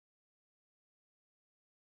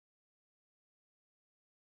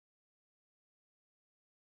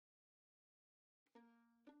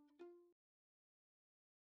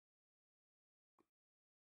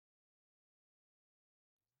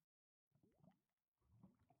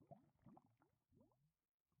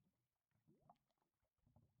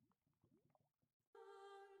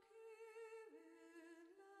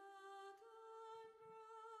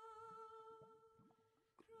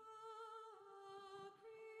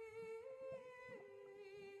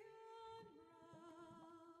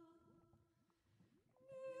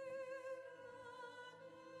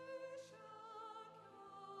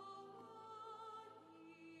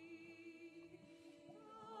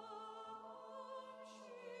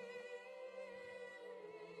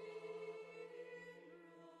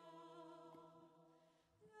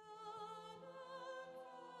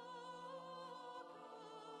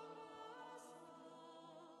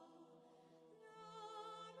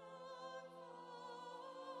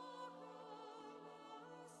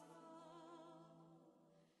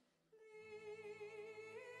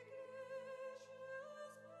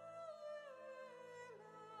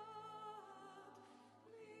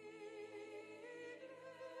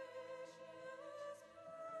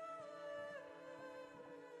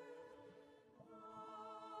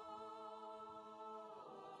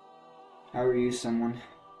How are you, someone?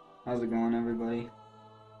 How's it going, everybody?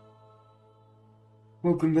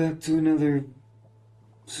 Welcome back to another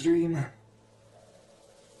stream.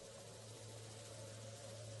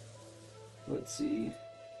 Let's see.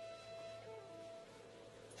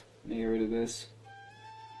 Let me get rid of this.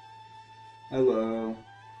 Hello.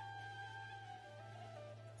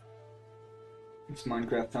 It's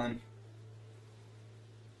Minecraft time.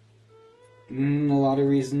 A lot of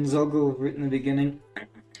reasons. I'll go over it in the beginning.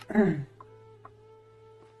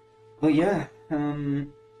 But yeah,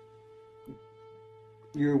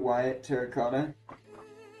 you're Wyatt Terracotta.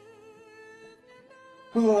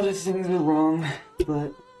 A lot of things are wrong,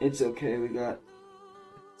 but it's okay. We got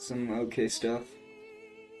some okay stuff.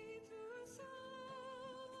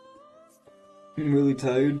 I'm really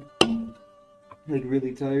tired. Like,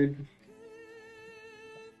 really tired.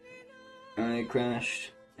 I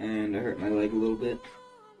crashed and I hurt my leg a little bit,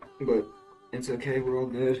 but it's okay, we're all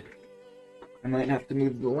good. I might have to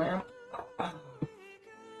move the lamp.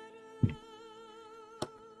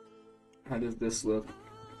 How does this look?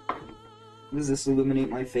 Does this illuminate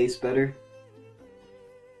my face better?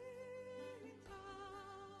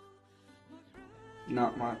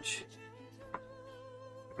 Not much.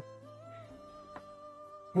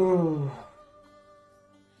 Oh.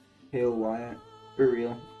 Hail Wyatt. For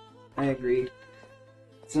real. I agree.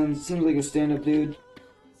 Seems like a stand-up dude.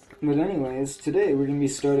 But anyways, today we're gonna be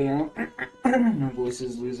starting out. My voice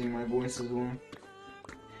is losing my voice as well.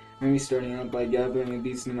 We're gonna be starting out by gathering a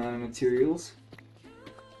decent amount of materials.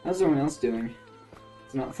 How's everyone else doing?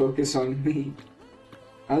 Let's not focus on me.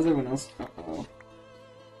 How's everyone else? Uh-oh.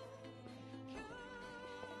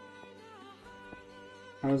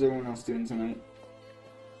 How's everyone else doing tonight?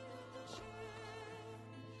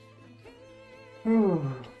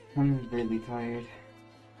 Oh, I'm really tired.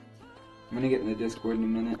 I'm gonna get in the Discord in a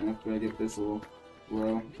minute after I get this little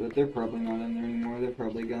low, but they're probably not in there anymore. They're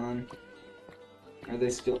probably gone. Are they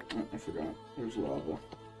still? Oh, I forgot. There's lava.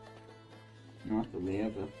 Not the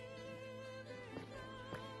lava.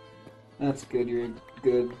 That's good. You're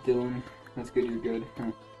good, Dylan. That's good. You're good.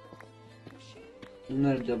 Huh. Isn't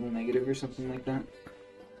that a double negative or something like that?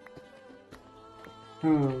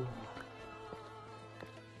 Oh.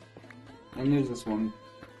 And there's this one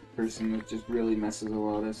person that just really messes a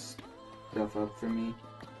lot of stuff up for me.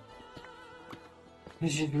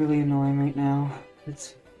 It's just really annoying right now.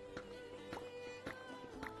 It's...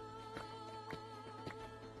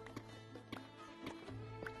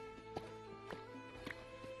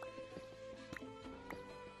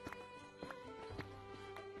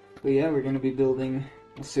 But yeah, we're going to be building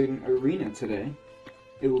a certain arena today.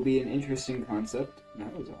 It will be an interesting concept.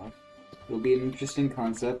 That was off. It'll be an interesting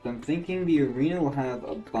concept. I'm thinking the arena will have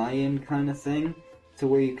a buy-in kind of thing to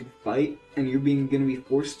where you can fight, and you're going to be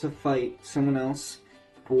forced to fight someone else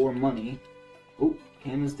for money. Oh,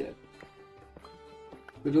 Cam is dead.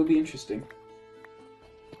 But it'll be interesting.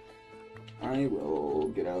 I will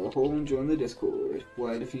get out of the hole and join the Discord.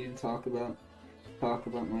 Wyatt, if you need to talk about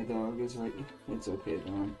my dog, is right. It's okay,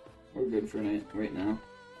 Don. We're good for right now.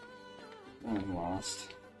 I'm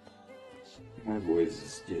lost. My voice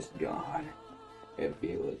is just gone. I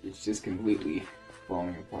feel it. It's just completely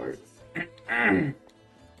falling apart. No,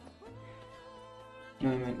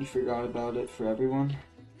 I meant you forgot about it for everyone.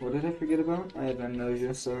 What did I forget about? I have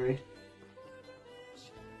amnesia, sorry.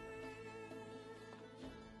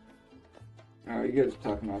 Oh, you guys are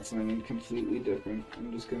talking about something completely different.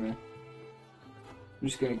 I'm just gonna...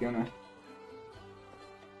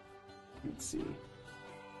 Let's see.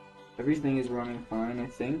 Everything is running fine, I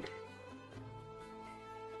think.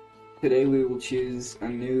 Today we will choose a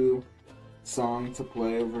new song to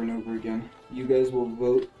play over and over again. You guys will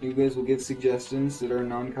vote, you guys will give suggestions that are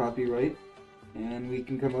non-copyright, and we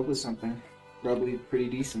can come up with something. Probably pretty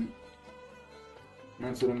decent.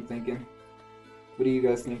 That's what I'm thinking. What are you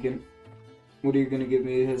guys thinking? What are you gonna give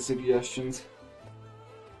me as suggestions?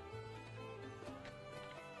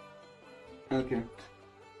 Okay.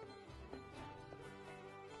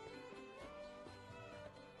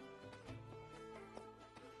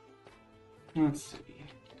 Let's see.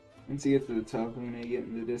 Once you get to the top, I'm gonna get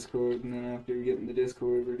in the Discord, and then after we get in the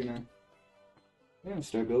Discord, we're gonna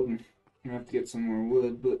start building. We're gonna have to get some more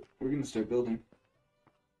wood, but we're gonna start building.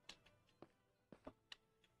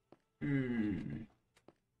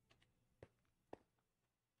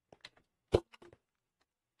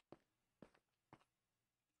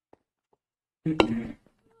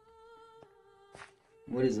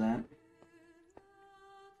 What is that?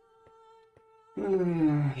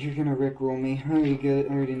 You're gonna rickroll me. I already get it.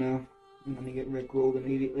 I already know. I'm gonna get rickrolled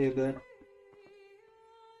immediately, I bet.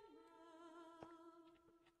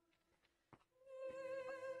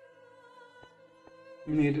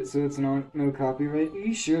 Made it so it's no copyright. Are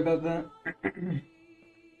you sure about that?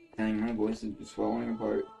 Dang, my voice is just falling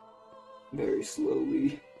apart very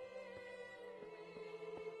slowly.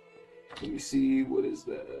 Let me see, what is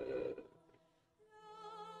that?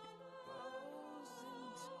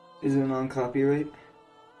 Is it non-copyright?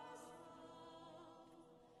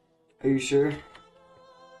 Are you sure?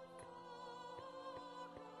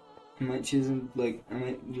 I might choose, like, I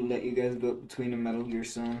might let you guys vote between a Metal Gear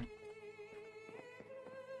song.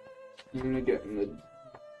 I'm gonna get in the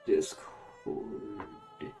Discord.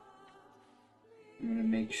 I'm gonna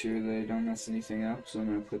make sure that I don't mess anything up, so I'm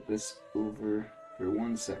gonna put this over for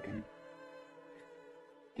 1 second.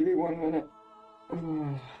 Give me 1 minute.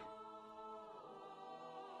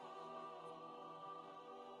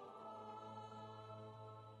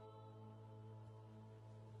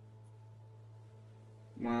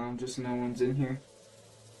 Wow, just no one's in here.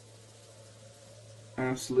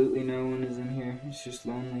 Absolutely no one is in here. It's just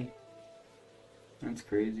lonely. That's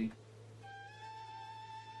crazy.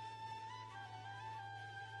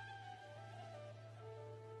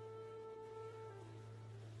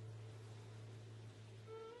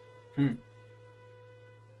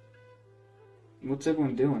 What's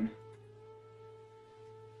everyone doing?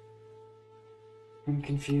 I'm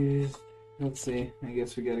confused. Let's see. I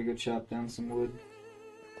guess we gotta go chop down some wood.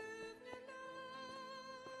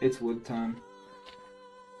 It's wood time.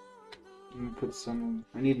 I'm gonna put some...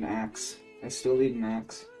 I need an axe. I still need an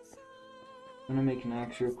axe. I'm gonna make an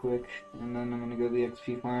axe real quick, and then I'm gonna go to the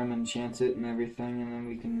XP farm and enchant it and everything, and then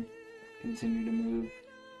we can continue to move.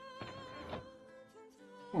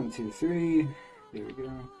 1, 2, 3. There we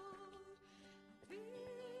go.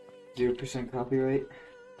 0% copyright.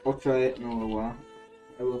 I'll try it in a little while.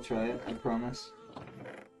 I will try it, I promise.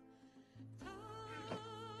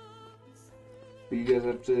 But you guys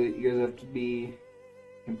have to be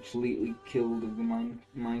completely killed of the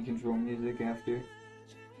mind control music after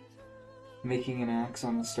making an axe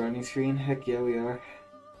on the starting screen. Heck yeah, we are.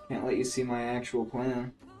 Can't let you see my actual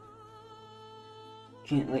plan.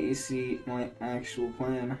 Can't let you see my actual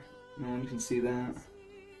plan. No one can see that.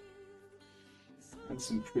 That's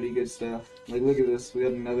some pretty good stuff. Like, look at this. We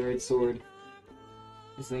got a netherite sword.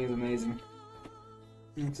 This thing is amazing.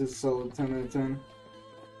 It's a solid 10 out of 10.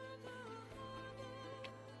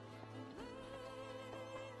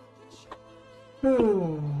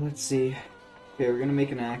 Oh, let's see. Okay, we're gonna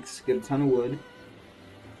make an axe, get a ton of wood.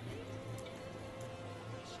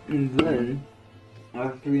 And then,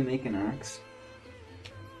 after we make an axe,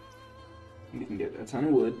 we can get a ton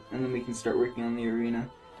of wood, and then we can start working on the arena.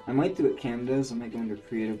 I might do what Cam does. I might go into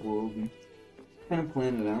Creative World and kind of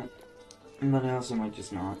plan it out. But I also might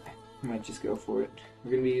just not. I might just go for it.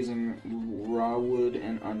 We're going to be using raw wood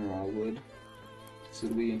and unraw wood. So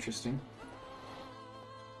it'll be interesting.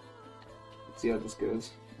 Let's see how this goes.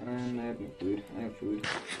 And I have no food. I have food.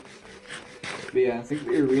 But yeah, I think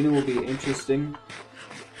the arena will be interesting.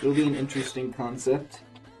 It'll be an interesting concept.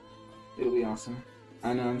 It'll be awesome.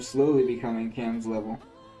 I know I'm slowly becoming Cam's level.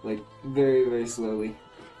 Like, very, very slowly.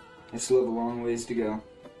 I still have a long ways to go.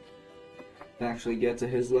 To actually get to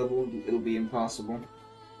his level, it'll be impossible.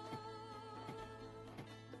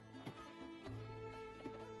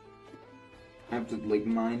 I have to, like,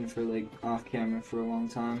 mine for, like, off camera for a long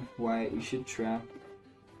time. Wyatt, you should trap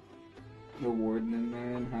the warden in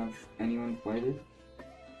there and have anyone fight it.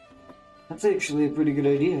 That's actually a pretty good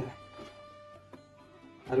idea.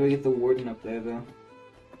 How do I get the warden up there, though?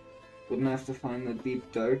 Wouldn't I have to find the deep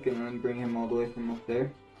dark and then bring him all the way from up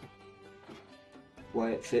there?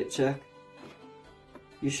 Wyatt, fit check.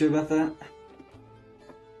 You sure about that?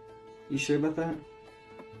 You sure about that?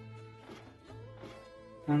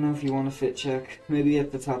 I don't know if you want a fit check. Maybe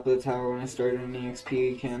at the top of the tower when I start an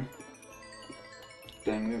EXP you can.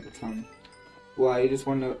 Dang, we have a ton. Why, you just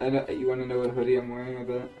want to know, you want to know what hoodie I'm wearing, I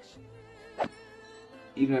bet?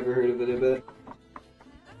 You've never heard of it, I bet?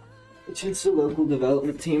 It's just a local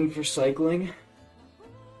development team for cycling.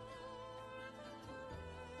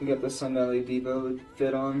 We got the Sun Valley Depot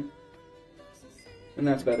fit on. And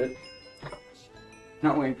that's about it.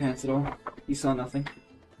 Not wearing pants at all. You saw nothing.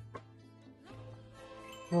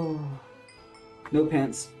 Oh. No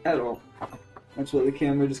pants at all. That's why the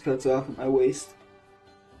camera just cuts off at my waist.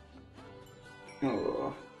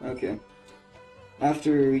 Oh, okay.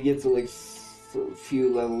 After we get to like a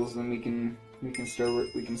few levels, then we can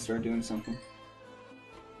start doing something.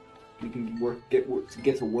 We can get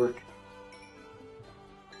to work.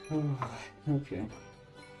 Oh, okay.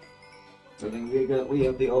 So I think we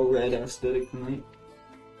have the all red aesthetic tonight.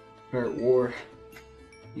 Or war.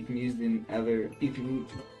 You can use the nether. You can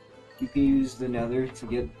use the nether to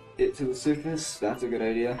get it to the surface. That's a good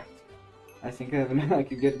idea. I think I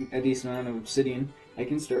could get a decent amount of obsidian. I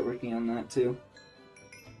can start working on that too.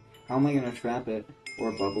 How am I gonna trap it?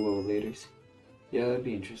 Or bubble elevators? Yeah, that'd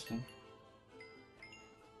be interesting.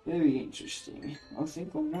 Very interesting. I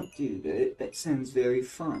think I'll not do that. That sounds very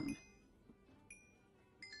fun.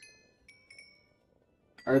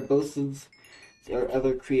 Are both of our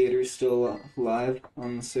other creators still live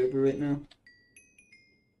on the server right now?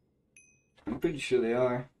 I'm pretty sure they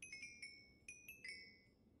are.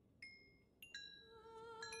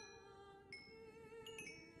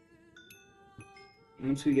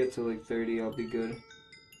 Once we get to like 30, I'll be good.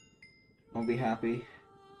 I'll be happy.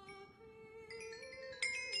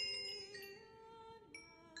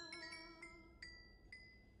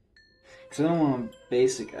 Because I don't want a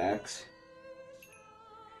basic axe.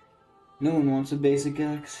 No one wants a basic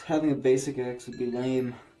axe. Having a basic axe would be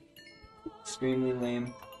lame. Extremely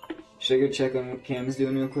lame. Should I go check on what Cam's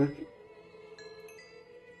doing real quick?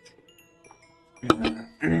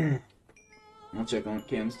 I'll check on what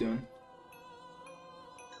Cam's doing.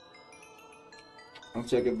 I'll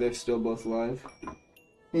check if they're still both live.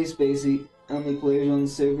 Hey Spacey, how many players on the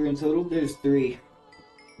server in total? There's 3.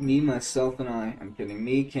 Me, myself, and I. I'm kidding.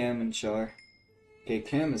 Me, Cam, and Char. Okay,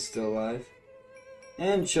 Cam is still alive.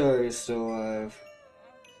 And Char is still alive.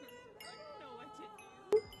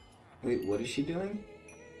 Wait, what is she doing?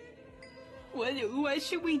 What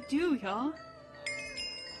should we do, y'all?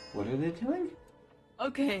 What are they doing?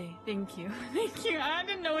 Okay, thank you. Thank you. I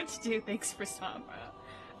didn't know what to do. Thanks for stopping.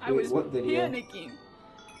 I Wait, was what video? panicking.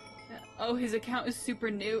 Oh, his account is super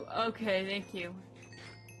new. Okay, thank you.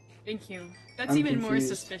 Thank you. That's I'm even more confused.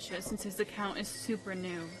 suspicious since his account is super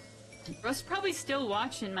new. Bro's probably still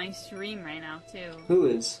watching my stream right now, too. Who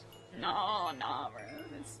is? No, bro.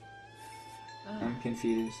 I'm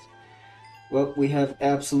confused. Well, we have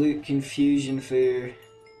absolute confusion for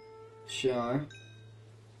Char.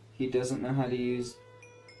 He doesn't know how to use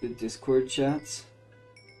the Discord chats.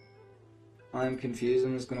 I'm confused.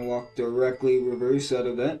 I'm just gonna walk directly reverse out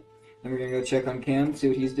of that. Then we're gonna go check on Cam, see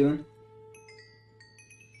what he's doing.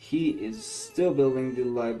 He is still building the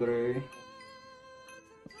library.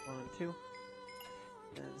 1 and 2.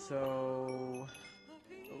 And so... Oh,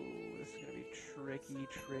 this is gonna be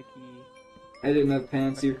tricky. I didn't have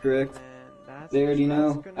pants, you're correct. And that's, They already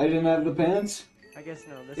know. gonna I didn't have the pants. I guess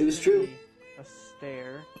no, this It was is gonna true. be a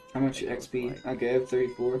stair. How much that goes XP? like Okay, I have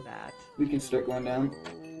 34. that. We can start going down.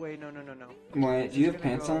 Oh, wait, no. Why? It's Do you have gonna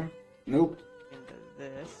pants go on? Nope. Into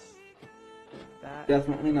this. That.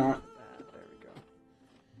 Definitely not. That. There we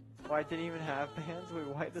go. White didn't even have pants? Wait,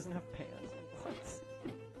 White doesn't have pants?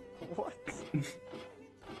 What?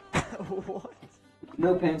 What?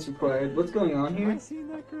 No pants required. What's going on Am I here? seeing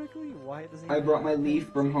that correctly? White doesn't I even brought have my leaf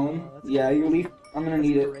pants? from home. Oh, that's Yeah, your crazy. leaf. I'm gonna That's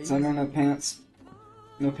need it, so I don't crazy. have pants.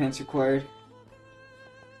 No pants required.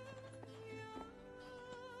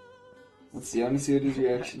 Let's see. I want to see what his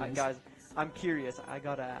reaction is. Guys, I'm curious. I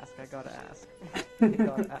gotta ask. I gotta ask.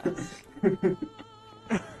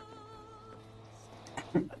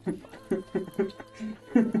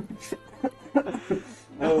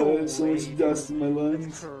 Oh, there's so Wait, much dust in my That's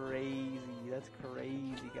lungs. crazy. That's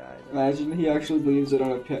crazy, guys. Imagine he actually believes I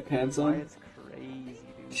don't have pants Why on. it's crazy,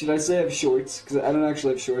 dude. Should I say I have shorts? Because I don't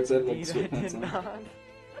actually have shorts. I have like Indeed, I sweatpants did on. not.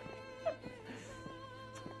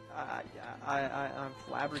 I'm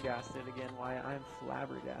flabbergasted again. Why I'm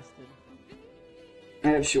flabbergasted. I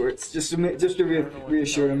have shorts. Just to I don't know what to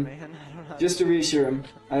reassure tell you, him. man. I don't know how Just to say reassure it. him.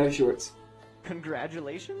 I have shorts.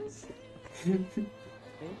 Congratulations. Maybe.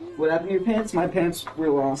 What happened to your pants? My pants were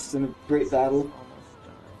lost in a great battle. Almost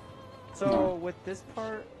done. So No. with this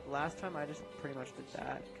part, last time I just pretty much did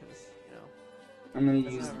that because I'm gonna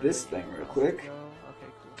doesn't use have this really thing real else to quick. go.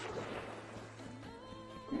 Okay, cool.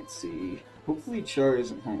 Let's see. Hopefully Char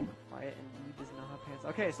isn't home. Wyatt indeed does not have pants.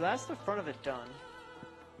 Okay, so that's the front of it done.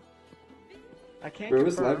 I can't Bro,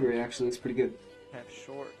 this confirm. library actually looks pretty good. I have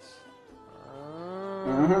shorts.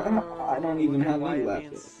 I don't even Look at have any Wyatt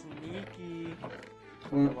being left. Sneaky.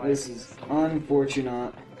 Well, this is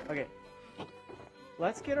unfortunate. Okay.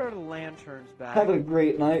 Let's get our lanterns back. Have a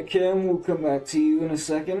great night, Kim. We'll come back to you in a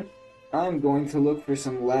second. I'm going to look for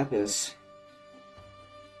some lapis.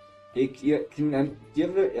 Does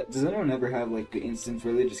anyone ever have like the instance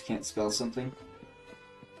where they just can't spell something?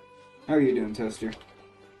 How are you doing, Toaster?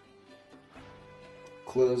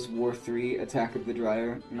 Close War 3, Attack of the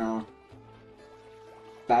Dryer? No.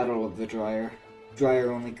 Battle of the Dryer.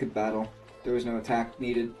 Dryer only could battle. There was no attack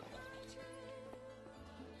needed.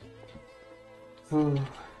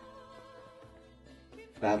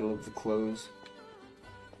 Battle of the Close.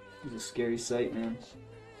 It was a scary sight, man.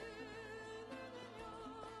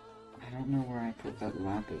 I don't know where I put that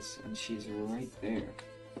lapis, and she's right there.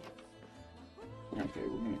 Okay,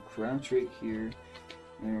 we're gonna crouch right here, and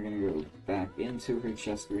then we're gonna go back into her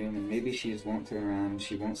chest room, and maybe she just won't turn around and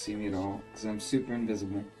she won't see me at all, because I'm super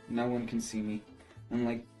invisible. No one can see me. I'm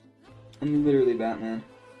literally Batman.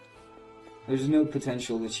 There's no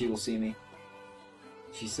potential that she will see me.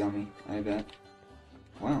 She saw me, I bet.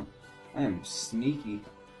 Wow, I am sneaky.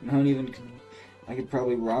 No one even can... I could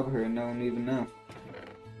probably rob her and no one would even know.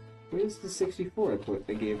 Where's the 64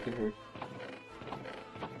 I gave to her?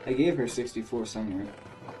 I gave her 64 somewhere.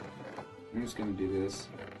 I'm just gonna do this.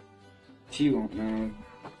 She won't know,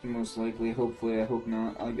 most likely. Hopefully, I hope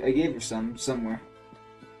not. I gave her some, somewhere.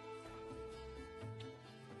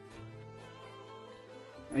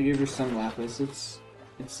 I gave her some lapis. It's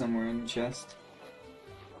somewhere in the chest.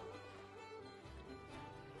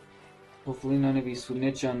 Hopefully none of you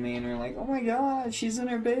snitch on me and are like, oh my god, she's in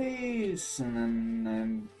her base! And then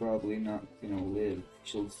I'm probably not gonna live.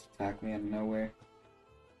 She'll just attack me out of nowhere.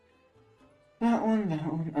 That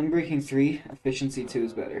one. Unbreaking 3, efficiency 2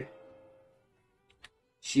 is better.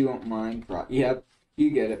 She won't mind, yep,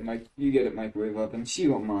 you get it, microwave oven. She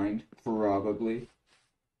won't mind, probably.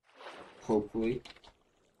 Hopefully.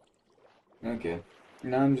 Okay.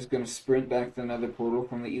 Now I'm just gonna sprint back to another portal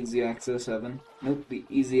from the easy access oven. Nope, the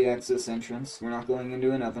easy access entrance. We're not going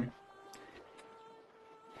into an oven.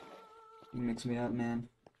 You mix me up, man.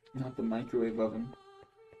 Not the microwave oven.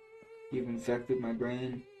 You've infected my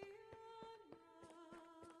brain.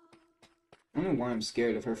 I don't know why I'm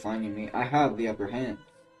scared of her finding me. I have the upper hand.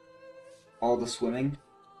 All the swimming.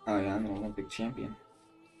 Oh yeah, I'm an Olympic champion.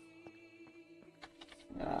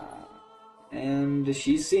 And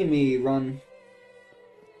she's seen me run.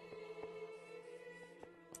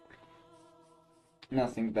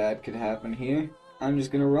 Nothing bad could happen here. I'm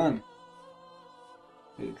just gonna run.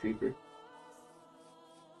 There's a creeper.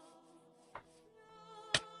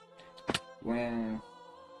 Wow.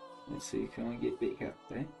 Let's see, can I get big up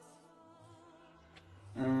there?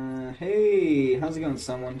 Hey, how's it going,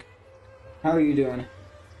 someone? How are you doing?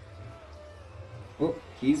 Oh,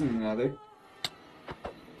 he's in another.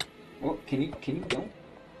 Oh, can we don't?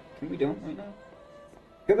 Can we don't right now?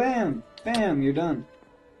 Kabam! Bam, you're done.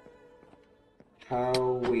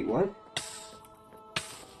 Wait, what?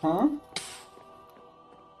 Huh?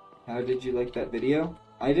 How did you like that video?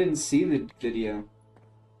 I didn't see the video.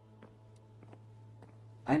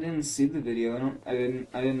 I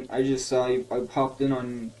just saw you. I popped in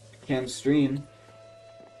on Cam's stream.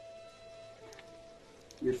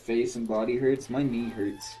 Your face and body hurts. My knee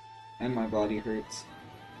hurts. And my body hurts.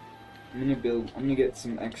 I'm gonna get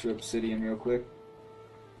some extra obsidian real quick.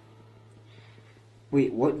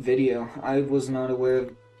 Wait, what video? I was not aware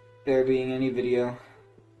of there being any video.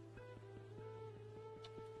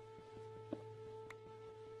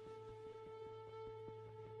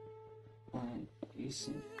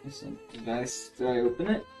 Did I open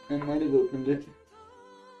it? I might have opened it.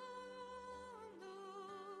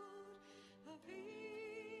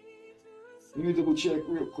 Let me double check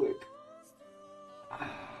real quick.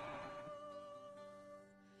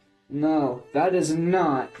 No, that is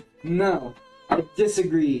not. No, I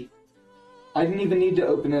disagree. I didn't even need to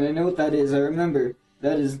open it. I know what that is. I remember.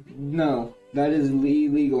 That is no. That is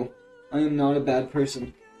illegal. I am not a bad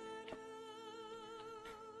person.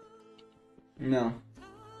 No.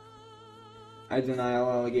 I deny all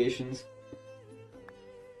allegations.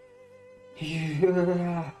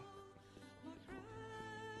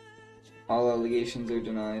 All allegations are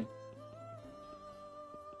denied.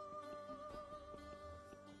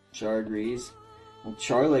 Char agrees. Well,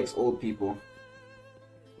 Char likes old people.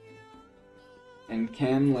 And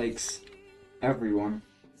Cam likes everyone.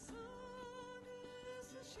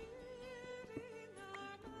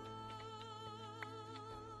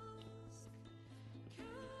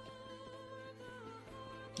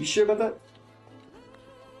 You sure about that?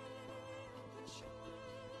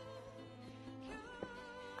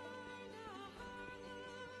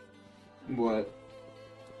 What?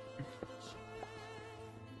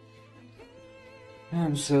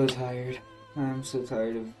 I'm so tired. I'm so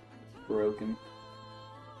tired of broken.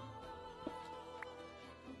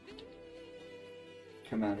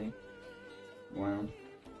 Come at me. Wow.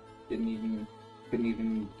 Couldn't even.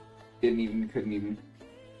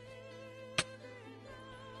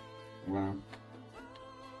 Wow.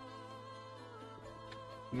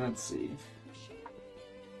 Let's see.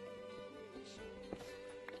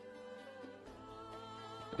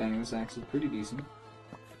 Dang, this axe is pretty decent.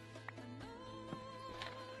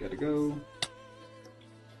 Gotta go.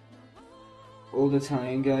 Old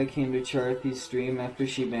Italian guy came to Charthy's stream after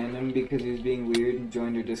she banned him because he was being weird and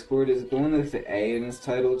joined her Discord. Is it the one with the A in his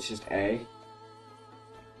title? It's just A?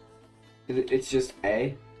 It's just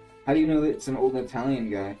A? How do you know it's an old Italian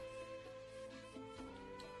guy?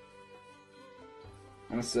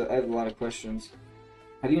 I have a lot of questions.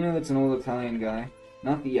 How do you know it's an old Italian guy?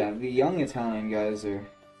 Not the young Italian guys are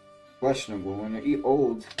questionable. When they're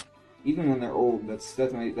old, even when they're old,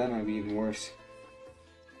 that might be even worse.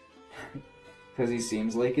 Because he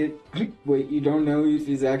seems like it. Wait, you don't know if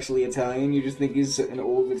he's actually Italian? You just think he's an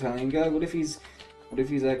old Italian guy? What if he's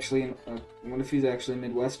actually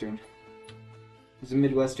Midwestern? He's a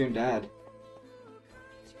Midwestern dad.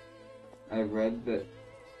 I've read that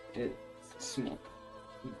it's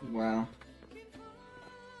wow.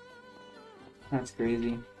 That's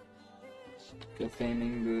crazy.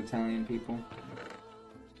 Defaming the Italian people.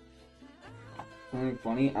 Something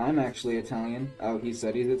funny, I'm actually Italian. Oh, he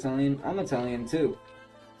said he's Italian? I'm Italian too.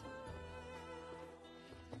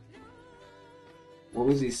 What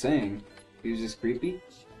was he saying? He was just creepy?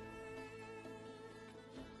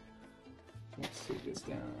 Let's take this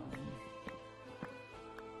down.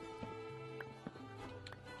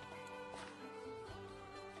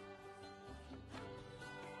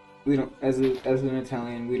 We don't, as an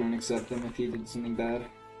Italian, we don't accept him if he did something bad.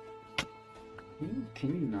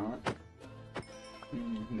 Can you not?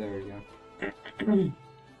 There we go.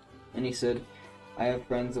 And he said, I have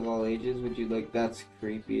friends of all ages, would you like— that's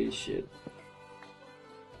creepy as shit.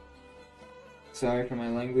 Sorry for my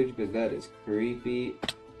language, but that is creepy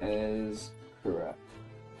as crap.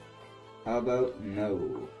 How about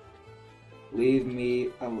no? Leave me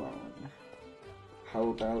alone. How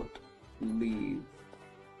about leave?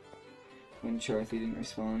 When Charthy didn't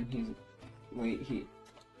respond, he's— wait, he—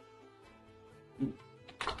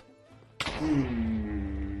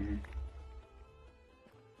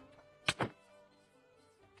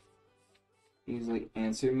 He's like,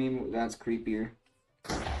 answer me? That's creepier.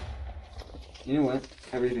 You know what?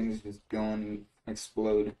 Everything's just going to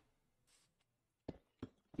explode.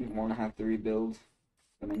 I want to have to rebuild,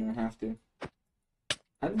 but I don't have to.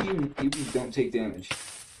 How do you just don't take damage?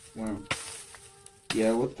 Wow.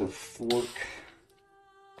 Yeah, what the fork?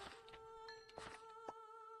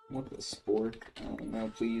 What the spork? Oh no,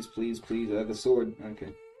 please, please, please, I have a sword.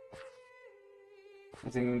 Okay. I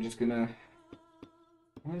think I'm just gonna—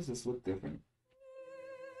 why does this look different?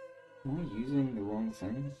 Am I using the wrong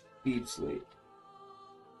thing? Beach slate.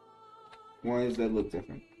 Why does that look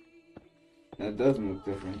different? That doesn't look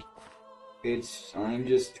different. I'm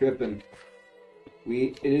just tripping.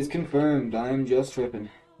 It is confirmed, I'm just tripping.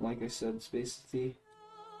 Like I said, Space T.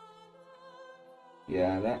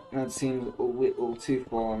 Yeah, that seems a little too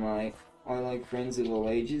far, mate. I like friends of all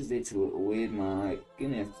ages, it's a little weird, mate.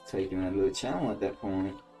 Gonna have to take him out of the channel at that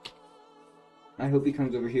point. I hope he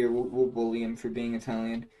comes over here, we'll bully him for being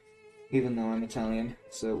Italian. Even though I'm Italian,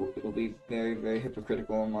 so it'll be very, very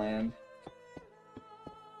hypocritical on my end.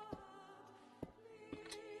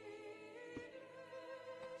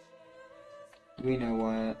 We know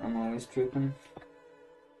why I'm always tripping.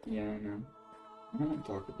 Yeah, I know. I don't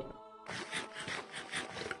talk about it.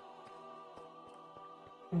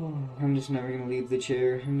 Oh, I'm just never gonna leave the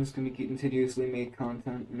chair. I'm just gonna continuously make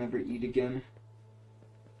content and never eat again.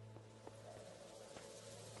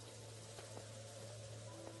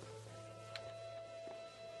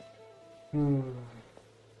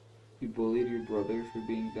 You bullied your brother for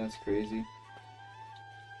being— that's crazy.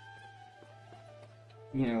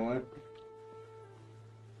 You know what?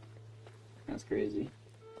 That's crazy.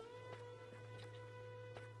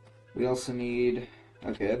 We also need—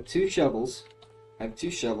 okay, I have 2 shovels.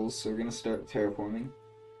 So we're gonna start terraforming.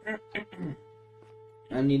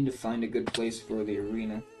 I need to find a good place for the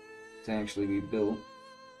arena to actually be built.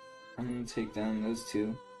 I'm gonna take down those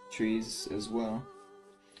 2 trees as well.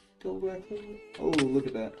 Go back. Oh, look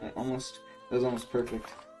at that. That was almost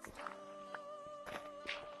perfect.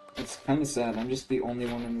 It's kind of sad. I'm just the only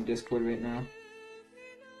one in the Discord right now.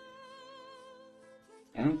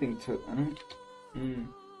 I don't think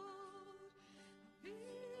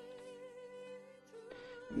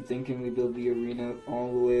I'm thinking we build the arena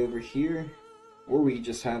all the way over here, or we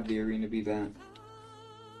just have the arena be that.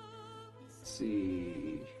 Let's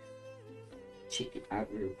see. Check it out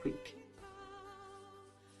real quick.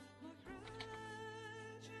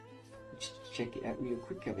 Check it out real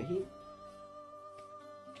quick over here.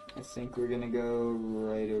 I think we're gonna go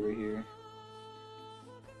right over here.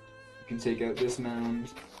 We can take out this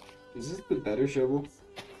mound. Is this the better shovel?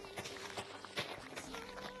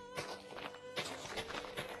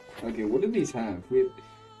 Okay, what do these have? We have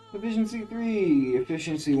efficiency 3,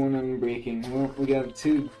 efficiency 1 on breaking. Well, we got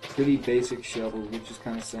 2 pretty basic shovels, which is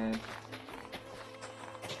kind of sad.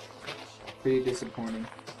 Pretty disappointing.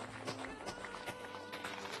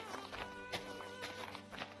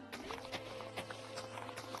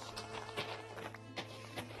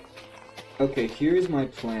 Okay, here's my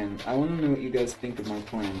plan. I want to know what you guys think of my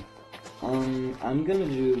plan. I'm gonna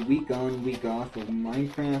do week on, week off of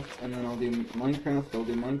Minecraft, and then I'll do Minecraft, I'll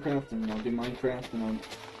do Minecraft, and I'll do Minecraft, and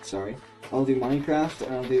I'll do Minecraft,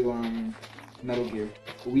 and I'll do, Metal Gear.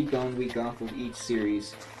 Week on, week off of each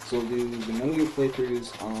series. So I'll do the Metal Gear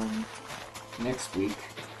playthroughs, next week.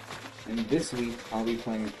 And this week, I'll be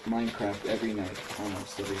playing Minecraft every night,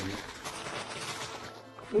 almost every night.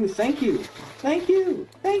 Ooh, thank you! Thank you!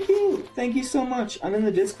 Thank you! Thank you so much! I'm in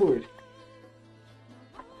the Discord.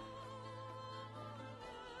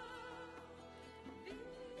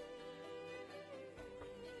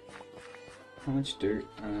 How much dirt?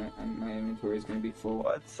 My inventory is gonna be full.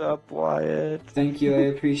 What's up, Wyatt? Thank you, I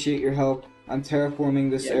appreciate your help. I'm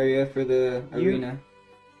terraforming this area for the arena.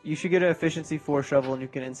 You should get an efficiency 4 shovel and you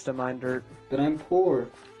can insta-mine dirt. But I'm poor.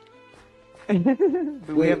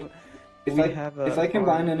 But Wait, if we I have if I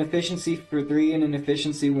combine an efficiency for 3 and an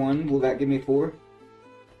efficiency 1, will that give me 4?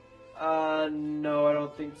 No, I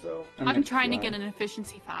don't think so. I'm trying to get an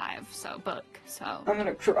efficiency 5, so. I'm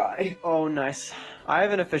gonna cry. Oh, nice. I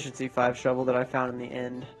have an efficiency 5 shovel that I found in the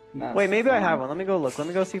end. That's Wait, maybe I fine. have one. Let me go look. Let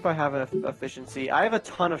me go see if I have an efficiency. I have a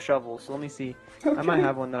ton of shovels, so let me see. I might Okay.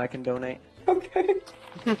 have one that I can donate. Okay.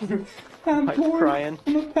 I'm Like poor. crying.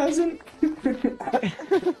 I'm a peasant.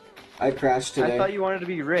 I crashed today. I thought you wanted to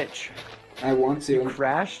be rich. I want to. You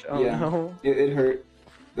crashed? Oh Yeah. no. It hurt.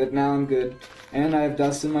 But now I'm good. And I have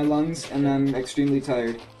dust in my lungs, and I'm extremely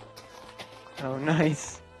tired. Oh,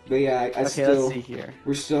 nice. But yeah, I Okay, still... let's see here.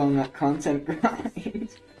 We're still on that content grind.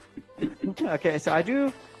 Okay, so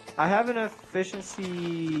I have an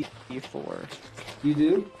efficiency 4. You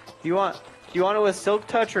do? Do you want it with silk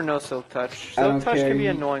touch or no silk touch? I don't Silk touch care. can be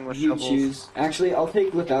annoying with you shovels. choose. Actually, I'll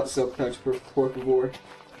take without silk touch for favor.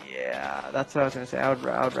 Yeah, that's what I was gonna say. I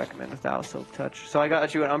would recommend without silk touch. So I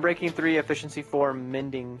got you an Unbreaking 3, efficiency 4,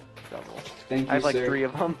 mending shovel. Thank you, I have like sir. 3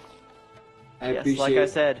 of them. I Yes, appreciate like I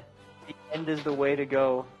said, the end is the way to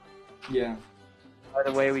go. Yeah. By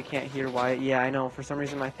the way, we can't hear why. Yeah, I know. For some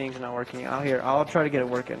reason, my thing's not working. I'll try to get it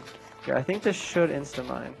working. Here, I think this should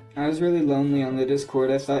insta-mine. I was really lonely on the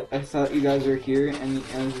Discord. I thought you guys were here, and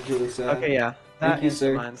I was really sad. Okay, yeah. That Thank you,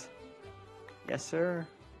 sir. insta-mines. Yes, sir.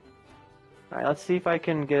 Alright, let's see if I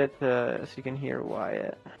can get it so you can hear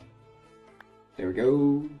Wyatt. There we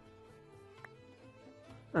go.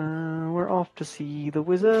 We're off to see the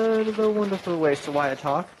Wizard of the Wonderful Ways. So Wyatt,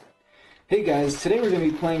 talk. Hey guys, today we're gonna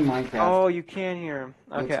be playing Minecraft. Oh, you can hear him.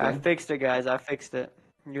 Okay, That's I good. fixed it, guys. I fixed it.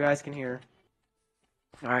 You guys can hear.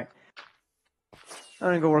 Alright. I'm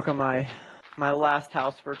gonna go work on my last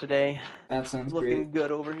house for today. That sounds Looking great.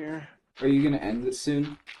 good over here. Are you gonna end it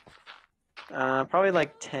soon? Probably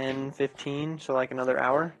like 10, 15, so like another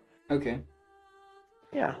hour. Okay.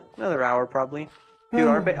 Yeah, another hour probably. Dude,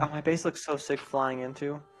 my base looks so sick flying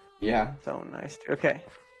into. Yeah. So nice. Dude. Okay.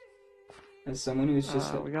 As someone who's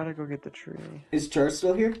just... We gotta go get the tree. Is Char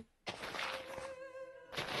still here?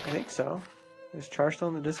 I think so. Is Char still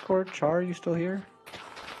in the Discord? Char, are you still here?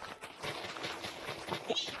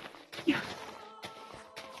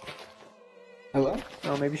 Hello?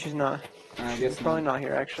 Oh, maybe she's not. I guess She's probably not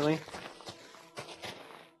here, actually.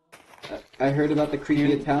 I heard about the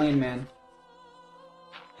creepy Italian man.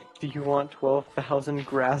 Do you want 12,000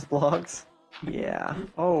 grass blocks? Yeah.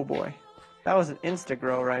 Oh boy. That was an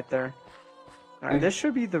insta-grow right there. Alright, this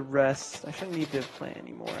should be the rest. I shouldn't need to play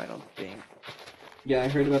anymore, I don't think. Yeah, I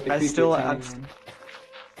heard about the I creepy still- Italian I'm- man.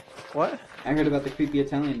 What? I heard about the creepy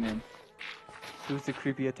Italian man. Who's the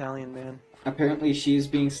creepy Italian man? Apparently she's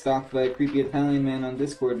being stalked by a creepy Italian man on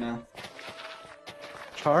Discord now.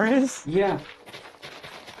 Char is? Yeah.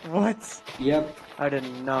 What? Yep. I did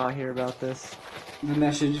not hear about this. The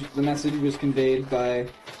message was conveyed by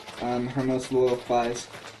her most loyal spies.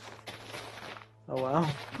 Oh wow.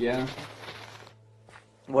 Yeah.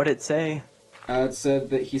 What'd it say? It said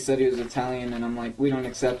that he said he was Italian, and I'm like, we don't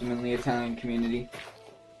accept him in the Italian community.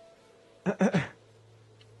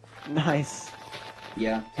 Nice.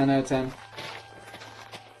 Yeah, 10 out of 10.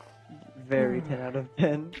 Very 10 out of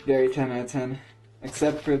 10. Very 10 out of 10.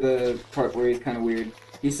 Except for the part where he's kind of weird.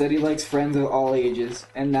 He said he likes friends of all ages,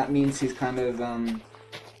 and that means he's kind of,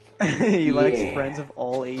 He likes Yeah. friends of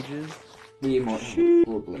all ages. the more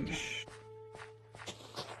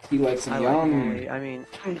He likes them I young. like Molly. I mean,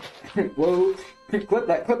 Whoa. Clip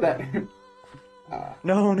that.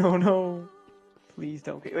 no, no, no. Please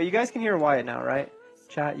don't. Wait, you guys can hear Wyatt now, right?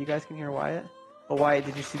 Chat, you guys can hear Wyatt? Oh, Wyatt,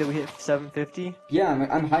 did you see that we hit 750? Yeah,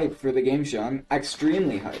 I'm hyped for the game show. I'm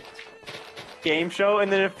extremely hyped. Game show,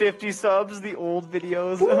 and then at 50 subs, the old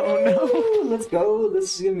videos. Oh Woo! Let's go.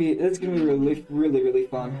 This is gonna be really no.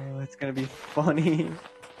 fun. Oh, it's gonna be funny.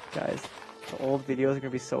 Guys, the old videos are gonna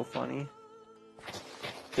be so funny.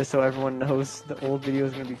 Just so everyone knows, the old video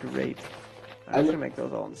is gonna be great. I I'm li- gonna make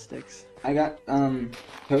those all in sticks. I got,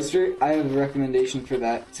 Toaster, I have a recommendation for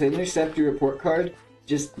that. To intercept your report card,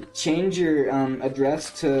 just change your,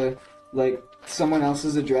 address to, like, someone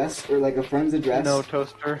else's address, or, like, a friend's address. No,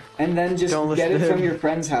 Toaster. And then just Don't get listen it to from him. your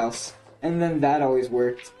friend's house. And then that always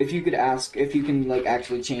worked. If you could ask if you can, like,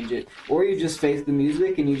 actually change it. Or you just face the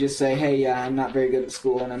music and you just say, hey, yeah, I'm not very good at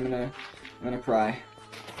school and I'm gonna cry.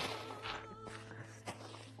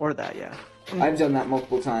 Or that, yeah. I've done that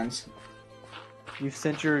multiple times. You've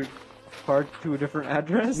sent your card to a different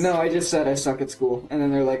address? No, I just said I suck at school. And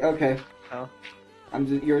then they're like, okay, Oh.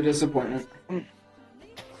 you're a disappointment.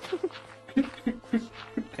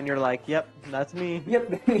 And you're like, yep, that's me.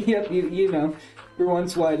 Yep, yep, you know. For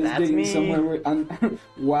once, White is That's digging me. somewhere where I'm...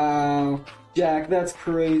 Wow. Jack, that's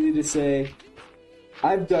crazy to say.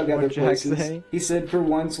 I've dug other What'd Jack places. say? He said for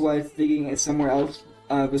once, Wife digging it somewhere else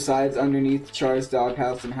besides underneath Char's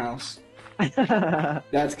doghouse and house.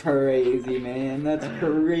 That's crazy, man. That's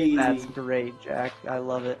crazy. That's great, Jack. I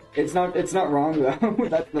love it. It's not wrong though.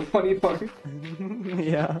 That's the funny part.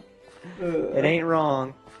 Yeah. It ain't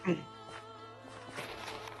wrong.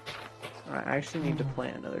 Alright, I actually need to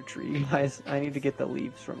plant another tree, guys. I need to get the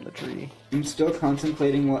leaves from the tree. I'm still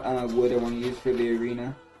contemplating what wood I want to use for the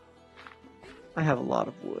arena. I have a lot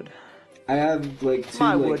of wood. I have like two.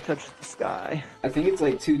 My like, wood touches the sky. I think it's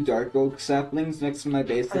like 2 dark oak saplings next to my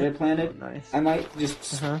base that I planted. Oh, nice. I might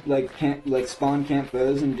just Uh-huh. spawn camp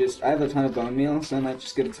those and just. I have a ton of bone meal, so I might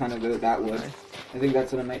just get a ton of that wood. Nice. I think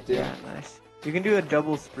that's what I might do. Yeah, nice. You can do a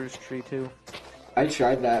double spruce tree too. I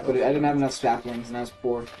tried that, but I didn't have enough saplings and I was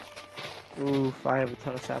poor. Oof, I have a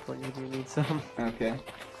ton of saplings if you need some. Okay.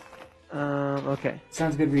 Okay.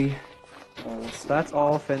 Sounds good, Ree. Let's see. So that's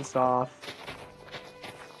all fenced off.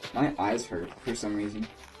 My eyes hurt for some reason.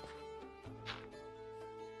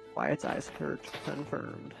 Wyatt's eyes hurt.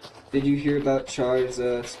 Confirmed. Did you hear about Char's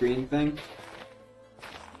screen thing?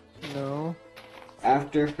 No.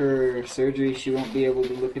 After her surgery, she won't be able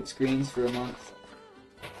to look at screens for a month.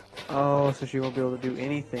 Oh, so she won't be able to do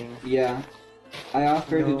anything. Yeah. I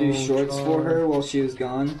offered to do No, shorts for Char. her while she was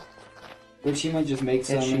gone. But she might just make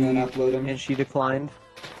some and then upload them. And she declined.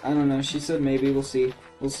 I don't know. She said maybe. We'll see.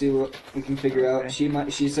 We'll see what we can figure out. Okay.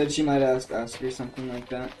 She said she might ask us or something like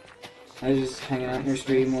that. I was just hanging out in her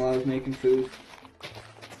stream while I was making food.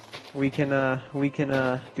 We can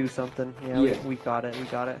do something. Yeah, Yeah. We got it. We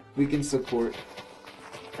got it. We can support.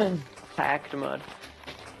 Packed mud.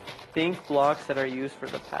 Think blocks that are used for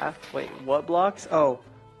the path. Wait, what blocks? Oh,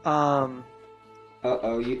 Uh-oh,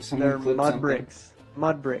 someone they're clipped mud something. bricks.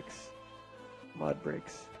 Mud bricks. Mud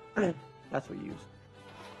bricks. That's what you use.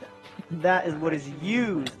 That is what is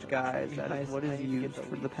used, guys. That is what is used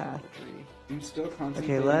for the path. I'm still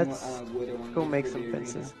contemplating let's what wood I want to Go use make for some the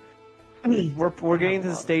fences. We're getting to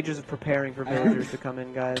the stages of preparing for villagers to come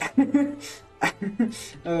in, guys.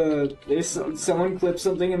 There's someone clipped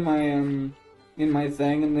something in my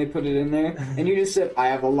thing and they put it in there, and you just said, I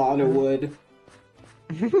have a lot of wood.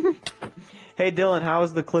 Hey Dylan, how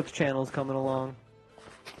is the clips channels coming along?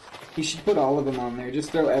 You should put all of them on there.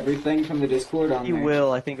 Just throw everything from the Discord on He there.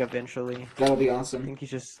 will, I think, eventually. That'll be I awesome. think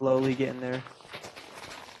he's just slowly getting there.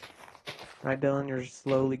 Right, Dylan, you're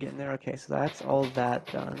slowly getting there. Okay, so that's all that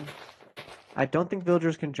done. I don't think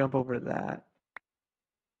villagers can jump over that.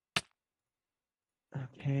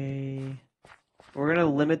 Okay. We're gonna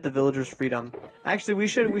limit the villagers' freedom. Actually, we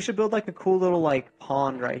should build like a cool little like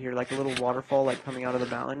pond right here, like a little waterfall like coming out of the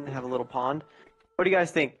mountain and have a little pond. What do you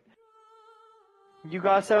guys think? You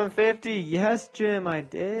got 750? Yes, Jim, I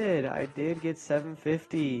did. I did get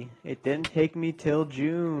 750. It didn't take me till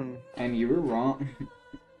June. And you were wrong.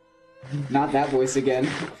 Not that voice again.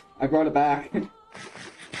 I brought it back.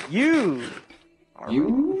 You are You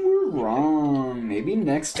wrong. were wrong. Maybe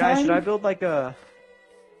next time? Guys, should I build like a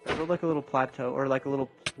little plateau or like a little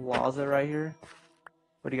plaza right here?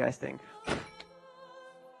 What do you guys think?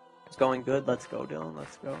 It's going good. Let's go, Dylan.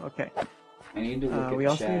 Let's go. Okay. I need to look at We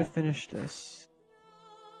also chat. need to finish this.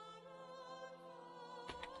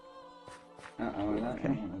 Uh-oh, I Okay.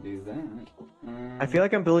 don't want to do that. I feel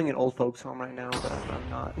like I'm building an old folks home right now, but I'm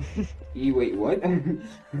not. You wait, what? I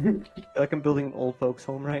feel like I'm building an old folks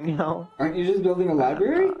home right now. Aren't you just building a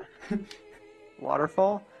library?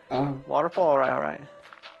 Waterfall? Oh, Waterfall? Alright.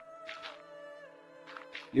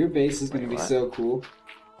 your base is gonna Wait, be what? so cool.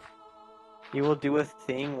 You will do a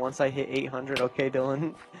thing once I hit 800. Okay,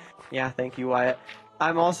 Dylan. Yeah, thank you, Wyatt.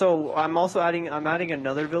 I'm adding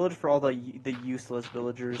another village for all the useless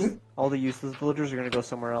villagers. All the useless villagers are gonna go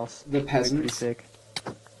somewhere else. The That'd be pretty peasants? sick.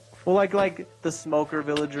 Well, like the smoker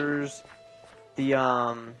villagers, the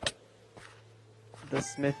the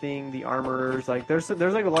smithing, the armorers. Like there's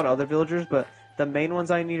like a lot of other villagers, but the main ones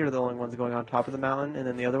I need are the only ones going on top of the mountain, and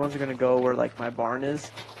then the other ones are gonna go where like my barn is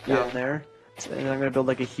down Yeah. there. And then I'm gonna build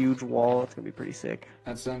like a huge wall. It's gonna be pretty sick.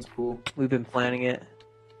 That sounds cool. We've been planning it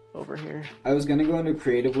over here. I was gonna go into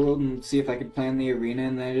Creative World and see if I could plan the arena,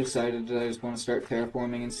 and then I decided that I just want to start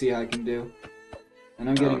terraforming and see how I can do. And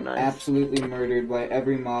I'm getting nice. absolutely murdered by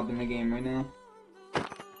every mob in the game right now.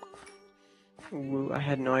 Ooh, I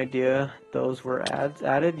had no idea those were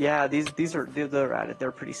added. Yeah, they're added.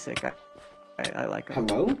 They're pretty sick. I like them.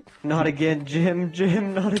 Hello? Not again,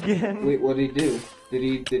 Jim, not again. Wait, what did he do?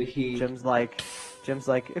 Did he... Jim's like,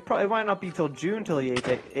 it probably might not be till June till he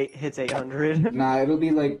hits 800. Nah, it'll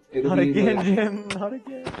be like... Not again, Jim, not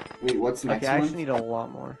again. Wait, what's next Okay, I month? actually need a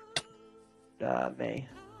lot more. May.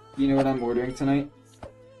 You know what I'm ordering tonight?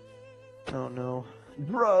 Oh no.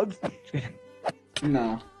 Drugs!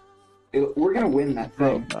 No. We're gonna win that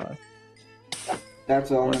thing.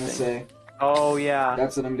 That's all I'm What gonna thing? say. Oh yeah.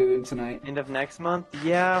 That's what I'm doing tonight. End of next month?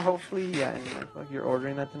 Yeah, hopefully. Yeah, end of next month. You're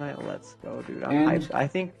ordering that tonight? Let's go, dude. I'm And- hyped. I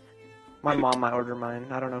think my mom might order mine.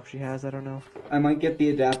 I don't know if she has. I don't know. I might get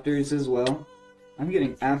the adapters as well. I'm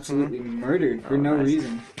getting absolutely murdered for Oh, no nice.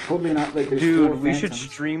 reason. Hopefully not like there's Dude, four we should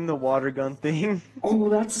phantoms. stream the water gun thing. Oh,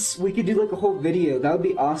 we could do like a whole video. That would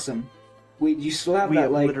be awesome. Wait, you still have We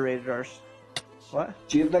that like? obliterated our... What?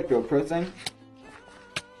 Do you have that GoPro thing?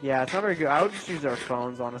 Yeah, it's not very good. I would just use our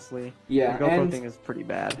phones, honestly. Yeah, The GoPro and thing is pretty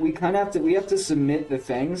bad. we kind of have to. We have to submit the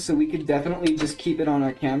thing, so we could definitely just keep it on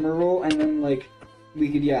our camera roll, and then like, we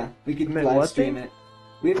could Submit live what stream thing? it.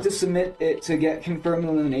 We have to submit it to get confirmed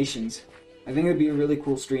eliminations. I think it would be a really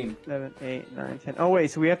cool stream. 7, 8, 9, 10. Oh wait,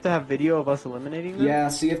 so we have to have video of us eliminating them? Yeah,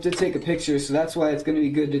 so you have to take a picture, so that's why it's going to be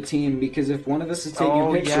good to team, because if one of us is taking Oh,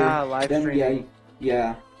 a picture, yeah, live then streaming.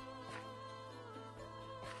 yeah.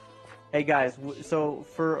 Hey guys, so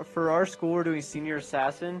for our school we're doing senior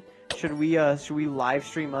assassin. Should we live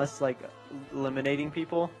stream us like eliminating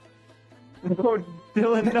people? No,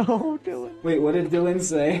 Dylan, no, Dylan. Wait, what did Dylan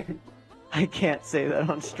say? I can't say that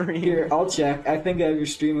on stream. Here, I'll check. I think I have your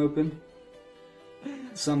stream open.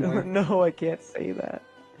 Somewhere. No, I can't say that.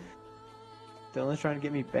 Dylan's trying to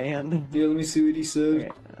get me banned. Here, let me see what he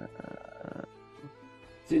said.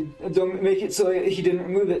 Okay. Don't make it so he didn't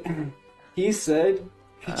remove it. He said,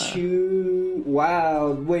 could you...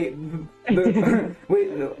 Wow, wait.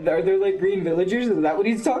 Wait, are there like green villagers? Is that what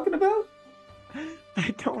he's talking about?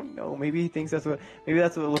 I don't know. Maybe he thinks that's what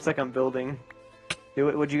it looks like I'm building.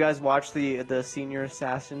 Would you guys watch the senior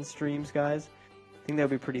assassin streams, guys? I think that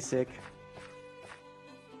would be pretty sick.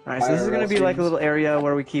 Alright, so this is IRL gonna be like a streams. little area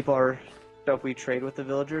where we keep our stuff we trade with the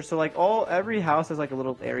villagers. So like every house has like a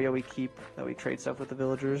little area we keep that we trade stuff with the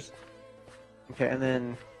villagers. Okay, and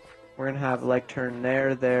then we're gonna have leg turn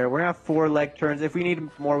there. We're gonna have 4 leg turns. If we need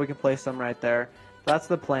more, we can place some right there. That's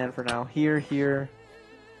the plan for now. Here,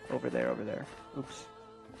 over there. Oops.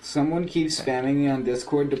 Someone keeps spamming me on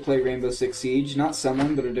Discord to play Rainbow Six Siege. Not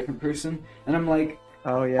someone, but a different person. And I'm like,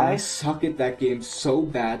 Oh yeah. I suck at that game so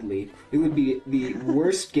badly. It would be the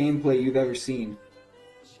worst gameplay you've ever seen.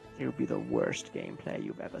 It would be the worst gameplay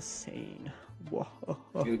you've ever seen. Whoa.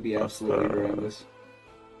 It would be absolutely horrendous.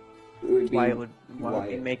 It would be Why would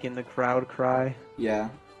be making the crowd cry? Yeah,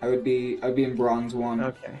 I'd be in bronze 1.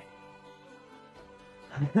 Okay.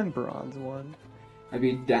 Bronze 1. I'd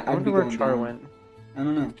be I I'd wonder be where going Char down. went. I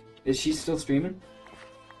don't know. Is she still streaming?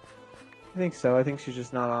 I think so. I think she's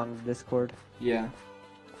just not on Discord. Yeah.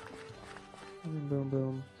 Boom,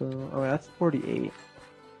 boom, boom. Oh, that's 48.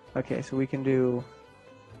 Okay, so we can do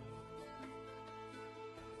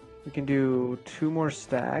 2 more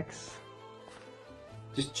stacks.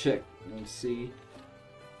 Just check. Let's see.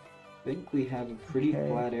 I think we have a pretty Okay.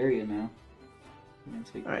 flat area now. I'm gonna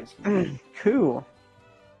take Alright. this one. Coup.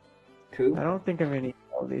 Coup? I don't think I'm gonna need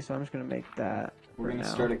all of these, so I'm just gonna make that. We're for gonna now.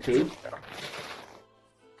 start a coup?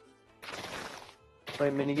 Play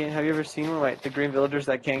a minigame. Have you ever seen one? Like the green villagers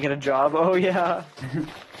that can't get a job? Oh yeah.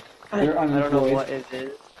 They're I don't know unemployed. what it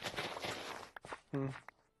is.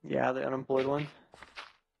 Yeah, the unemployed one.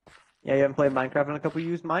 Yeah, you haven't played Minecraft in a couple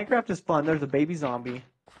years. Minecraft is fun. There's a baby zombie.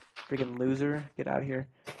 Freaking loser. Get out of here.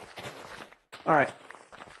 Alright.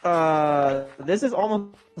 This is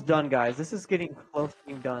almost done, guys. This is getting close to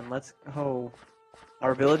being done. Let's... Oh.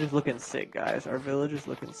 Our village is looking sick, guys. Our village is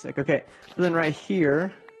looking sick. Okay. So then right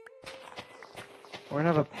here... We're gonna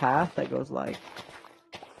have a path that goes like...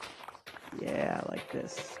 Yeah, like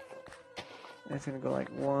this. And it's gonna go like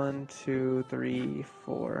 1, 2, 3,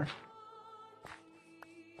 4.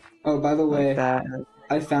 Oh, by the way, Like that.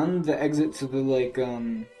 I found the exit to the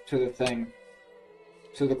to the thing.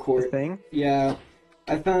 To the The court. thing. Yeah.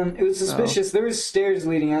 I found it was suspicious. There was stairs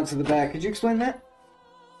leading out to the back. Could you explain that?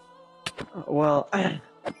 Well,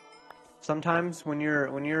 sometimes Hi,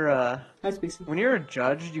 Spacey. when you're a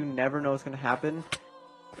judge, you never know what's gonna happen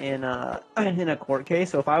in in a court case.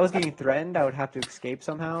 So if I was getting threatened, I would have to escape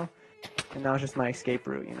somehow, and that was just my escape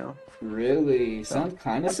route, you know. Really? So, Sounds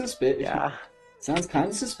kind of suspicious. yeah. Sounds kind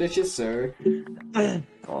of suspicious, sir.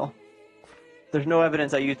 Well, there's no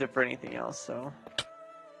evidence I used it for anything else, so.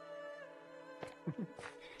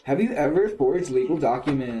 Have you ever forged legal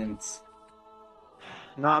documents?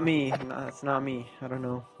 Not me. No, it's not me. I don't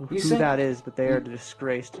know who said- that is, but they are a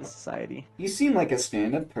disgrace to society. You seem like a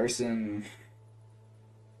stand-up person.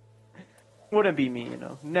 Wouldn't be me, you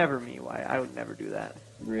know. Never me. Why? I would never do that.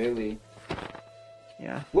 Really?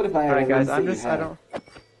 Yeah. What if I had Alright, guys, evidence that I you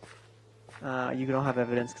don't. You don't have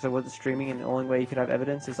evidence because I wasn't streaming, and the only way you could have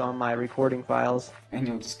evidence is on my recording files. and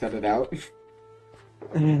you'll just cut it out?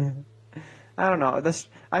 I don't know.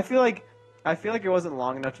 I feel like it wasn't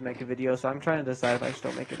long enough to make a video, so I'm trying to decide if I should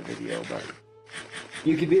still make it a video. But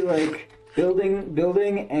You could be like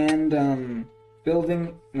building and then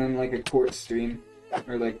like a court stream,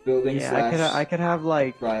 or like building yeah, slash I could have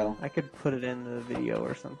like trial. I could put it in the video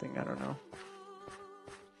or something. I don't know.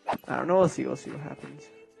 I don't know. We'll see. We'll see what happens.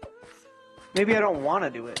 Maybe I don't want to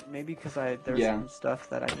do it. Maybe because there's Yeah. some stuff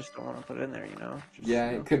that I just don't want to put in there. You know. Just, Yeah,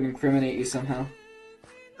 you know. it could incriminate you somehow.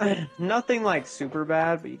 Nothing like super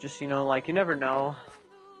bad, but you just, you know, like you never know.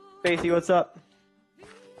 Spacey, what's up?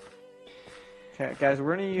 Okay, guys,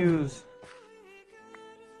 we're gonna use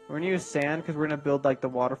sand because we're gonna build like the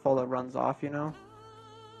waterfall that runs off, you know.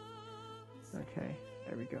 Okay,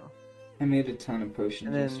 there we go. I made a ton of potions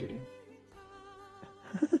And then- yesterday.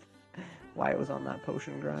 Wyatt was on that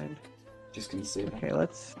potion grind. Just gonna say that. Okay,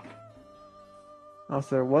 let's. Oh,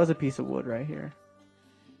 so there was a piece of wood right here.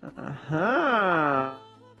 Uh-huh.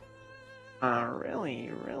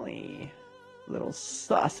 Really little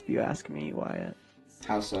sus, if you ask me, Wyatt.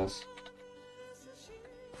 How sus?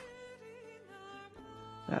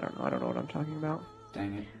 I don't know. I don't know what I'm talking about.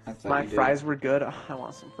 Dang it! I thought My you did. fries were good. Oh, I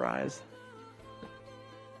want some fries.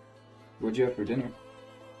 What'd you have for dinner?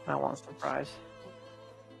 I want some fries.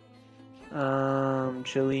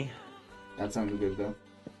 Chili. That sounds good though.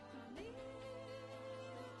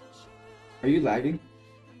 Are you lagging?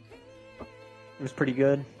 It was pretty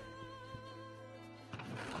good.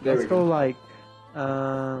 There Let's we go like.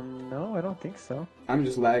 No, I don't think so. I'm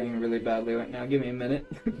just lagging really badly right now. Give me a minute.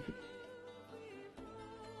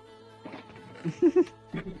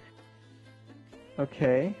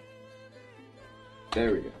 Okay.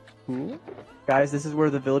 There we go. Cool. Guys, this is where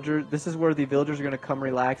the villagers are gonna come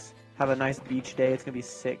relax, have a nice beach day. It's gonna be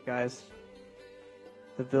sick, guys.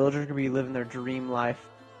 The villagers are gonna be living their dream life.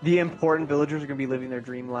 The important villagers are gonna be living their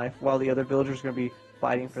dream life, while the other villagers are gonna be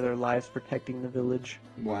fighting for their lives, protecting the village.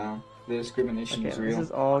 Wow, the discrimination Okay, is this real.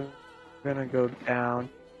 is all gonna go down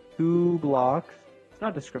 2 blocks. It's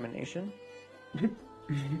not discrimination.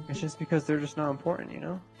 It's just because they're just not important, you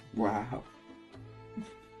know? Wow.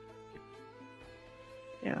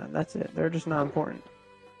 Yeah, that's it. They're just not important.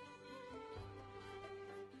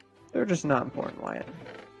 They're just not important, Wyatt.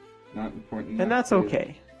 Not important. And that's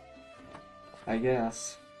okay. I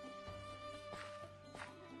guess.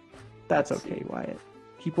 That's okay, Wyatt.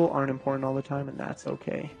 People aren't important all the time, and that's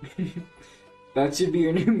okay. That should be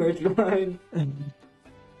your new merch line.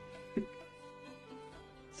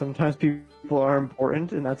 Sometimes people are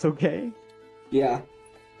important, and that's okay. Yeah.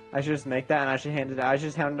 I should just make that, and I should hand it out. I should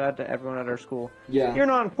just hand it out to everyone at our school. Yeah. You're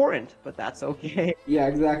not important, but that's okay. Yeah,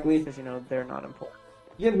 exactly. Because, you know, they're not important.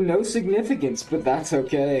 You have no significance, but that's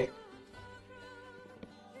okay.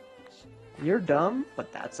 You're dumb,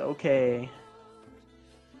 but that's okay.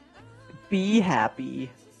 Be happy.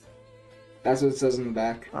 That's what it says in the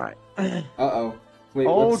back. Alright. Uh-oh. Wait,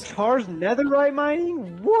 Oh, what's... Char's netherite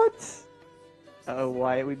mining? What? Uh-oh,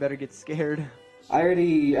 Wyatt, we better get scared. I'm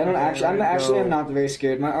not very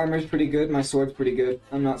scared. My armor's pretty good, my sword's pretty good.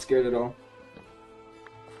 I'm not scared at all.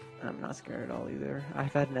 I'm not scared at all either.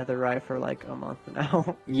 I've had netherite for like a month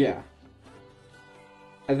now. Yeah.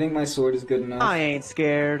 I think my sword is good enough. I ain't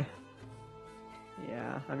scared.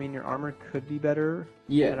 Yeah, I mean your armor could be better.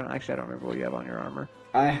 Yeah. I don't remember what you have on your armor.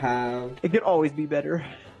 I have It could always be better.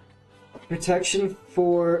 protection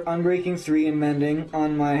 4, unbreaking 3, and mending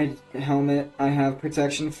on my helmet. I have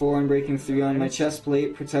protection 4, unbreaking 3 on my chest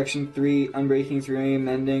plate. Protection 3, unbreaking 3, and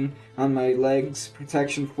mending on my legs.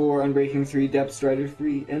 Protection 4, unbreaking 3, depth strider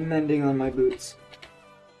 3, and mending on my boots.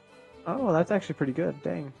 Oh, that's actually pretty good.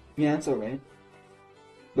 Dang. Yeah, it's alright.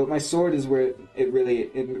 But my sword is where it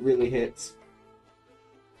really hits.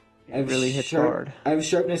 It really hits hard. I have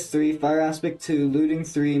sharpness 3, fire aspect 2, looting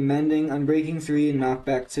 3, mending, unbreaking 3, and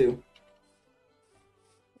knockback 2.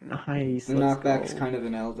 Nice. The Let's knockback's go. kind of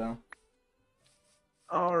an L though.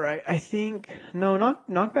 Alright, I think no,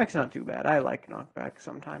 knockback's not too bad. I like knockback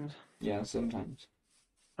sometimes. Yeah, sometimes.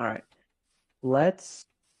 Alright. Let's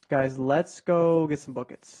guys, let's go get some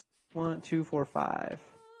buckets. 1, 2, 4, 5.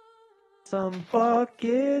 Some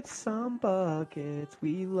buckets, some buckets.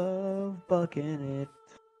 We love bucking it.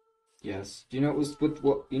 Yes. Do you know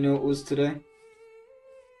what you know what was today?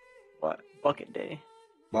 What? Bucket day.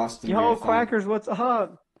 Boston Yo, Marathon. Quackers, what's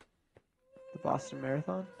up? The Boston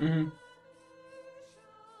Marathon? Mm-hmm.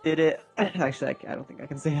 Did it? Actually, I don't think I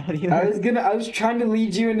can say that either. I was trying to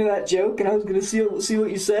lead you into that joke, and I was gonna see what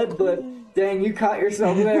you said, but dang, you caught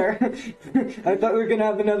yourself there. I thought we were gonna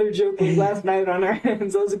have another joke like last night on our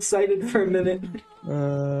hands. I was excited for a minute.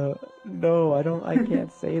 No, I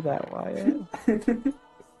can't say that, Wyatt.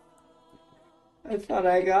 I thought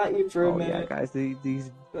I got you for a Oh yeah, minute. guys,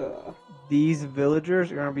 Ugh. these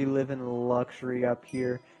villagers are gonna be living luxury up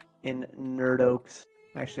here in Nerd Oaks.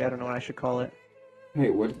 Actually, I don't know what I should call it. Wait,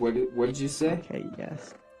 what did you say? Okay,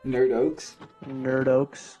 yes, Nerd Oaks? Nerd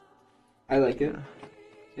Oaks. I like it. Yeah.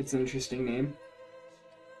 It's an interesting name.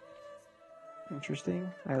 Interesting.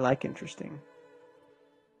 I like interesting.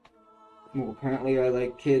 Well, apparently I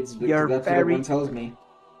like kids because You're that's what very- everyone tells me.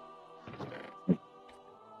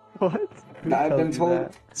 What? Who I've tells been you told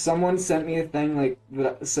that? someone sent me a thing like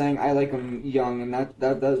saying I like them young, and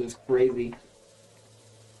that was just crazy.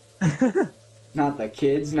 Not the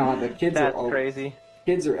kids. No, the kids That's are all crazy.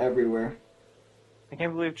 kids are everywhere. I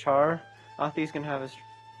can't believe Char. I thought he's gonna have his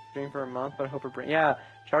stream for a month, but I hope her brain. Yeah,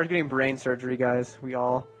 Char's getting brain surgery, guys. We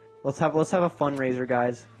all let's have a fundraiser,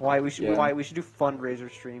 guys. Why we should do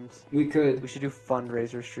fundraiser streams. We could. We should do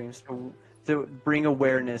fundraiser streams to bring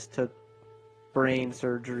awareness to brain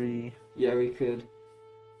surgery. Yeah, we could.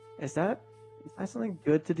 Is that something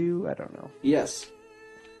good to do? I don't know. Yes.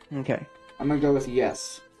 Okay. I'm gonna go with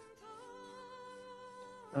yes.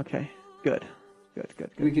 Okay. Good.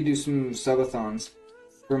 We could do some subathons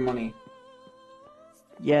for money.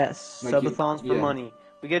 Yes. Like Subathons for yeah. money.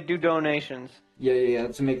 We get to do donations. Yeah.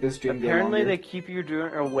 To make this stream Apparently go they longer. keep you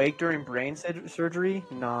awake during brain surgery.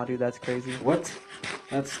 Nah, dude, that's crazy. What?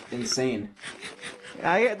 That's insane.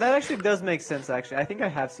 That actually does make sense. Actually, I think I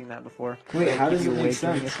have seen that before. Wait, They how keep does you it make awake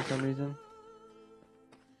during sense? for some reason.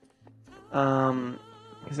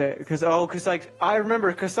 Because like I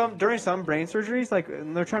remember during some brain surgeries, like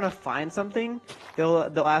when they're trying to find something, they'll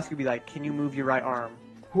ask you, be like, can you move your right arm,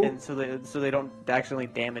 Who- and so they don't accidentally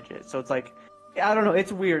damage it. So it's like, I don't know,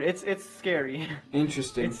 it's weird. It's scary.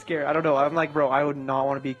 Interesting. It's scary. I don't know. I'm like, bro, I would not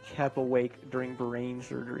want to be kept awake during brain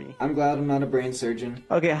surgery. I'm glad I'm not a brain surgeon.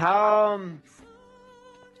 Okay, how?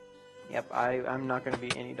 Yep, I'm not gonna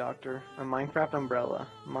be any doctor. A Minecraft umbrella.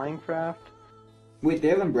 Minecraft. Wait, they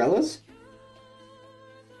have umbrellas?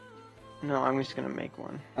 No, I'm just gonna make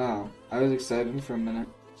one. Oh, I was excited for a minute.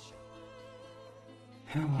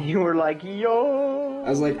 You were like, yo. I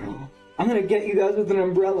was like, oh, I'm gonna get you guys with an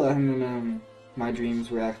umbrella, and then my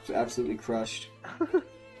dreams were absolutely crushed.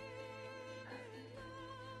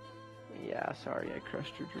 Yeah, sorry, I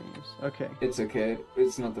crushed your dreams. Okay. It's okay.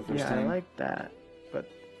 It's not the first Yeah, time. I like that, but.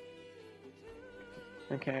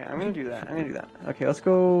 Okay, I'm gonna do that. Okay, let's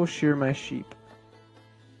go shear my sheep.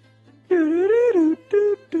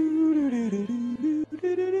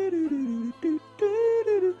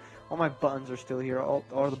 All my buttons are still here. All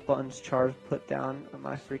the buttons Char's put down on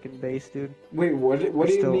my freaking base, dude. Wait, what They're do you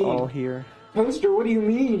still mean? all here. Toaster, what do you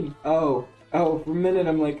mean? Oh, for a minute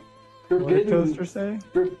I'm like, What did forbidden. Toaster say?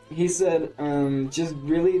 He said, just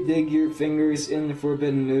really dig your fingers in the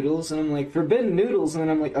forbidden noodles, and I'm like, forbidden noodles, and then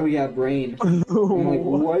I'm like, oh yeah, brain. I'm like,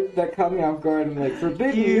 what? That caught me off guard. I'm like,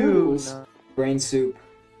 forbidden noodles. No. Brain soup.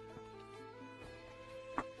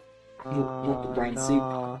 You want the brain soup?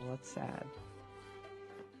 Nah, that's sad.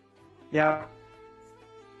 Yeah.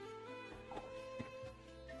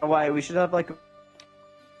 Why we should have like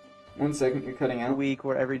 1 second, you're cutting a out. week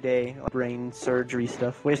where every day brain surgery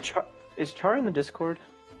stuff. Wait, is Char in the Discord?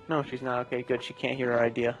 No, she's not. Okay, good. She can't hear our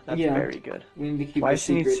idea. That's Yeah. very good. We need to keep Why the does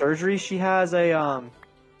she need secret. surgery? She has a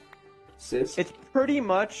Sis? It's pretty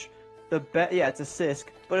much yeah, it's a cyst,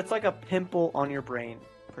 but it's like a pimple on your brain,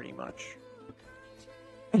 pretty much.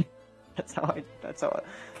 That's how Are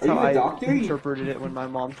you a I doctor? interpreted it when my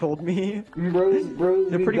mom told me. Bros,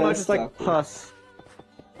 They're be pretty much best just like doctor. pus.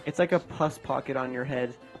 It's like a pus pocket on your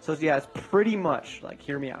head. So yeah, it's pretty much like,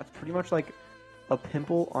 hear me out. It's pretty much like a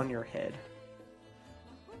pimple on your head.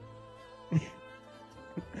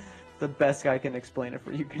 The best guy can explain it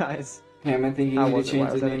for you guys. Pam, I think you How need was to it? Why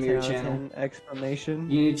change was the that a name of 10 your out of channel. 10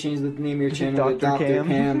 exclamation? You need to change the name of your channel to Dr. Dr. Cam.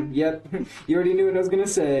 Cam. Yep. You already knew what I was gonna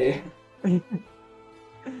say.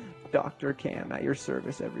 Dr. Cam at your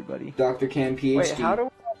service, everybody. Dr. Cam PhD. Wait, how do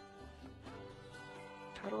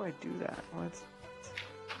How do I do that? What?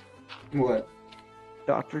 What?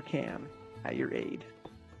 Dr. Cam, at your aid.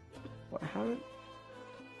 What? How?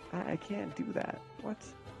 I can't do that. What?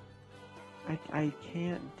 I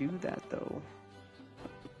can't do that though.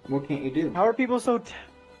 What can't you do? How are people so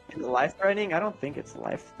life threatening? I don't think it's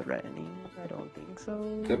life threatening. I don't think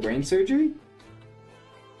so. The brain surgery?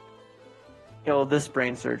 Yo, this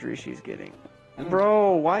brain surgery she's getting. I don't-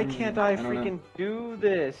 Bro, why can't I don't know. freaking do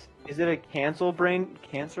this? Is it a cancer brain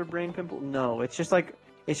pimple? No, it's just like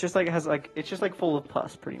it's just like full of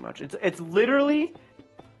pus pretty much. It's literally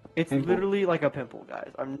Pimple? like a pimple,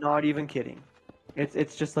 guys. I'm not even kidding.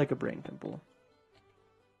 It's just like a brain pimple.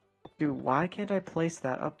 Dude, why can't I place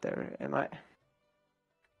that up there? Am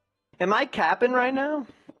I capping right now?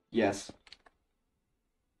 Yes.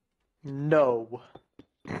 No.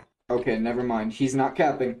 Okay, never mind. He's not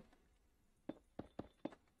capping.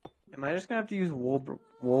 Am I just gonna have to use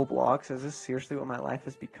wool blocks? Is this seriously what my life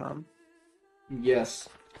has become? Yes.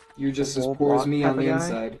 You're just as Wool poor as block me type on the of guy?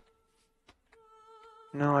 inside.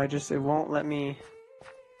 No, it won't let me.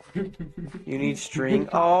 You need string.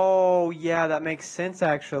 Oh, yeah, that makes sense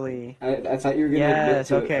actually. I thought you were gonna admit Yes,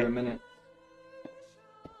 to it okay. for a minute.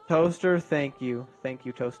 Toaster, thank you. Thank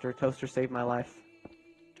you, Toaster. Toaster saved my life.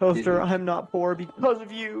 Toaster, I'm not poor because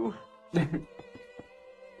of you.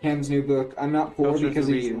 Cam's new book. I'm not poor Toaster's because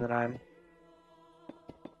the of reason you. that I'm.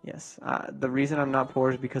 Yes, the reason I'm not poor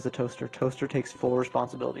is because of Toaster. Toaster takes full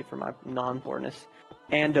responsibility for my non-poorness.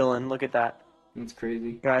 And Dylan, look at that. That's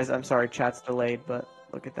crazy. Guys, I'm sorry, chat's delayed, but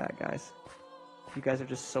look at that, guys. You guys are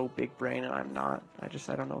just so big brain, and I'm not. I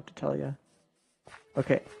don't know what to tell you.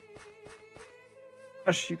 Okay.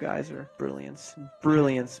 Gosh, you guys are brilliance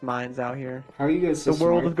minds out here. How are you guys so The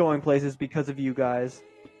world smart? is going places because of you guys.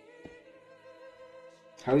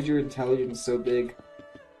 How is your intelligence so big?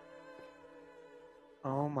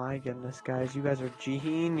 Oh my goodness, guys, you guys are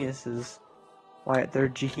geniuses. Wyatt, they're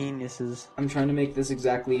geniuses. I'm trying to make this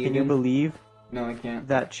exactly even. Can you believe No, I can't.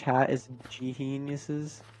 that chat is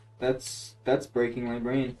geniuses? That's breaking my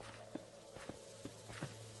brain.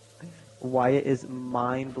 Wyatt is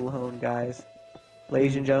mind blown, guys.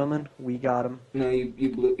 Ladies and gentlemen, we got him. No, you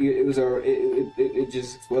blew. It was our. It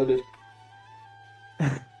just exploded.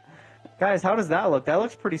 Guys, how does that look? That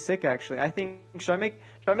looks pretty sick, actually. I think should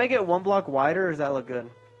I make it one block wider, or does that look good?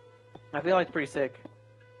 I feel like it's pretty sick.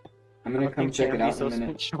 I'm gonna come check it out in a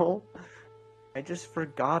minute. Special. I just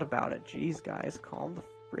forgot about it. Jeez, guys, calm the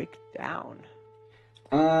frick down.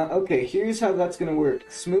 Okay, here's how that's gonna work.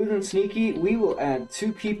 Smooth and sneaky, we will add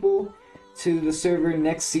 2 people to the server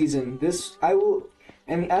next season.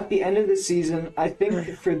 And at the end of the season, I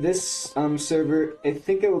think for this server, I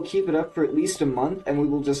think I will keep it up for at least a month, and we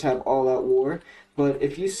will just have all-out war. But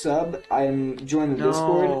if you sub and join the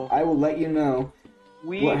Discord, I will let you know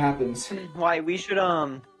what happens. Why we should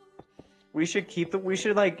keep the you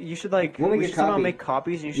should We'll make we a should somehow copy. make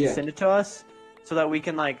copies and you should Yeah. send it to us so that we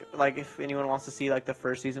can like if anyone wants to see like the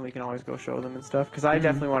first season, we can always go show them and stuff. Because I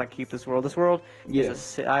definitely want to keep this world. This world Yeah.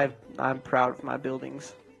 is I'm proud of my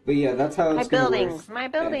buildings. But yeah, that's how it's gonna work. my Yeah,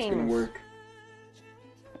 it's gonna buildings. work.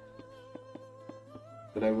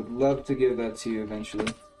 But I would love to give that to you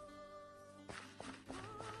eventually.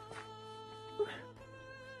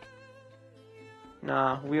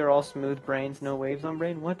 Nah, we are all smooth brains, no waves on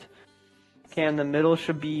brain. What? Okay, and the middle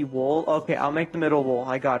should be wool. Okay, I'll make the middle wool.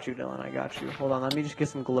 I got you, Dylan. I got you. Hold on, let me just get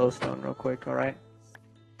some glowstone real quick, alright?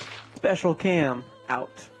 Special cam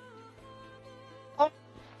out. Oh,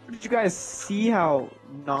 did you guys see how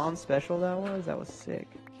non-special that was? That was sick.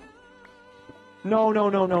 No, no,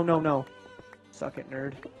 no, no, no, no. Suck it,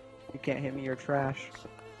 nerd. You can't hit me, you're trash.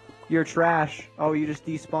 You're trash. Oh, you just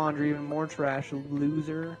despawned, you're even more trash,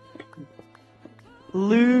 loser.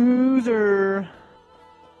 Loser.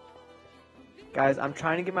 Guys, I'm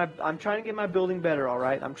trying to get my building better, all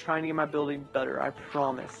right? I'm trying to get my building better. I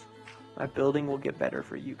promise. My building will get better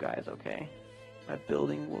for you guys, okay? My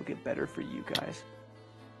building will get better for you guys.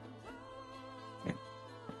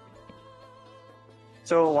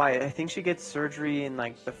 So I think she gets surgery in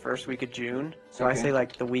like the first week of June. So I Okay. say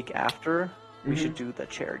like the week after we should do the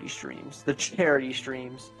charity streams. The charity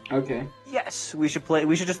streams. Okay. Yes, we should play.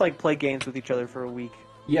 We should just like play games with each other for a week.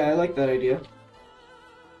 Yeah, I like that idea.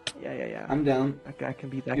 Yeah. I'm down. I can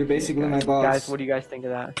be that. You're kid, basically guys. my boss. Guys, what do you guys think of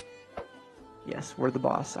that? Yes, we're the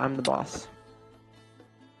boss. I'm the boss.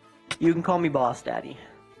 You can call me boss, daddy.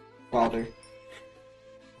 Father.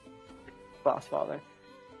 Boss father.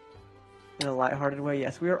 In a lighthearted way,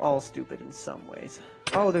 yes, we are all stupid in some ways.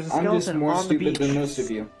 Oh, there's a skeleton I'm just more on the beach. stupid than most of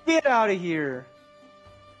you. Get out of here!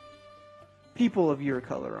 People of your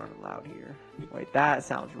color aren't allowed here. Wait, that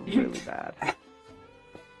sounds really bad.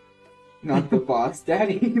 Not the boss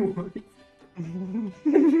daddy.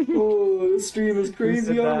 Oh, the stream is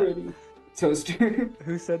crazy that? already. Toaster.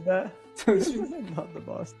 Who said that? Toaster. Not the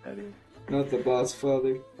boss daddy. Not the boss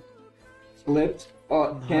father. Clipped.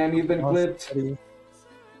 Oh, Not Cam, the you've been boss clipped. daddy.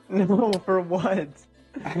 No, for what?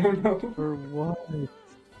 I don't know. For what?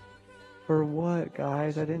 For what,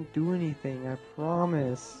 guys? I didn't do anything, I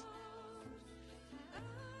promise.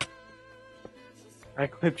 I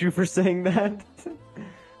clipped you for saying that.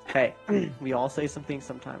 Hey, we all say some things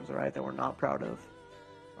sometimes, alright, that we're not proud of.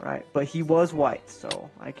 Alright, but he was white, so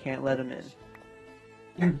I can't let him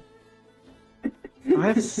in. I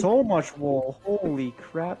have so much wool. Holy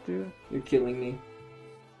crap, dude. You're killing me.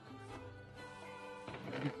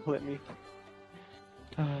 You clip me.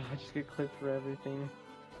 I just get clipped for everything.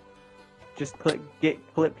 Just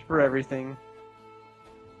get clipped for everything.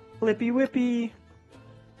 Clippy whippy.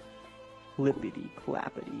 Clippity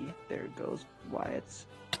clappity. There goes Wyatt's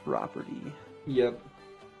property. Yep.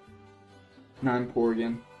 Now I'm poor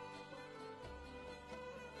again.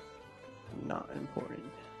 Not important.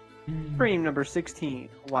 Stream number 16.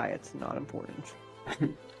 Wyatt's not important.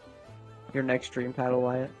 Your next stream title,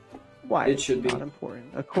 Wyatt? Wyatt's It should be. not important.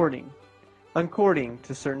 According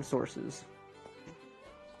to certain sources.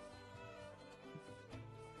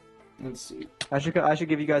 Let's see. I should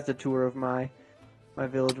give you guys a tour of my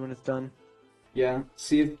village when it's done. Yeah.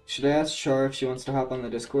 See if should I ask Char if she wants to hop on the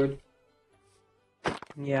Discord?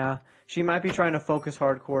 Yeah, she might be trying to focus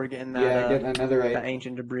hardcore getting that Yeah, get that netherite.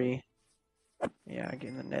 ancient debris. Yeah,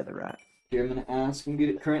 getting the netherite. Here, I'm gonna ask.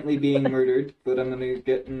 I'm currently being murdered, but I'm gonna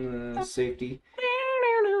get in the safety.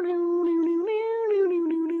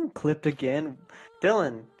 Clipped again,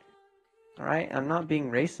 Dylan. All right, I'm not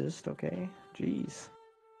being racist, okay? Jeez,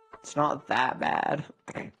 it's not that bad.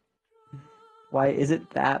 Why is it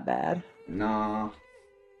that bad? Nah.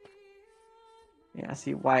 Yeah,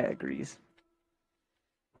 see, Wyatt agrees.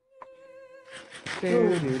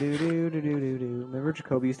 Remember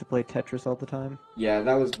Jacoby used to play Tetris all the time? Yeah,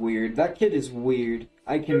 that was weird. That kid is weird.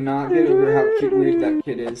 I cannot get over how weird that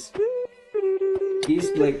kid is.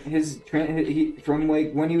 He's like from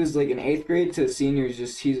like when he was like in 8th grade to senior,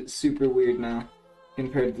 he's super weird now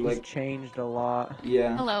compared to He's like changed a lot.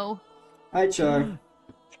 yeah. Hello. Hi, Char.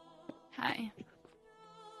 Hi.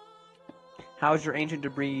 How's your ancient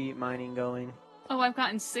debris mining going? Oh, I've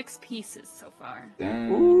gotten 6 pieces so far.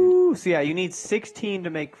 Damn. Ooh, so yeah, you need 16 to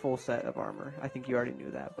make full set of armor. I think you already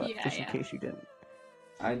knew that, but Yeah, just in yeah. case you didn't.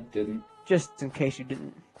 I didn't. Just in case you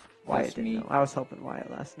didn't. Wyatt That's didn't me. know. I was helping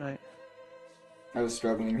Wyatt last night. I was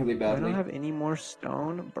struggling really I badly. don't have any more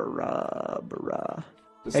stone. Bruh.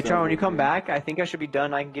 The Hey, Char, when you come struggle back, I think I should be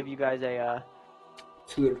done. I can give you guys a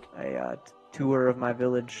here. tour of my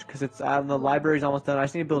village, because it's the library's almost done. I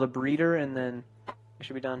just need to build a breeder, and then I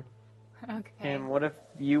should be done. Okay. And what if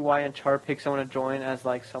you, Wyatt, and Char pick someone to join as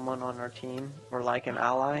like someone on our team or like an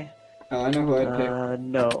ally? Oh, I know who I'd pick.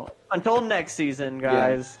 No. Until next season,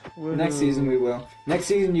 guys. Next season we will. Next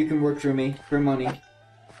season you can work for me for money.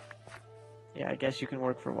 Yeah, I guess you can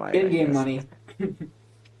work for Wyatt. I In-game guess. money.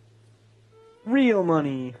 Real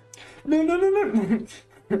money. No.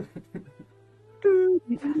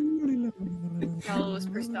 Carlos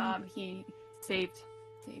Gustav, he saved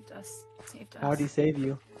us. How'd he save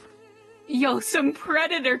you? Yo, some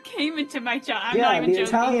predator came into my job. I'm Yeah, not even the joking.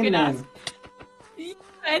 Italian You can man. ask.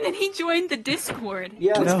 And then he joined the Discord.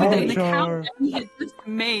 Yeah, with no, an Char. account that he had just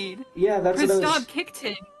made. Yeah, that's what I Gustav was. kicked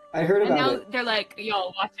him. I heard And about now it. they're like,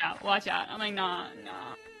 yo, watch out. I'm like, no.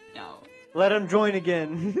 Let him join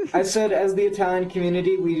again. I said, as the Italian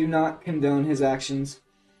community, we do not condone his actions.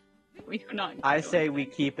 We do not. I say we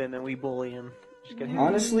keep him and we bully him. Just kidding.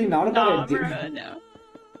 Honestly, not a bad Nah, idea. bruh, no.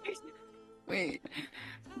 Wait.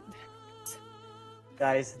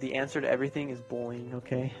 Guys, the answer to everything is bullying,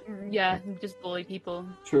 okay? Yeah, just bully people.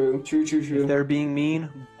 True. If they're being mean,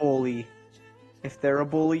 bully. If they're a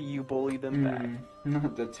bully, you bully them back.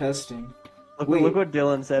 Not the testing. Look, Wait. look what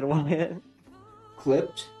Dylan said, Wyatt.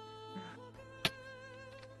 Clipped?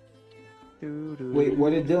 Wait, what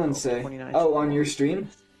did Dylan say? 29 Oh, on your stream?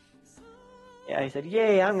 Yeah, he said,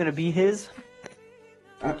 yay, I'm gonna be his.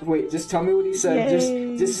 Wait, just tell me what he said.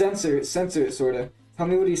 Yay. Just censor it, sorta. Tell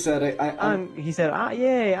me what he said. He said,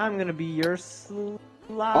 yay, I'm gonna be your Oh,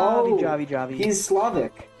 Javi. he's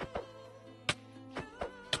Slavic.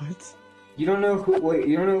 What? You don't know who? Wait,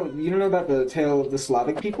 you don't know about the tale of the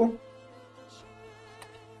Slavic people?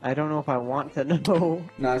 I don't know if I want to know.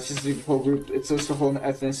 No, it's just a whole group. It's just a whole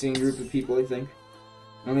ethnicity and group of people. I think.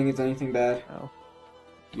 I don't think it's anything bad. Oh.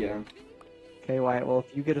 Yeah. Okay, Wyatt, well,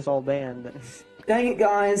 if you get us all banned, then... Dang it,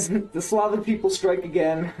 guys! The Slavic people strike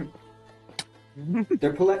again.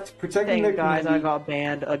 They're protecting their Thank guys, I community. got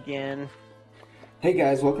banned again. Hey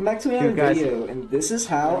guys, welcome back to another Dude, guys, video, and this is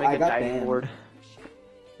I'm how gonna make I a got diving banned. board.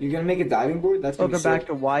 You're gonna make a diving board? That's gonna be Welcome back sick.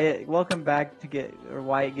 to Wyatt. Welcome back to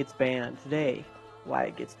Wyatt gets banned today.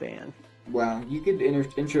 Wyatt gets banned. Wow, you could intro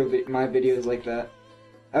my videos like that.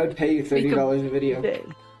 I would pay you Make a- $30 a video. Today.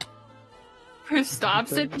 For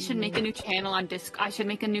stops it, I should make a new channel on I should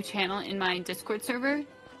make a new channel in my Discord server,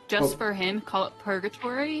 just Oh. for him. Call it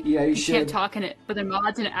Purgatory. Yeah, you He should. can't talk in it, but the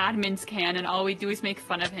mods and admins can, and all we do is make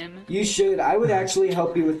fun of him. You should. I would actually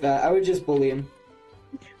help you with that. I would just bully him.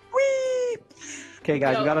 Whee! Okay,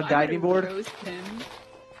 guys, we got a I diving would board. roast him.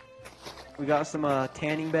 We got some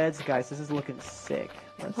tanning beds, guys. This is looking sick.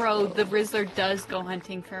 Let's Bro, go. the Rizzler does go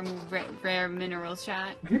hunting for rare minerals,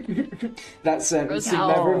 chat. That sentence should Oh,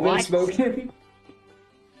 never have been what? spoken.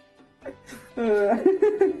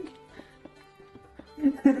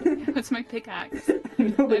 What's my pickaxe? No,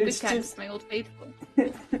 My but it's pickaxe, just... my old faithful.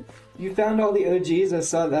 You found all the OGs, I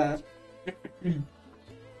saw that. That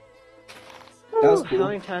was How cool.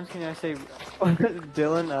 many times can I say,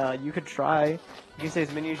 Dylan? You could try. You can say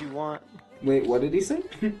as many as you want. Wait, what did he say?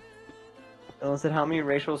 Dylan said, "How many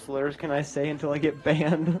racial slurs can I say until I get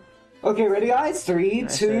banned?" Okay, ready guys? 3, I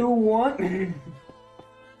 2, 1.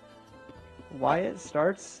 Wyatt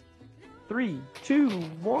starts. 3, 2,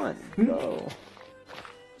 1, go.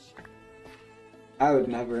 I would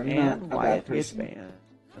never. I'm not And a bad Wyatt gets person. banned.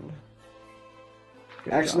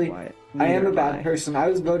 Good Actually, job, Wyatt. I am a Neither bad am person. I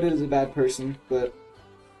was voted as a bad person, but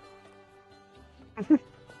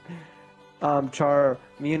Char,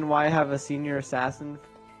 me and Wyatt have a senior assassin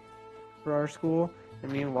for our school,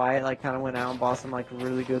 and me and Wyatt like kind of went out and bought some like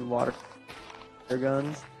really good water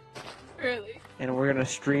guns, Really? and we're gonna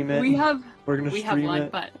stream it. We have We're gonna stream one,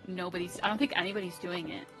 it. but nobody's. I don't think anybody's doing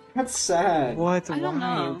it. that's sad. What? I don't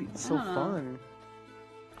Why? know. It'd be I so don't know. fun.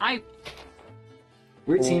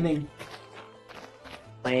 We're Cool. teaming.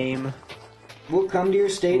 Lame. We'll come to your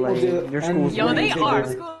state. We'll do it. Your and school's Yo, we'll they take are.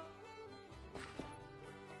 over. School.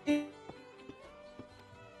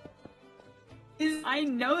 I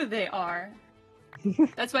know they are.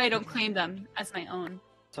 That's why I don't claim them as my own.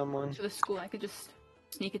 Someone. To the school, I could just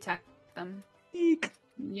sneak attack them. Eek.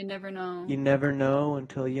 You never know. You never know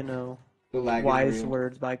until you know. The lag Wise is real.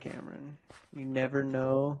 words by Cameron. You never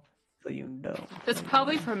know until you know. That's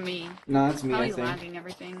probably from me. No, it's me, I Probably think. lagging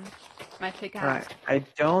everything. My pickaxe. Alright, I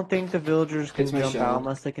don't think the villagers can It's my jump shovel. out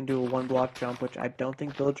unless they can do a 1-block jump, which I don't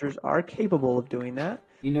think villagers are capable of doing that.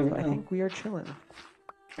 You never So I know. think we are chilling.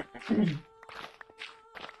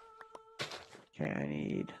 Okay, I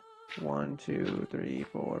need 1, 2, 3,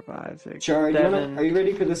 4, 5, 6, Char, seven are you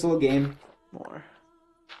ready for this little game? more.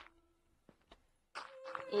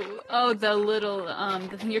 Oh, the little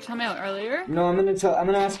the thing you're telling me about earlier. No, I'm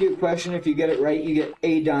gonna ask you a question. If you get it right, you get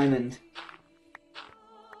a diamond.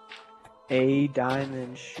 A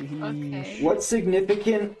diamond. Sheesh. Okay. What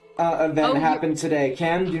significant event Oh, happened today?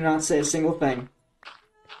 Cam, do not say a single thing.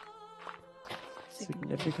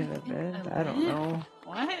 Significant event? I don't know.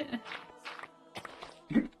 What?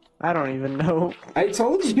 I don't even know. I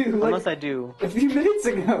told you like Unless I do. a few minutes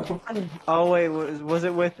ago. Oh wait, was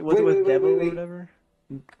it with Wait, Devil or wait. whatever?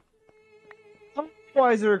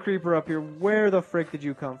 Why is there a creeper up here? Where the frick did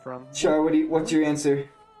you come from? Char, what's your answer?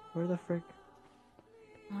 Where the frick?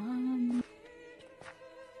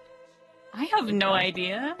 I have no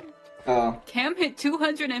idea. Oh, Cam hit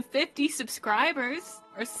 250 subscribers.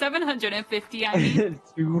 Or 750, I mean.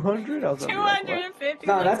 200? I was gonna be like, what? 250.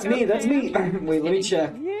 no, let's that's go, me. That's me. Cam. Wait, let me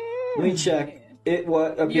check. Yeah. Let me check. It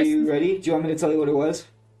what? Okay, Yes. you ready? Do you want me to tell you what it was?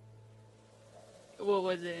 What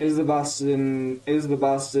was it? It was the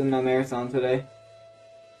Boston Marathon today.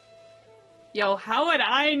 Yo, how would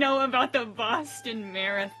I know about the Boston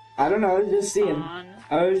Marathon? I don't know. I was just seeing.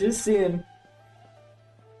 I was just seeing.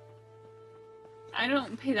 I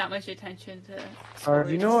don't pay that much attention to Or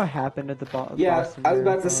do you know sports. what happened at the Yeah, Boston I was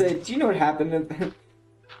about to Marathon? say. Do you know what happened?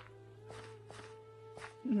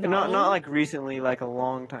 No. Not like recently, like a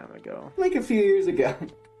long time ago. Like a few years ago.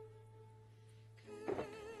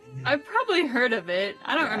 I've probably heard of it.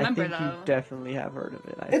 I don't remember I think though. you definitely have heard of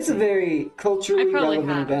it. It's a think. very culturally I probably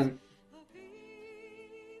relevant have. event,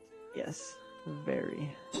 Yes,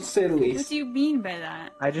 very. to say the What least. do you mean by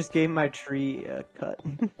that? I just gave my tree a cut.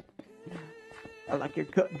 I like your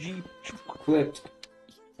cut, Jeep. Clipped.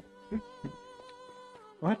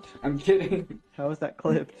 What? I'm kidding. How was that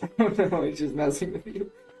clipped? Oh no, it's just messing with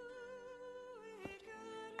you.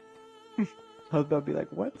 I was about to be like,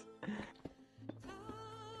 what?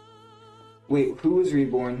 Wait, who was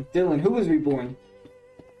reborn? Dylan, who was reborn?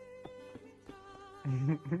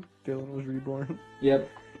 Dylan was reborn. Yep.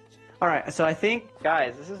 Alright, so I think,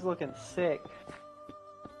 guys, this is looking sick.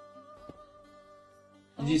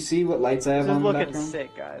 Did you see what lights I This have is on in the looking background?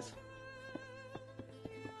 sick, guys.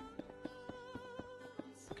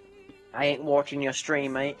 I ain't watching your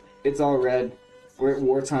stream, mate. It's all red. We're at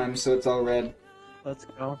wartime, so it's all red. Let's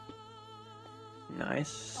go.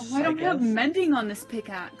 Nice. Oh, I don't have guess. mending on this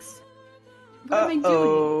pickaxe. What am I doing?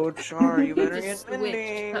 Oh, Char, you better Just get switched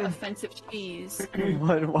to mending. offensive cheese.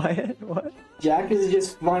 What, Wyatt? What? Jack is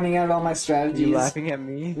just finding out all my strategies. You laughing at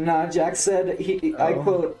me? Nah, Jack said, I Oh.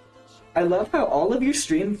 quote, I love how all of your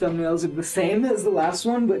stream thumbnails are the same as the last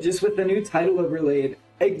one, but just with the new title overlaid.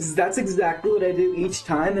 That's exactly what I do each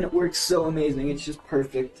time, and it works so amazing. It's just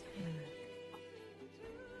perfect.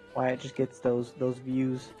 Wyatt just gets those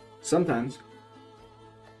views. Sometimes.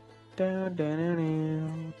 Dun, dun, dun,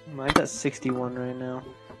 dun. Mine's at 61 right now.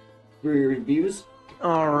 For your reviews?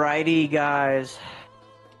 Alrighty, guys.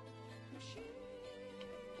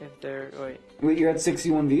 If there, wait. Wait, you're at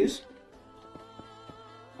 61 views?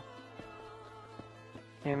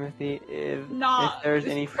 Timothy, if Not. there's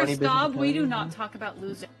any funny business Kristob, we do plans, not talk about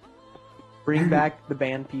losing. bring back the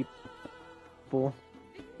band people.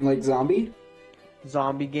 Like zombie?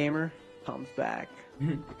 Zombie Gamer comes back.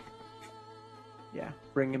 Yeah,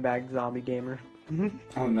 bringing back Zombie Gamer.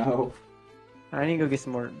 Oh no. I need to go get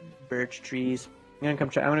some more birch trees. I'm gonna come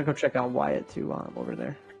check out Wyatt too while I'm over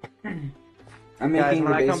there. I'm Guys, making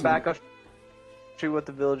when the I come basement. back, I'll show you what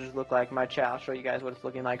the villagers look like. My chat, I'll show you guys what it's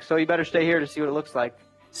looking like. So you better stay here to see what it looks like.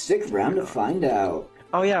 Stick around to find out.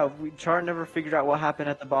 Oh yeah, Char never figured out what happened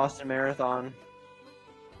at the Boston Marathon.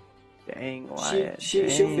 Dang, Wyatt. She'll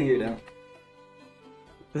dang. figure it out.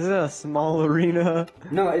 This is a small arena.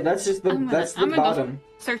 No, that's just the I'm gonna go bottom.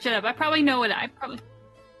 search it up. I probably know what I probably.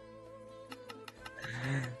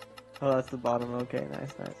 Oh, that's the bottom. Okay,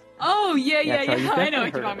 nice. Oh yeah, Yeah, yeah, Charlie, yeah. you've I know definitely what you're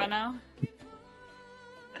heard talking of about now.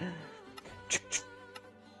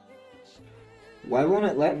 Why won't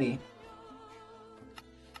it let me?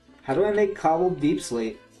 How do I make cobbled deep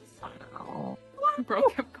slate? Bro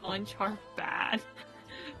kept calling Char bad.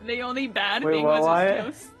 The only bad Wait, thing what, was Wyatt?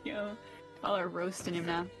 his toast. Yo, y'all are roasting him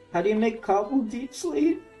now. How do you make cobbled deep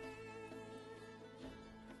slate?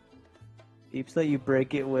 Deep slate, you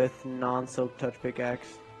break it with non-silk touch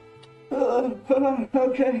pickaxe.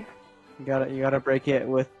 Okay. You gotta break it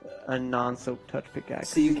with a non-silk touch pickaxe.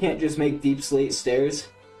 So you can't just make deep slate stairs?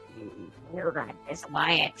 You got this,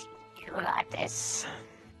 Wyatt. You got this.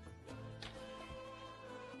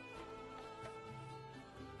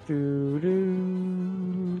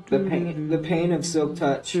 The pain of silk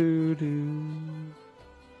touch.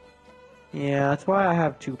 Yeah, that's why I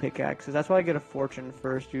have 2 pickaxes. That's why I get a fortune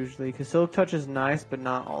first usually, because silk touch is nice, but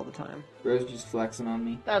not all the time. Bro's just flexing on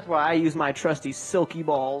me. That's why I use my trusty silky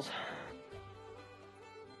balls.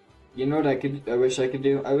 You know what I wish I could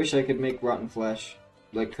do? I wish I could make rotten flesh.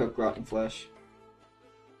 Like cook rotten flesh.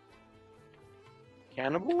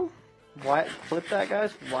 Cannibal? Why flip that,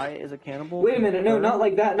 guys? Why is a cannibal? Wait a minute, no, not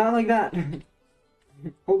like that, not like that.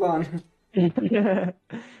 Hold on.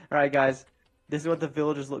 Alright, guys. This is what the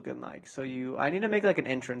village is looking like. So I need to make like an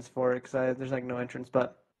entrance for it, because there's like no entrance,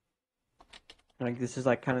 but like this is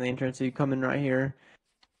like kind of the entrance. So you come in right here,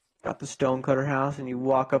 got the stonecutter house, and you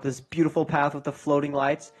walk up this beautiful path with the floating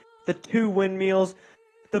lights, the 2 windmills,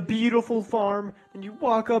 the beautiful farm, and you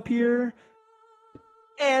walk up here,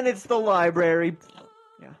 and it's the library.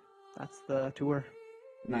 Yeah, that's the tour.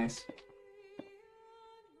 Nice.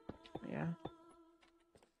 Yeah.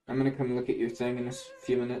 I'm gonna come look at your thing in a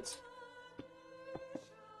few minutes.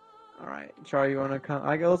 All right, Char, you wanna come?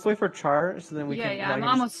 Let's wait for Char, so then we Yeah, can. yeah. I I'm can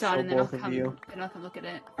almost just done, show and then I'll both of come. you. Then I'll come look at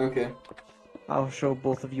it. Okay. I'll show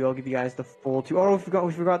both of you. I'll give you guys the full tour. Oh,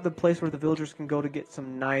 we forgot the place where the villagers can go to get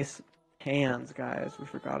some nice hands, guys. We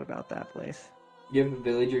forgot about that place. You have a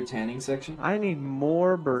villager tanning section? I need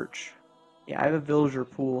more birch. Yeah, I have a villager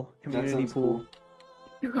pool, That community sounds pool. cool.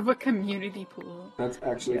 You have a community pool. That's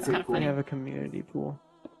actually Yeah, pretty kinda cool. I funny. have a community pool.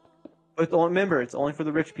 But remember, it's only for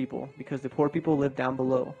the rich people because the poor people live down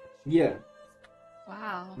below. Yeah.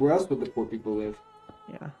 Wow. Where else would the poor people live?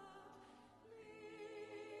 Yeah.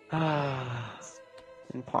 Ah,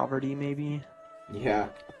 in poverty maybe. Yeah.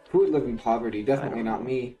 Who would live in poverty? Definitely don't not know.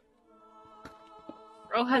 me.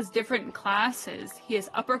 Bro has different classes. He has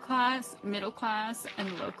upper class, middle class,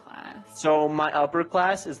 and low class. So my upper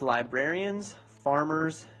class is librarians,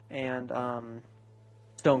 farmers, and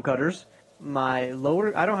stonecutters. My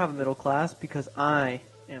lower, I don't have a middle class because I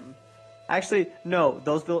am. Actually, no,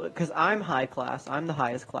 because I'm high class. I'm the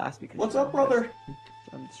highest class because. What's you know, up, brother?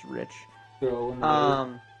 I'm just rich. Throw in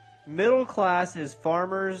the Middle class is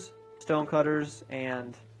farmers, stonecutters,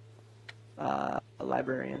 and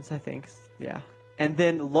librarians. I think, yeah. And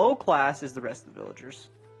then low class is the rest of the villagers.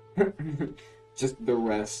 Just the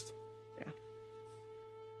rest.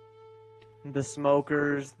 The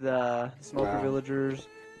smokers, the smoker Wow. villagers,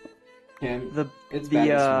 And the it's bad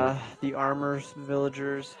to smoke. the armors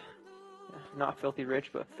villagers. Not filthy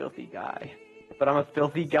rich, but filthy guy. But I'm a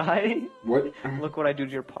filthy guy. What? Look what I do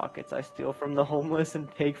to your pockets. I steal from the homeless and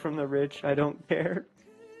take from the rich. I don't care.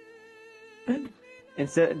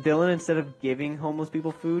 Dylan, instead of giving homeless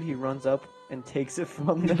people food, he runs up and takes it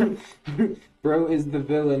from them. Bro is the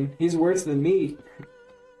villain. He's worse than me.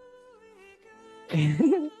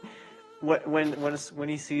 When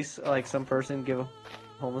he sees like some person give a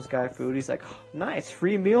homeless guy food, he's like, "Nice,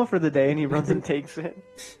 free meal for the day," and he runs and takes it.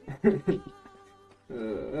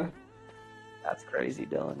 That's crazy,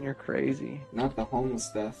 Dylan. You're crazy. Not the homeless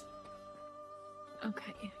stuff.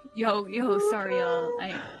 Okay. Yo, sorry, y'all.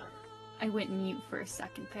 I went mute for a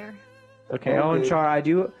second there. Okay, Oh, oh, and good. Char, I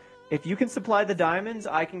do. If you can supply the diamonds,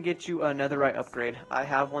 I can get you a netherite upgrade. I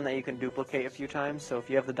have one that you can duplicate a few times, so if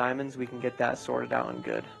you have the diamonds, we can get that sorted out and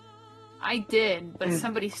good. I did, but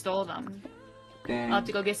somebody stole them. Dang. I'll have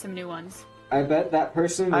to go get some new ones. I bet that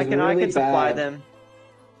person was I really can supply bad. them.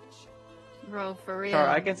 Bro, for real. Char,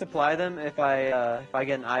 I can supply them if I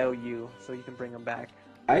get an IOU, so you can bring them back.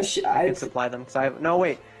 I I can supply them because I have. No,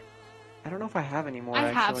 wait. I don't know if I have any more. I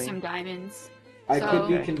have actually. some diamonds. I So- could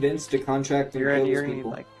be Okay. convinced to contract and You're kill gonna those need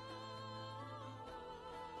people. like.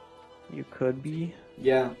 You could be.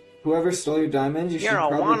 Yeah. Whoever stole your diamonds, you You're should a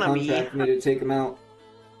probably wannabe. contract me to take them out.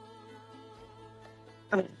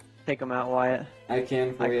 Take them out, Wyatt. I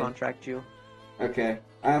can for I you. contract you. Okay.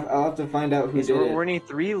 I'll have to find out who Okay, so did we're it. gonna need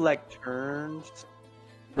 3 lecterns.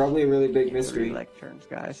 Probably a really big 3 mystery. lecterns,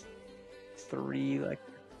 guys. 3 lecterns.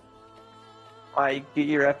 Alright, get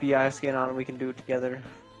your FBI skin on and we can do it together.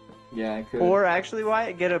 Yeah, I could. Or actually,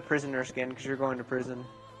 Wyatt, get a prisoner skin because you're going to prison.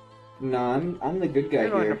 No, I'm the good guy You're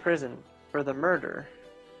going to here. prison for the murder.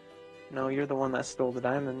 No, you're the one that stole the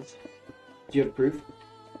diamonds. Do you have proof?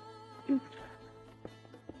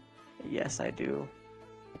 Yes, I do.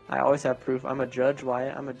 I always have proof. I'm a judge,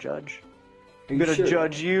 Wyatt. I'm a judge. Are I'm you gonna sure?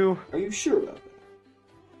 judge you. Are you sure about that?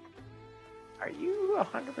 Are you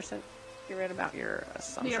 100% accurate about your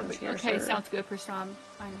assumptions here, Okay, sir? sounds good for some.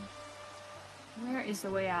 Fine. Where is the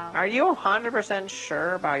way out? Are you 100%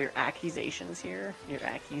 sure about your accusations here? Your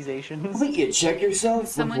accusations? Why don't you check yourself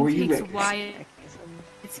Someone before you takes wreck Wyatt. Accusations?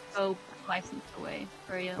 It's go license away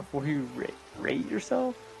for you. Before you rate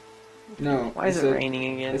yourself? No. Why is it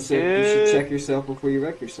raining again, I said you should check yourself before you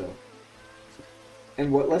wreck yourself.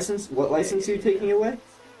 And what license? What license are you taking away?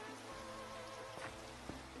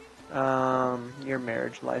 Your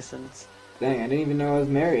marriage license. Dang, I didn't even know I was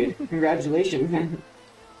married. Congratulations.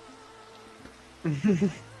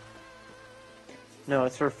 No,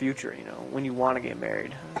 it's for future, you know, when you want to get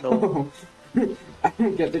married. They'll Oh, I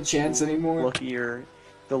don't get the chance anymore. look at your,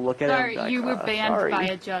 they'll look at it and Sorry, be like, you were banned sorry. by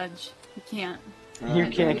a judge. You can't. You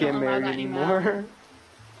Okay. can't We get don't allow married that anymore. anymore.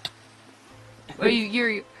 Or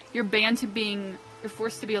you're banned to being. You're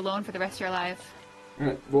forced to be alone for the rest of your life.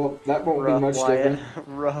 Well, that won't Rough, be much Wyatt. different.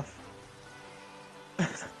 Rough.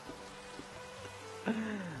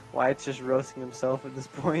 Wyatt's just roasting himself at this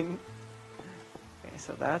point. Okay,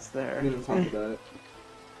 so that's there. We didn't talk about it.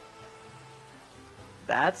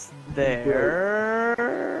 That's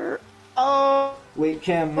there. Oh. Wait,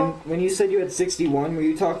 Cam, when you said you had 61, were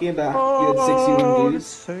you talking about you had 61 dudes?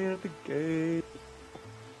 Say it at the gate.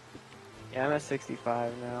 Yeah, I'm at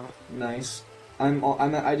 65 now. Nice.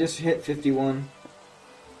 I just hit 51.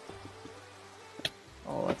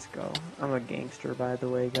 Oh, let's go. I'm a gangster, by the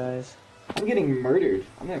way, guys. I'm getting murdered.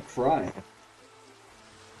 I'm gonna cry.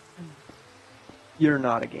 You're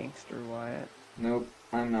not a gangster, Wyatt. Nope,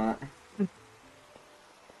 I'm not.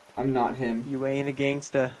 I'm not him. You ain't a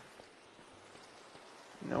gangsta.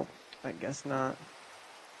 Nope, I guess not.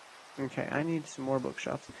 Okay, I need some more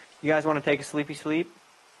bookshelves. You guys want to take a sleepy sleep?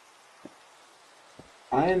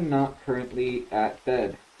 I am not currently at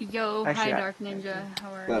bed, Yo, Actually, hi, I- Dark Ninja.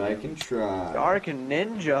 How are but you? I can try. Dark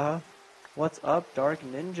Ninja? What's up, Dark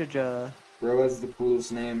Ninja? Bro has the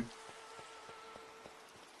coolest name.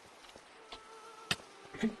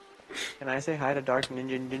 Can I say hi to Dark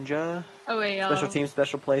Ninja? Oh wait, Special team,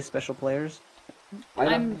 special place, special players.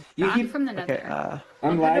 I'm You back keep. from the Nether. Okay,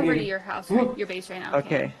 I'm I'll head over to lagging. your house, your base right now.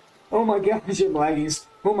 okay. Oh my gosh, I'm lagging.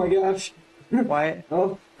 Oh my gosh. Wyatt,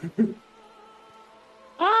 Oh. Okay.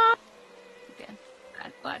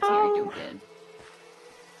 Glad to hear you're doing good.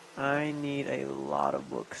 I need a lot of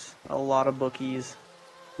books. A lot of bookies.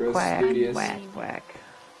 Bro's Quack, studious. quack, quack.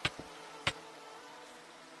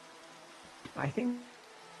 I think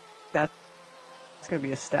that's gonna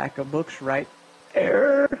be a stack of books right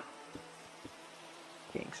there.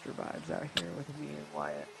 Gangster vibes out here with me and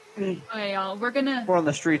Wyatt. Okay, y'all, we're gonna. We're on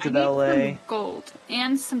the streets I of need LA. some gold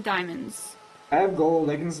and some diamonds. I have gold.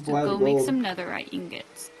 I can So supply go the make gold. some netherite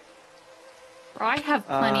ingots. Bro, I have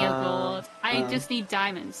plenty of gold. I uh. just need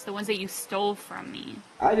diamonds, the ones that you stole from me.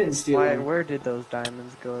 I didn't steal Wyatt, them. where did those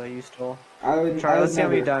diamonds go that you stole? I would. Try, I would let's see how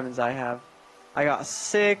many never. diamonds I have. I got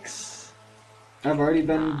 6. I've already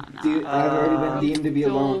been. Nah. I've already been Um, deemed to be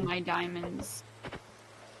Stole alone. my diamonds.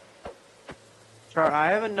 Char,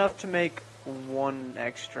 I have enough to make 1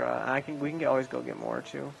 extra. We can always go get more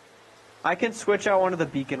too. I can switch out one of the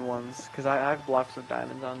beacon ones because I have blocks of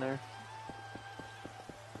diamonds on there.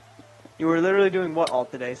 You were literally doing what all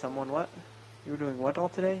today? Someone what? You were doing what all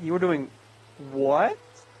today? You were doing what?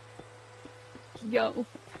 Yo.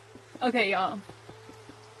 Okay, y'all.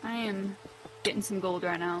 I am getting some gold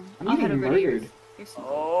right now. I'm I'll head getting over to murdered. here's some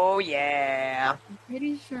gold. Oh yeah. I'm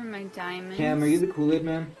pretty sure my diamonds. Cam, are you the Kool-Aid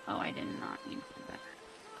man? Oh, I did not need to do that.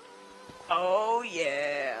 Oh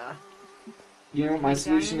yeah. You know my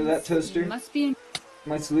solution to that, diamonds Toaster? Must be in.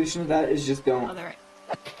 My solution to that is just Oh, don't. they're right.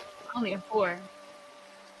 I only have 4.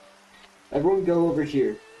 Everyone go over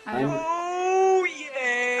here. I don't. Oh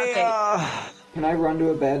yeah. Can I run to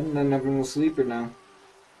a bed and then everyone will sleep or no?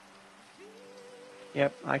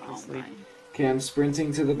 Yep, I can Oh sleep. my. Okay, I'm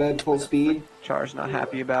sprinting to the bed full speed. Char's not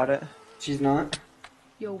happy about it. She's not.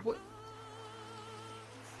 Yo, what?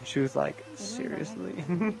 She was like, seriously.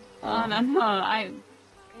 Oh no, I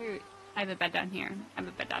have a bed down here. I have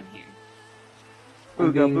a bed down here.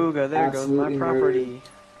 I'm Booga being booga, there goes my absolutely property. murdered.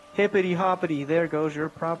 Hippity hoppity, there goes your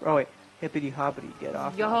prop. Oh wait, hippity hoppity, get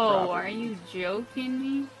off. Yo, my property. are you joking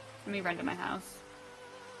me? Let me run to my house.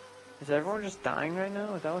 Is everyone just dying right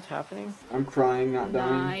now? Is that what's happening? I'm crying, not Nah,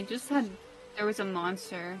 dying. I just had. There was a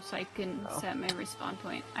monster, so I couldn't Oh. set my respawn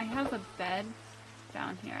point. I have a bed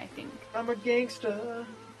down here, I think. I'm a gangsta.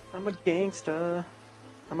 I'm a gangsta.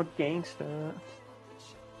 I'm a gangsta.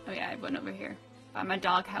 Oh yeah, I went over here by my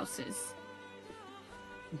dog houses.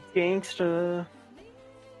 Gangsta.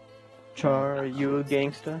 Char, are you a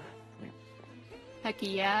gangsta? Heck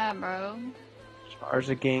yeah, bro. Char's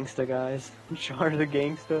a gangsta, guys. Char's a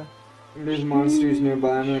gangsta. There's monsters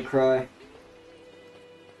nearby, I'm gonna cry.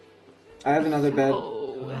 I have another bed.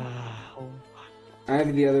 Oh. I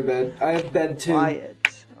have the other bed. I have bed 2.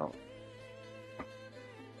 Quiet. Oh.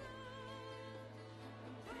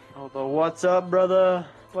 Although, what's up, brother?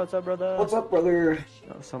 What's up, brother? What's up, brother?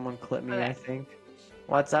 Oh, someone clipped me, Okay. I think.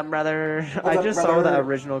 What's up, brother? What's I up, just saw brother? that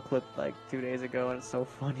original clip like 2 days ago, and it's so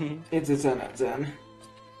funny. It's a 10 out of 10.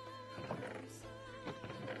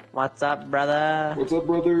 What's up, brother? What's up,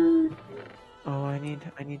 brother? Oh, I need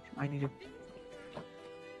to.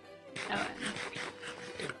 Alright.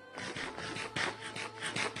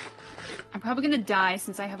 I'm probably gonna die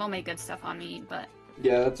since I have all my good stuff on me, but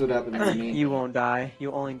Yeah, that's what happened to me. You won't die.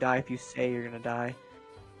 You only die if you say you're gonna die.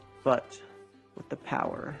 But with the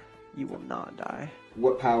power, you will not die.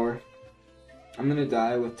 What power? I'm gonna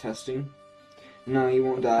die with testing. No, you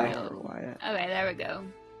won't die. Power, Wyatt. okay, there we go.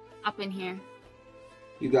 Up in here.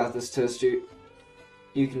 You got this, Toaster.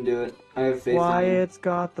 You can do it. I have faith in you. Wyatt's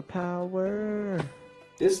got the power.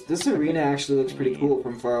 This arena actually looks pretty cool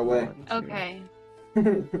from far away. 1, 2. Okay.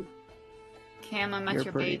 Cam, I'm at You're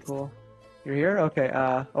your pretty base. cool. You're here? Okay,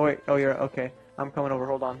 oh wait, oh you're, okay. I'm coming over,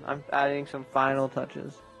 hold on. I'm adding some final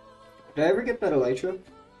touches. Did I ever get that elytra?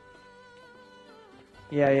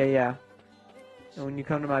 Yeah. And when you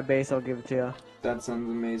come to my base, I'll give it to you. That sounds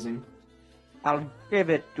amazing. I'll give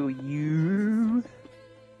it to you.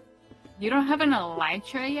 You don't have an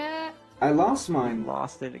elytra yet? I lost I mine.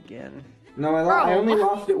 lost it again. No, I Bro, only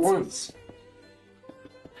what? lost it once.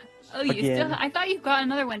 Oh, you Again. still? I thought you got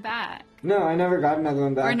another one back. No, I never got another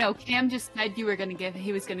one back. Or no, Cam just said you were gonna give.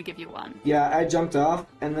 He was gonna give you one. Yeah, I jumped off,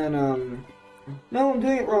 and then, No, I'm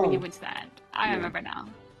doing it He wrong. went to that. I Yeah. remember now.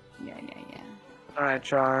 Yeah. Alright,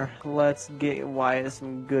 Char. Let's get Wyatt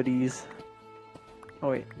some goodies.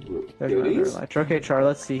 Oh wait, there's another Goodies? elytra. Okay, Char,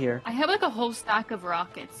 let's see here. I have like a whole stack of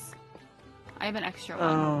rockets. I have an extra one.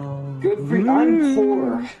 Oh. Good for you. I'm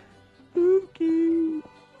poor. Spooky.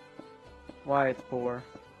 Wyatt's poor.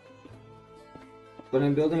 But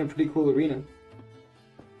I'm building a pretty cool arena.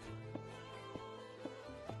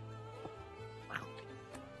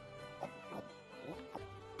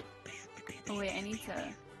 Oh wait, I need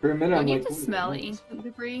to. For a minute, Don't I'm you like, have to "Ooh, smell nice." ancient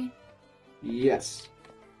debris? Yes.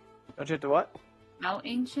 Don't you have to what? Smell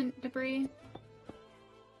ancient debris?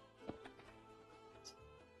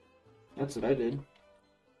 That's what I did.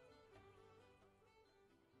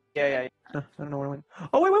 Yeah. I don't know where I went.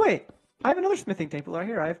 Oh wait! I have another smithing table right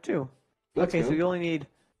here. I have 2. Let's So go. we only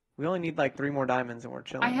need like 3 more diamonds and we're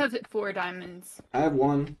chilling. I have 4 diamonds. I have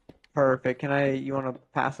 1. Perfect. You want to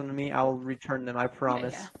pass them to me? I'll return them, I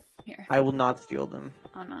promise. Yeah. Here. I will not steal them.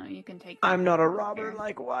 Oh no, you can take them. I'm not a robber Here.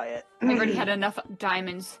 like Wyatt. I already had enough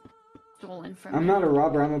diamonds stolen from I'm me. not a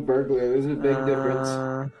robber, I'm a burglar. There's a big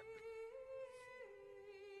difference.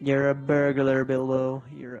 You're a burglar, Bilbo.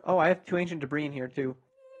 Oh, I have 2 ancient debris in here too.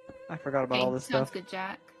 I forgot about Okay, all this sounds stuff. good,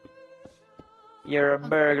 Jack. You're a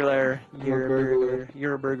burglar. I'm a You're a burglar. burglar.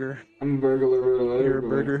 You're a burger. I'm a burglar. You're a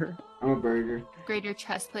burger. I'm a burger. Greater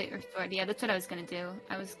chest plate or sword. Yeah, that's what I was gonna do.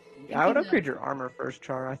 I was. I would thinking upgrade of- your armor first,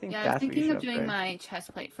 Char. I think Yeah, I was that's what you thinking should of doing upgrade. my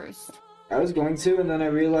chest plate first. I was going to, and then I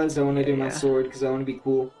realized I want to do my Yeah. sword because I want to be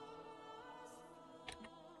cool.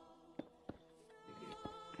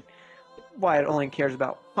 Wyatt only cares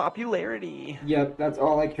about popularity. Yep, that's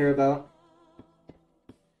all I care about.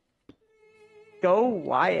 Go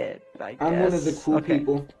Wyatt, I guess. I'm one of the cool Okay.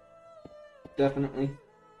 people. Definitely.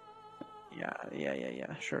 Yeah.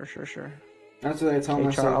 Sure. That's what I tell Okay,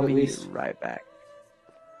 myself Char, I'll at be least. right back.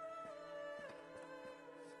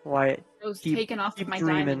 Wyatt, I was Keep- taken off keep my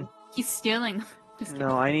dreaming. diamond. He's stealing. Just no,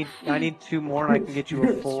 I need 2 more, and I can get you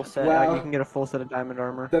a full set. Wow. You can get a full set of diamond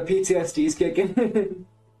armor. The PTSD's kicking.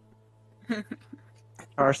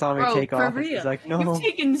 Char saw me Bro, take for off, and real. she's like, no. You've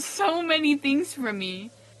taken so many things from me.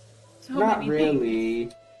 So Not many really.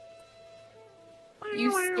 things.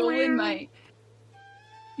 You stolen my.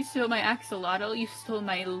 You stole my axolotl. You stole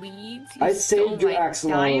my leads. You I stole saved your my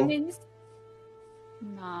axolotl. diamonds.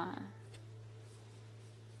 Nah.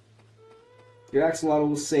 Your axolotl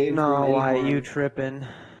was saved No, from any Wyatt, harm. you tripping.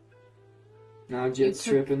 Now Jet's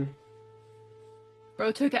took- tripping.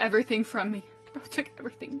 Bro took everything from me. Bro took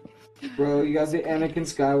everything. Bro, you got the Anakin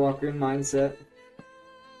Skywalker mindset.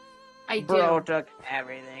 I do. Bro took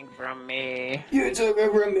everything from me. You took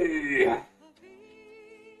it from me!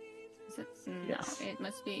 Is it- No, Yes. it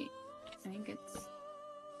must be. I think it's.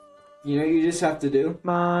 You know what you just have to do?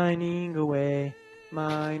 Mining away.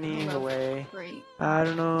 Mining Hello. away. Great. I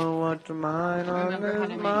don't know what to mine on Remember how this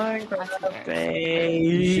to make Minecraft customers.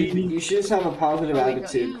 You should just have a positive Oh, we go-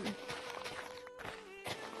 attitude. yeah.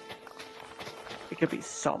 It could be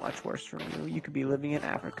so much worse for you. You could be living in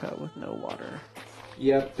Africa with no water.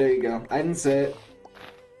 Yep, there you go. I didn't say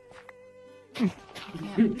it. Yeah.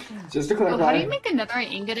 Just to Oh, how do clarify. you make another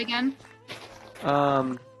ingot again?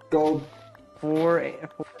 Gold. 4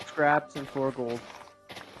 scraps and 4 gold.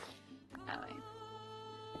 That way.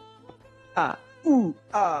 Ooh.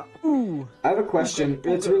 I have a question.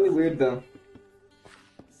 It's really weird though.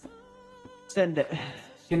 Send it.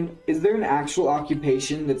 Is there an actual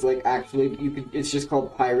occupation that's like actually it's just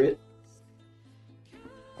called pirate?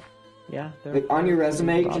 Yeah. Like on your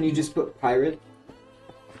resume, can you just put pirate?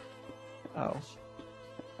 Oh.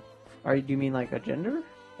 Do you mean like a gender?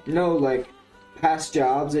 No, like past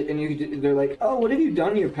jobs, and they're like, oh, what have you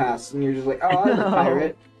done in your past? And you're just like, oh, I was a No.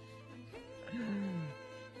 pirate.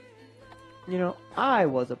 You know, I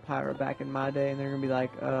was a pirate back in my day, and they're gonna be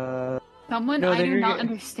like, Someone, No, I then do you're not get-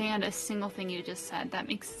 understand a single thing you just said. That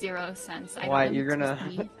makes zero sense. I why don't you're gonna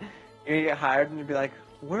understand. you're gonna get hired, and you'll be like,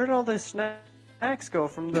 where'd all the snacks go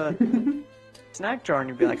from the snack jar? And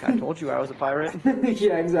you'll be like, I told you I was a pirate.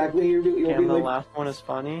 Yeah, exactly. You'll be And the like, last one is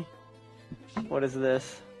funny. What is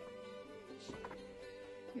this?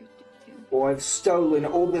 oh, I've stolen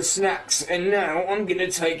all the snacks, and now I'm gonna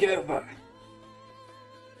take over.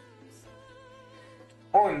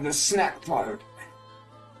 I'm the snack pirate.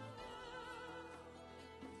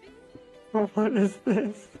 What is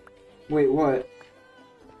this? Wait, what?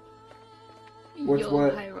 What's Yo,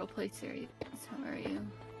 what? hi, roleplay series. How are you?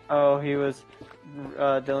 Oh, he was.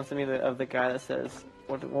 Dylan sent me the guy that says,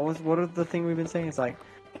 what is the thing we've been saying? It's like,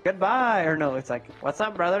 goodbye, or no, it's like, what's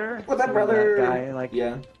up, brother? What's up, So brother? That guy, like,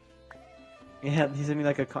 Yeah, yeah, he sent me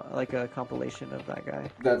like a compilation of that guy.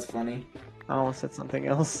 that's funny. I almost said something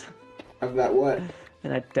else, Of that what?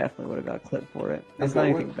 and I definitely would have got a clip for it. It's Of not that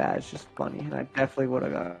anything what? bad, it's just funny, and I definitely would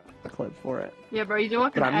have got a clip for it. Yeah, bro, you do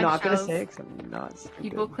walk But in I'm not gonna eggshells. say it 'cause I'm not stupid.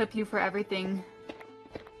 People clip you for everything.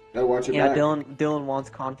 Gotta watch it Yeah, back. Dylan wants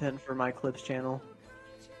content for my clips channel.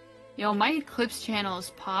 Yo, my clips channel is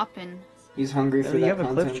popping. He's hungry for You that have a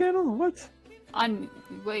content. clips channel? What? On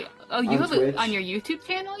wait, oh, you On have Twitch? it on your YouTube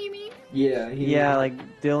channel? You mean? Yeah, Yeah, like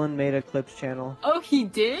Dylan made a clips channel. Oh, he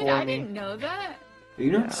did? For I me. didn't know that.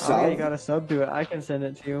 You know, Yeah, sub. you got a sub to it. I can send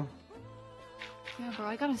it to you. Yeah, bro,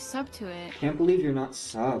 I got a sub to it. Can't believe you're not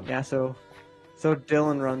sub. Yeah, so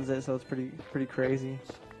Dylan runs it, so it's pretty crazy.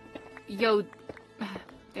 Yo,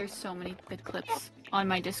 there's so many good clips on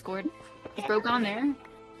my Discord. Is Bro on there?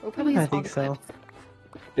 Bro probably has I all think the so. clips.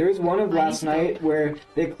 There was one of I last need to go. night where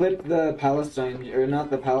they clipped the Palestine, or not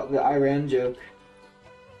the Iran joke.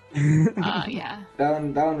 Yeah. That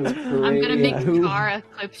one was I'm gonna crazy. make Yeah, who- Chara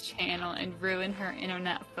Clip's channel and ruin her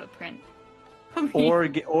internet footprint.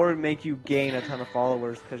 or make you gain a ton of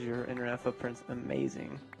followers because your internet footprint's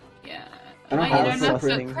amazing. Yeah. I don't My have a internet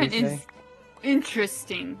footprint. footprint You is say?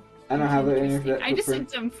 interesting. I don't have an Interesting. internet I just said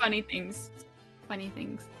footprint. some funny things. Funny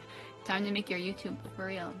things. Time to make your YouTube for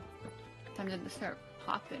real. Time to start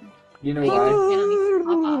popping. You know Hey, why? channel needs to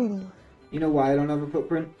pop off. You know why I don't have a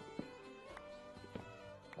footprint?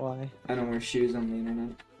 Why? I don't wear shoes on the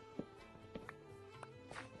internet.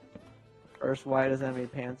 First, why doesn't have any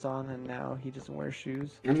pants on, and now he doesn't wear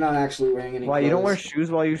shoes? I'm not actually wearing any Why clothes. you don't wear shoes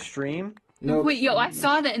while you stream? Nope. Wait, yo, I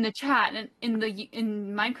saw that in the chat, in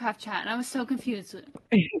Minecraft chat, and I was so confused.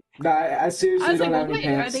 No, I I seriously was don't like, have what any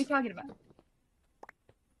are pants. they talking about?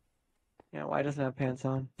 Yeah, why doesn't have pants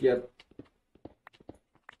on? Yep.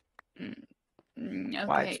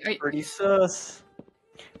 Why Okay. it's pretty sus.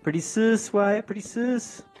 Pretty sus, Wyatt. Pretty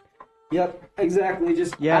sus. Yep. Exactly.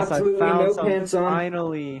 Just Yes, I absolutely found no some pants on.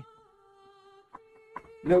 finally.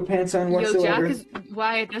 No pants on Yo, whatsoever. Jack,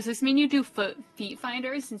 why does this mean you do feet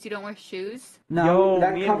finders since you don't wear shoes? No, Yo,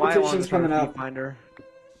 that me and Wyatt wanted competition's to start a coming Feet up. Finder.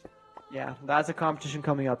 Yeah, that's a competition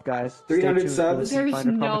coming up, guys. 300 Stay tuned subs? for the Feet There's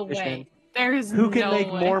Finder no competition. way. There's Who can no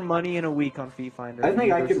make way. more money in a week on Feet Finder? I think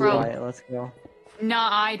Me I could versus win. Wyatt. Let's go. Nah,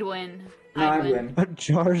 I'd win. No, I win.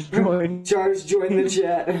 Charles joined. Charles, join the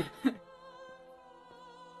chat.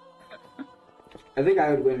 I think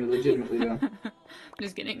I would win legitimately though.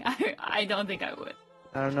 Just kidding. I don't think I would.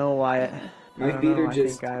 I don't know, Wyatt. My I don't feet know. are I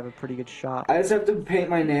just. think I have a pretty good shot. I just have to paint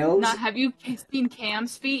my nails. Nah, have you seen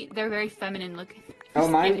Cam's feet? They're very feminine looking. Oh,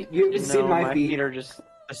 Just mine? kidding. You haven't Just- seen No, my feet. are just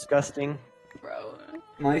disgusting. Bro.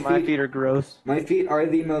 My My feet. feet are gross. My feet are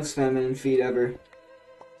the most feminine feet ever.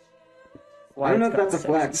 Wyatt's know if got that's a sexy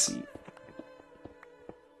flex. Feet.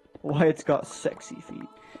 Wyatt's got sexy feet.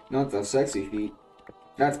 Not the sexy feet.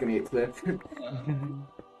 That's gonna get clipped.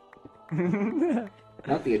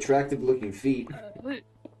 Not the attractive looking feet. What?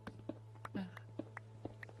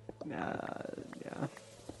 Yeah.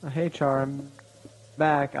 Hey, Char, I'm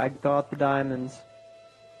back. I got the diamonds.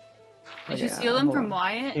 Did Oh, you yeah, steal them hold from on.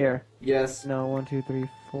 Wyatt? Here. Yes. No, 1, 2, 3,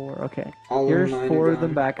 4. Okay. All Here's of mine 4 are of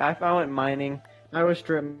them gone. back. I went mining. I was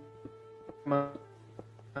stripping my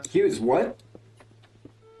Hughes, what?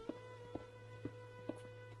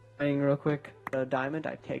 mining real quick. The diamond,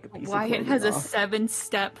 I take a piece of Wyatt clothing has a off.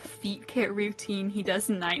 7-step feet kit routine he does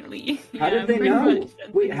nightly. How did they pretty know? much.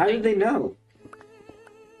 That's Wait, what how he did they know?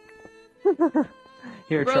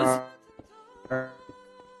 Here, Rose- Char.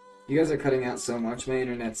 You guys are cutting out so much. My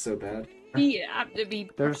internet's so bad. You have to be.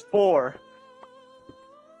 There's 4.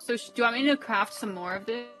 So, do you want me to craft some more of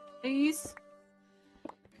these?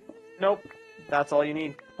 Nope. That's all you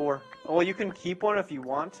need. 4. Well, you can keep one if you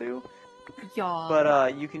want to, Y'all.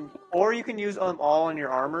 but you can use them all in your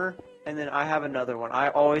armor. And then I have another one. I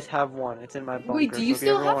always have one. It's in my bunker. Wait, do you so if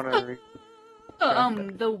you still ever have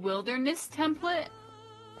wanna the wilderness template?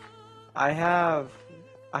 I have.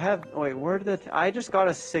 Wait, where did I just got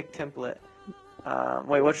a sick template.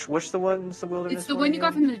 Wait, which the one's the wilderness? It's the one you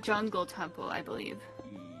got again? from the jungle temple, I believe.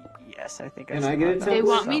 Yes, I think. Can still I get have a that They template?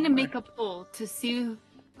 want me to somewhere. make a poll to see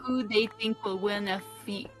who they think will win a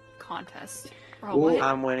feet contest. Bro, Well, what?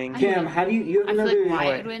 I'm winning. Cam, how do you have I feel another? like Wyatt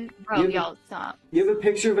wait. would win. Bro, You have- y'all stop. You have a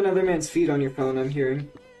picture of another man's feet on your phone. I'm hearing.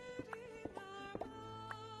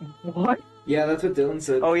 What? Yeah, that's what Dylan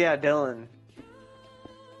said. Oh yeah, Dylan.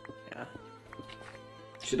 Yeah.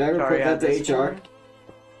 Should I report Sorry, that to this HR? one?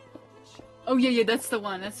 Oh yeah, that's the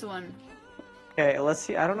one. That's the one. Okay, let's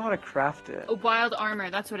see. I don't know how to craft it. Oh, wild armor.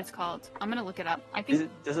 That's what it's called. I'm gonna look it up. I think.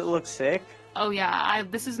 Does it look sick? Oh yeah,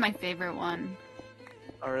 this is my favorite one.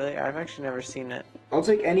 Oh really? I've actually never seen it. I'll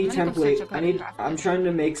take any I'm gonna go search template. up how I to need. craft I'm it. trying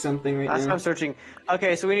to make something right Last time now. I'm searching.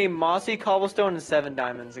 Okay, so we need mossy cobblestone and 7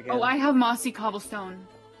 diamonds again. Oh, I have mossy cobblestone.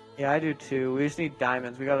 Yeah, I do too. We just need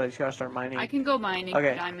diamonds. We just gotta start mining. I can go mining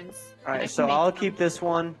Okay. for diamonds. All and I right, can so make I'll some. keep this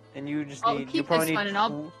one, and you just I'll need. you keep probably this need one, and I'll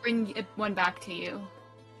two- bring one back to you.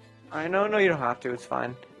 I know, no, you don't have to. It's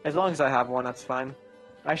fine. As long as I have one, that's fine.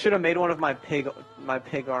 I should have made one of my pig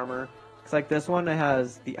armor. It's like this one. It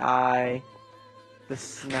has the eye, the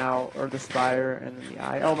snout, or the spire, and then the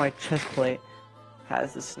eye. Oh, my chest plate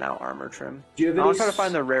has the snout armor trim. Do you have I'll any? try to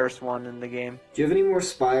find the rarest one in the game. Do you have any more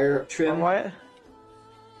spire trim? What?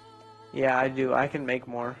 Yeah, I do. I can make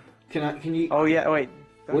more. Can I? Can you? Oh yeah, wait.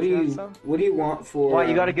 Don't what do have you? some? What do you want for? Why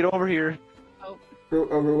you gotta get over here?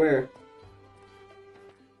 Over where?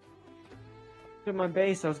 To my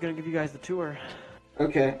base. I was gonna give you guys the tour.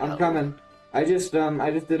 Okay, I'm No. coming. I just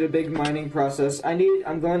did a big mining process.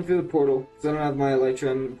 I'm going through the portal because I don't have my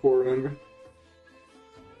elytra core. Remember?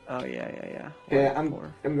 Oh yeah. Okay,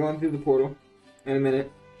 Or- I'm going through the portal in a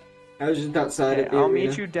minute. I was just outside Okay, at the I'll arena.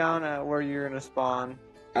 meet you down at where you're gonna spawn.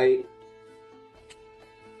 I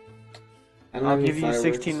don't I'll have any give you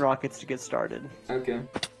 16 fireworks. rockets to get started. Okay.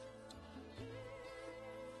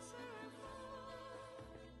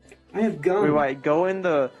 I have gum. Wait, go in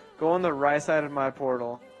the right side of my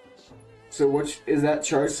portal. So which is that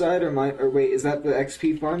Char's side or my? Or wait, is that the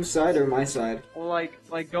XP farm side or my side? Well,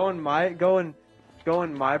 like go in my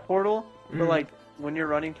portal, but Mhm. like when you're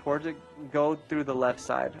running towards it, go through the left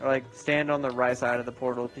side, or like stand on the right side of the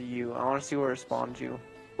portal to you. I want to see where it spawns you.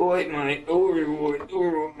 Oh my!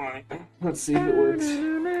 Oh my! Let's see if it works.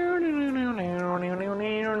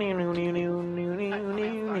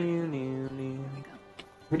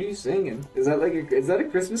 What are you singing? Is that like is that a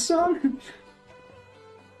Christmas song?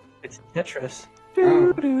 It's Tetris.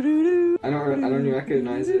 Oh. I don't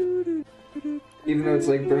recognize it. Even though it's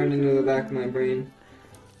like burned into the back of my brain.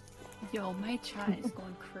 Yo, my chat is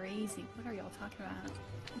going crazy. What are y'all talking about?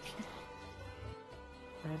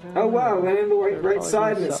 Oh wow, I went in the right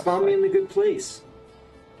side and it spawned me in the good place.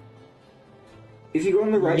 If you go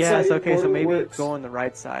on the right side, Yes, your okay, so portal maybe works. go on the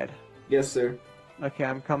right side. Yes, sir. Okay,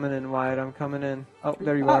 I'm coming in wide. I'm coming in. Oh,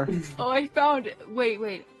 there you are. Oh, I found it.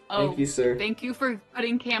 Wait. Oh, Thank you, sir. Thank you for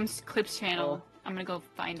putting Cam's Clips channel. I'm gonna go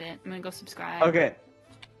find it. I'm gonna go subscribe. Okay.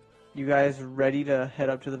 You guys ready to head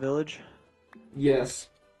up to the village? Yes.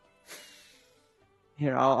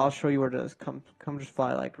 Here, I'll show you where to come just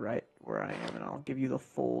fly like right where I am and I'll give you the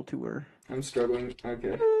full tour. I'm struggling.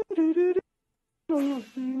 Okay.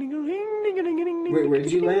 Wait,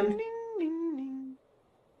 where'd you land?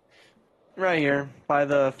 Right here, by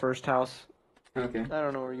the first house. Okay. I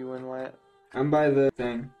don't know where you went, Wyatt. I'm by the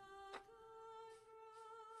thing.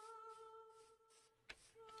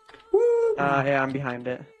 Woo! Yeah, I'm behind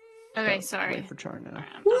it. Okay, So, sorry. Wait for Char now. Alright,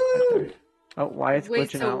 I'm Woo! not- Right there. Oh, Wyatt's Wait,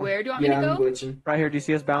 glitching so out. where do you want me Yeah, to I'm go? glitching. Right here, do you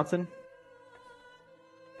see us bouncing?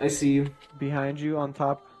 I see you. Behind you, on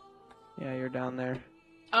top. Yeah, you're down there.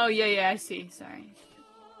 Oh, yeah, I see. Sorry.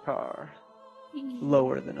 Car.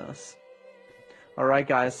 Lower than us. Alright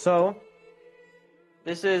guys, so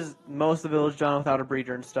this is most of the village done without a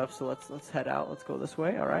breeder and stuff, so let's head out. Let's go this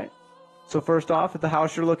way, alright? So first off, at the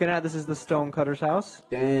house you're looking at, this is the stonecutter's house.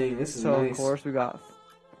 Dang, this is So nice. of course we got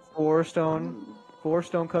four stone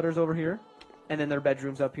cutters over here, and then their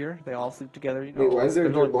bedrooms up here. They all sleep together. You know, Wait, why is there a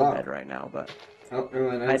there's only dirt one block? bed right now, but Oh, never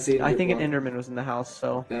mind. I didn't see it. I think an Enderman was in the house,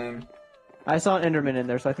 so Dang. I saw an Enderman in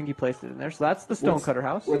there, so I think he placed it in there. So that's the stonecutter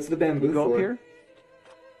house. What's the bamboo You go for? up here.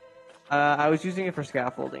 I was using it for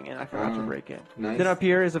scaffolding, and I forgot to Oh, break it. Nice. Then up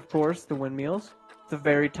here is, of course, the windmills. It's a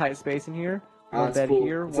very tight space in here. Oh, One that's bed cool.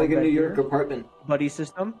 here, It's one like a bed New York here. apartment. Buddy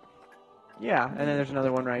system. Yeah, and then there's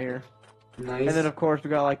another one right here. Nice. And then, of course, we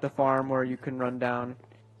got like the farm where you can run down.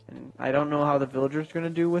 And I don't know how the villagers are going to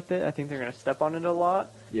do with it. I think they're going to step on it a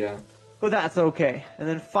lot. Yeah. But that's okay. And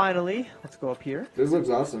then finally, let's go up here. This looks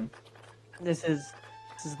awesome. This is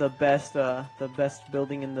the best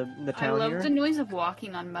building in the I town love here. the noise of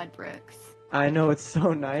walking on mud bricks. I know, it's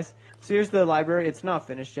so nice. So here's the library. It's not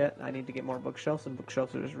finished yet. I need to get more bookshelves, and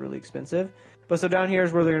bookshelves are just really expensive. But so down here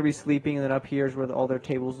is where they're going to be sleeping, and then up here is where all their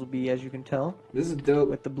tables will be, as you can tell, This is dope.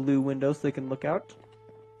 with the blue windows so they can look out.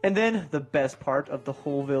 And then the best part of the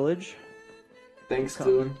whole village, Thanks, come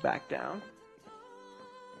Dylan. back down.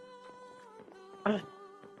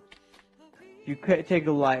 You could take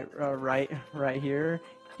a light right here.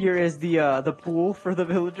 Here is the pool for the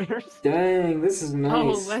villagers, Dang, this is nice.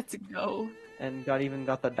 Oh, let's go. and even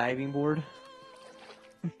got the diving board.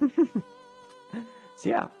 So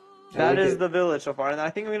yeah, I that like is it. the village so far, and I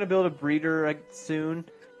think I'm gonna build a breeder soon.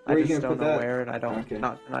 Where are I you just gonna don't put know that? where, and I don't Okay.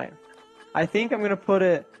 not tonight. I think I'm gonna put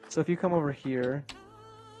it. So if you come over here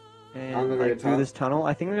On and the like very through top? this tunnel,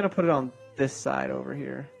 I think I'm gonna put it on this side over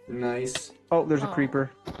here. Nice. Oh, there's a Oh. creeper.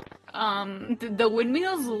 The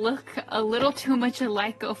windmills look a little too much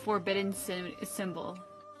like a forbidden symbol.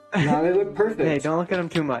 No, they look perfect. Hey, don't look at them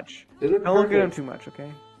too much. They look Don't look at them perfect. too much,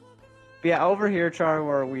 okay? But yeah, over here, Char,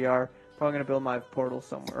 where we are, probably gonna build my portal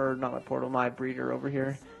somewhere, or not my portal, my breeder over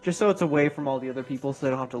here, just so it's away from all the other people, so they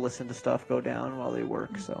don't have to listen to stuff go down while they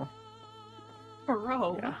work. So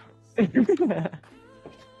Bro. yeah.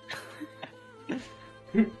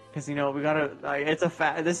 Because you know we gotta. Like, it's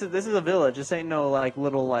a This is a village. This ain't no like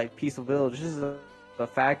little like peaceful village. This is a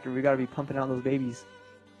factory. We gotta be pumping out those babies,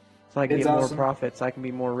 so I can It's get awesome. more profits. I can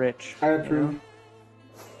be more rich. I you approve.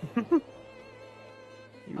 know?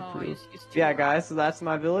 You Oh, approve. it's too Yeah, loud. guys. So that's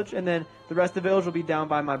my village, and then the rest of the village will be down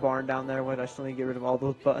by my barn down there. When I still need to get rid of all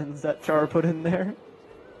those buttons that Char put in there.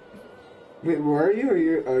 Wait, where are you? Are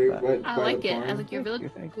you? Are you? But- What, I by like the it. I barn? like your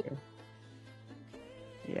village. Thank you.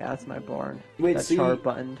 Yeah, that's my barn. Wait, That so Char you,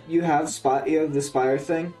 buttoned. you have the spire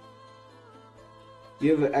thing?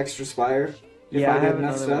 You have an extra spire? If Yeah, I get have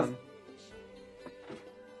enough another stuff? one.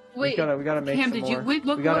 Wait, We gotta make Cam, some did you more. wait?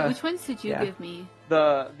 Look, We gotta- which ones did you yeah. give me?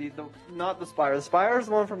 The not the spire. The spire is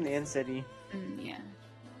the one from the Inn City. Yeah.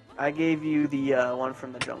 I gave you the one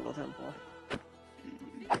from the Jungle Temple.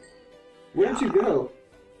 Where'd you go?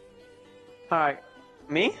 Alright.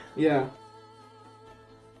 Me? Yeah.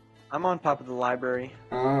 I'm on top of the library.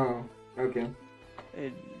 Oh, okay.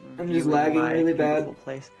 It, I'm just viewing lagging my really bad. beautiful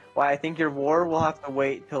place. Why, I think your war will have to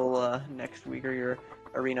wait till next week, or your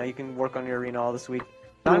arena. You can work on your arena all this week.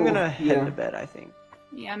 I'm Oh, gonna head yeah. to bed, I think.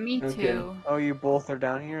 Yeah, me Okay. too. Oh, you both are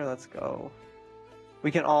down here? Let's go.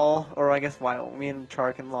 We can all, or I guess why don't me and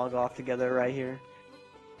Char can log off together right here.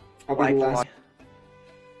 I'll be I the can last. log-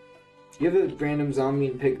 You have a random zombie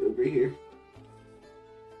and pig over here.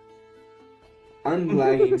 I'm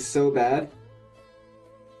lagging so bad.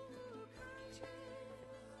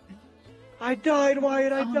 I died,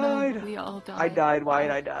 Wyatt, I Oh died! no, we all died. I died, Wyatt,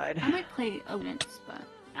 I died. I might play Ames, but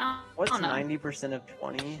I What's don't know. 90% of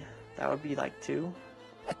 20? That would be like 2.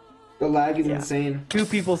 The lag is Yeah. insane. 2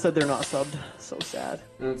 people said they're not subbed. So sad.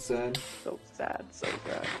 That's sad. So sad, so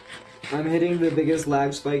sad. I'm hitting the biggest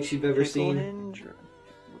lag spikes you've ever Pickle seen. Ninja.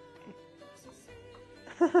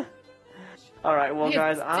 Alright, well Hey,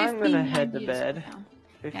 guys, it's I'm gonna 59 head to views bed. right now.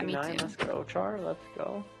 59, too. let's go, Char, let's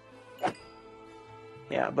go.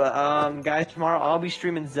 Yeah, but guys, tomorrow I'll be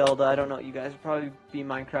streaming Zelda. I don't know, you guys will probably be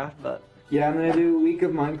Minecraft, but Yeah, I'm gonna do a week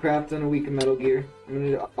of Minecraft and a week of Metal Gear.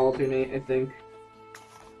 I'm gonna alternate, I think.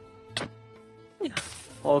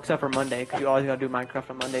 well, except for Monday, because you always gotta do Minecraft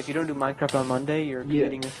on Monday. If you don't do Minecraft on Monday, you're Yeah.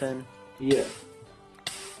 committing a sin. Yeah.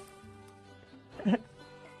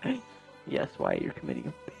 Yes, why you're committing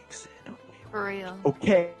a big sin. For real.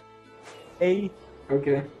 Okay. Hey.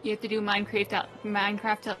 Okay. You have to do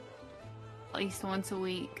Minecraft at least once a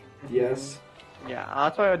week. Yes. Yeah,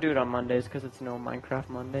 that's why I do it on Mondays, because it's no Minecraft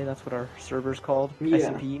Monday. That's what our server's called. Yeah.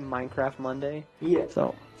 SMP Minecraft Monday. Yeah.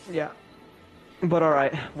 So, yeah. But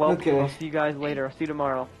alright, well, Okay. I'll see you guys later. I'll see you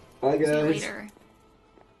tomorrow. Bye, See you guys. later.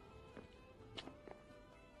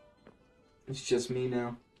 It's just me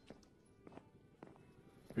now.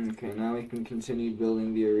 Okay, now we can continue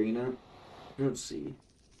building the arena. Let's see.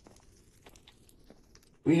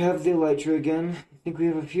 We have the Elytra again. I think we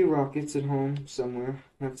have a few rockets at home somewhere.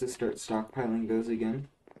 I have to start stockpiling those again.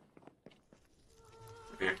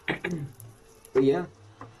 But yeah,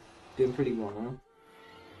 doing pretty well now.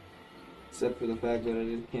 Except for the fact that I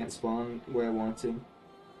just can't spawn where I want to.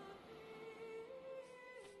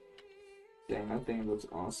 Dang, that thing looks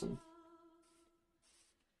awesome.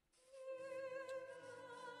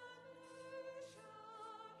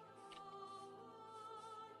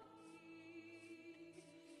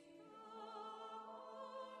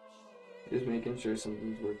 Just making sure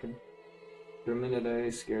something's working. For a minute I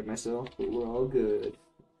scared myself, but we're all good.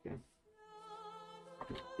 Okay.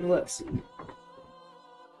 Let's see.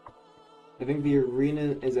 I think the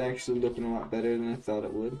arena is actually looking a lot better than I thought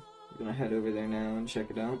it would. I'm gonna head over there now and check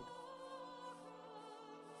it out.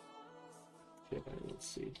 Okay, let's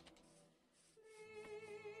see.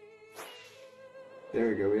 There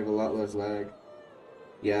we go, we have a lot less lag.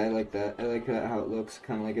 Yeah, I like that. I like that how it looks,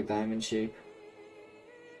 kind of like a diamond shape.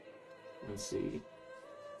 Let's see.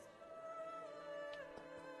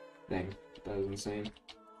 Dang, that was insane.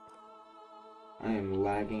 I am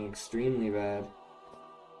lagging extremely bad.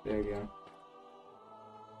 There we go.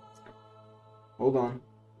 Hold on.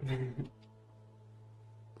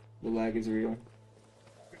 The lag is real.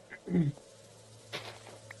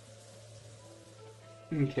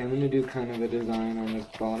 Okay, I'm gonna do kind of a design on the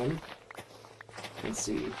bottom. Let's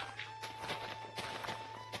see.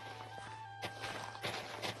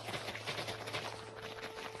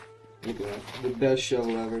 Look at that. The best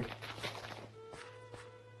shovel ever.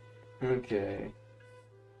 Okay.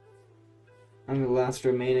 I'm the last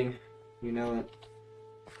remaining. You know it.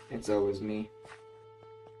 It's always me.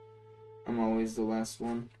 I'm always the last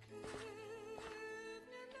one.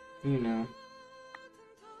 You know.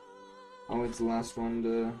 Always the last one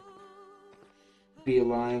to be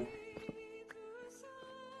alive.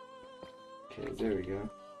 Okay, there we go.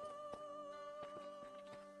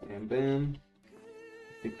 And bam.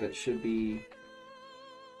 I think that should be...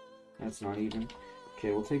 That's not even.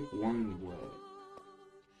 Okay, we'll take one away.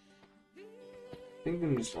 I think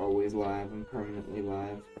I'm just always live. I'm permanently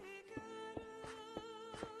live.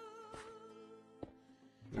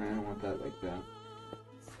 No, I don't want that like that.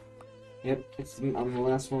 Yep, I'm the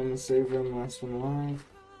last one on the server, I'm the last one alive.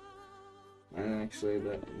 And actually,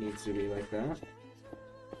 that needs to be like that.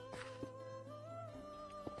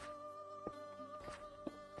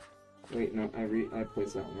 Wait, no, I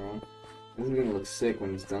placed that one wrong. This is gonna look sick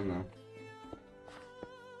when it's done, though.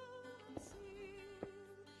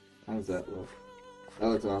 How does that look? That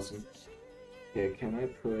looks awesome. Okay, can I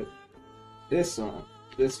put this on?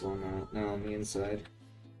 This one now on the inside.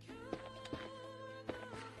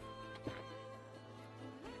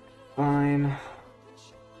 Fine.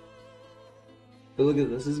 But look at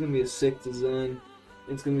this. This is gonna be a sick design.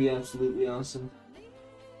 It's gonna be absolutely awesome.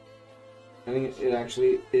 I think it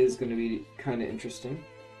actually is gonna be kind of interesting.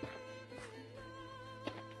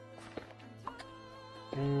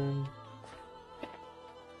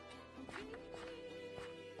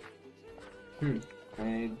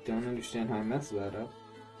 I don't understand how I messed that up.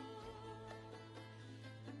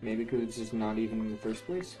 Maybe because it's just not even in the first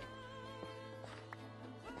place.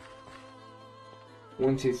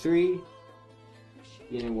 1, 2, 3.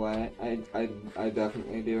 You know what? I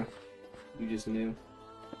definitely do. You just knew.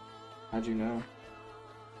 How'd you know?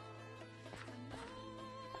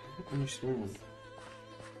 I don't understand.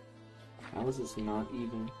 How is this not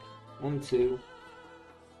even? 1, 2.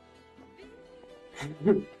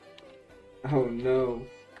 Oh no.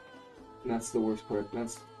 That's the worst part.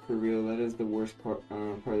 That's for real. That is the worst part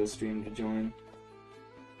of the stream to join.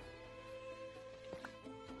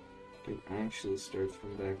 It actually starts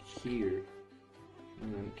from back here.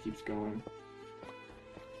 And then it keeps going.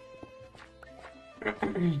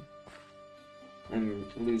 I'm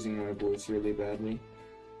losing my voice really badly.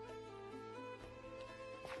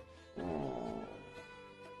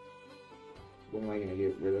 What am I gonna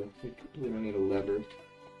get rid of? We don't need a lever.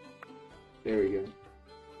 There we go.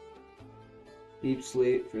 Deep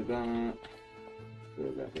slate for that. Throw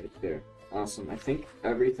that right there. Awesome. I think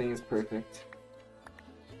everything is perfect.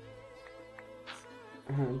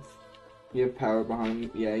 You have power behind you?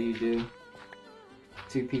 Yeah, you do.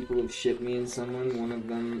 2 people have shipped me and someone, one of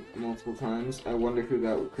them multiple times. I wonder who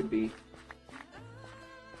that could be.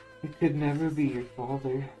 It could never be your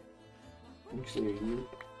father. Actually,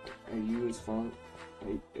 are you his father?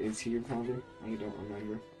 Is he your father? I don't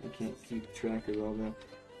remember. I can't keep track of all the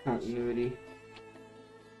continuity.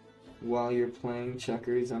 While you're playing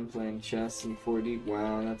checkers, I'm playing chess in 4D.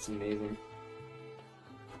 Wow, that's amazing.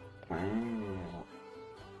 Wow.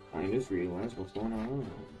 I just realized what's going on.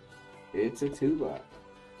 It's a 2-bot.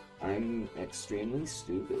 I'm extremely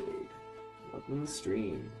stupid. Welcome to the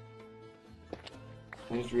stream.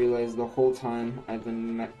 I just realized the whole time I've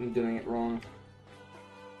been doing it wrong.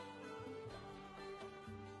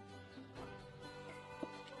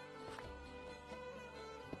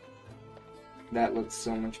 That looks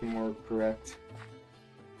so much more correct.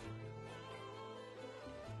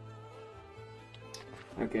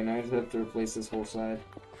 Okay, now I just have to replace this whole side.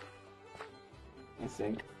 I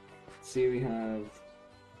think. See, we have...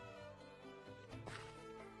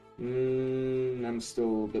 I'm still a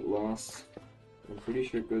little bit lost. I'm pretty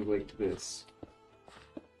sure it goes like this.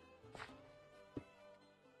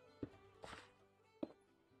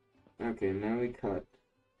 Okay, now we cut.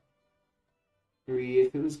 3,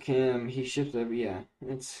 if it was Cam, he ships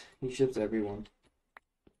he ships everyone.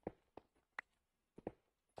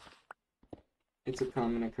 It's a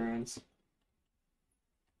common occurrence.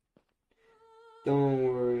 Don't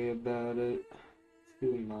worry about it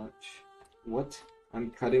too much. What? I'm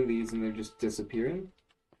cutting these and they're just disappearing?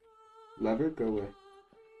 Lever, go away.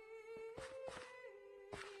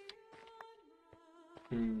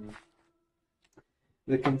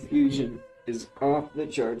 The confusion is off the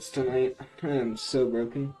charts tonight. I am so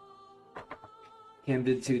broken. Cam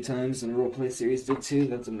did 2 times and Roleplay Series did 2.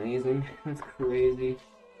 That's amazing. That's crazy.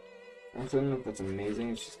 I don't know if that's amazing,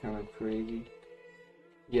 it's just kind of crazy.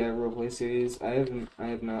 Yeah, Roleplay Series. I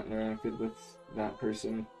have not interacted with that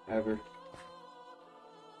person ever.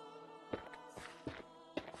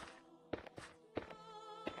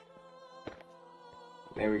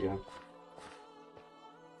 There we go.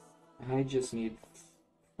 I just need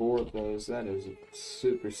 4 of those. That is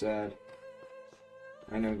super sad.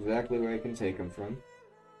 I know exactly where I can take them from.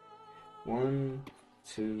 1,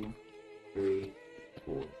 2, 3,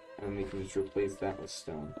 4. And we can just replace that with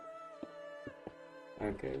stone.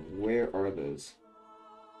 Okay, where are those?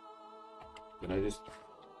 Did I just...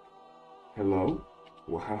 Hello?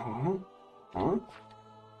 Wow? Huh?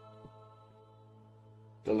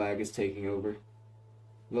 The lag is taking over.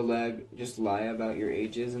 The lag, just lie about your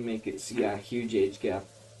ages and make it, yeah, huge age gap.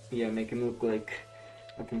 Yeah, make him look like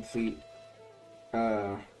a complete,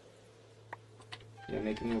 yeah,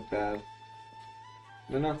 make him look bad.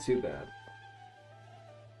 No, not too bad.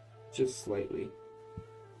 Just slightly.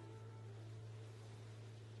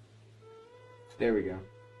 There we go.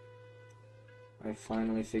 I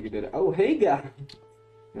finally figured it out. Oh, hey, guy!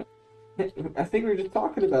 I think we were just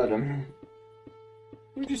talking about him.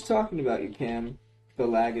 We were just talking about you, Cam. The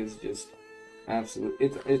lag is just absolute.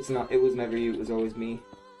 It's not. It was never you. It was always me.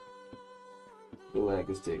 The lag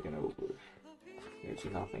is taking over. There's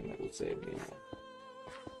nothing that will save me now.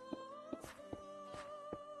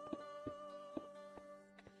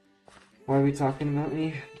 Why are we talking about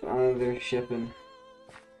me? They're shipping.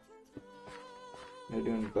 They're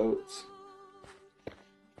doing boats.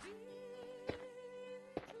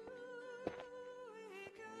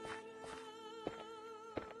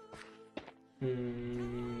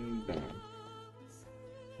 Bam.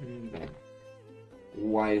 Bam.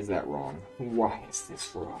 Why is that wrong? Why is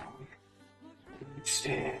this wrong? I don't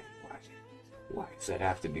understand. Why does that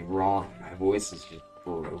have to be wrong? My voice is just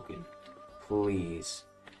broken. Please.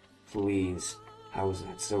 Please. How is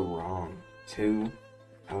that so wrong? 2?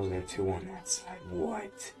 How is there 2 on that side?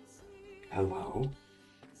 What? Hello?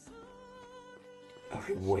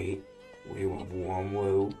 Okay, wait. We have 1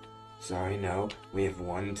 woo. Sorry, no. We have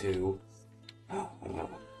 1, 2.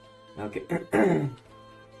 Okay.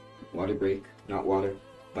 Water break. Not water.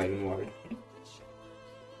 Vitamin water.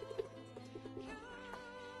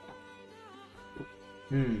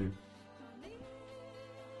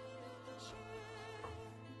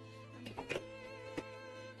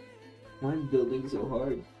 Why is building so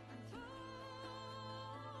hard?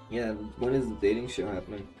 Yeah, when is the dating show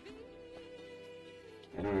happening?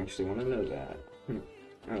 I don't actually want to know that.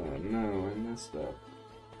 Oh no, I messed up.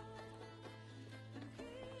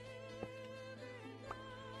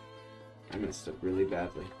 I messed up really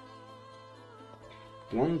badly.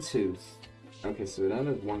 1, 2. Okay, so that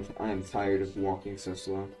is 1. I am tired of walking so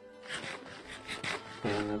slow.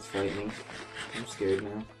 Man, that's frightening. I'm scared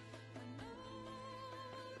now.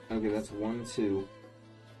 Okay, that's 1, 2.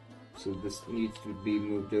 So this needs to be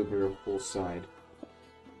moved over a whole side.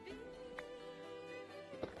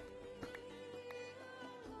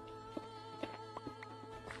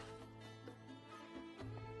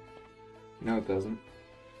 No, it doesn't.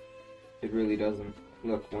 It really doesn't.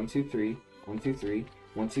 Look, 1, 2, 3. 1, 2, 3.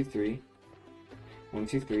 1, 2, 3. 1,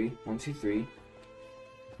 2, 3. 1, 2, 3.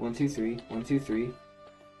 1, 2, 3. 1, 2, 3.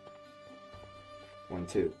 1,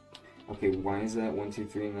 2. Okay, why is that 1, 2,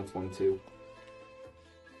 3 and that's 1, 2?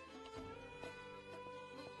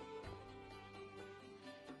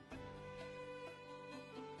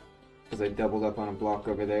 Because I doubled up on a block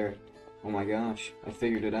over there. Oh my gosh, I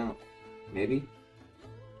figured it out. Maybe?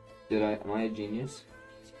 Did I? Am I a genius?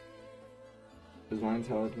 Is my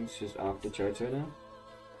intelligence just off the charts right now?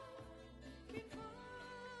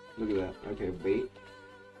 Look at that. Okay, wait.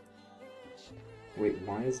 Wait,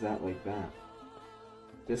 why is that like that?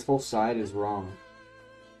 This whole side is wrong.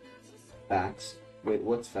 Facts. Wait,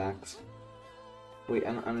 what's facts? Wait,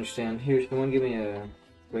 I don't understand. Here, someone give me a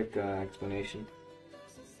quick explanation.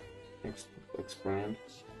 Expand.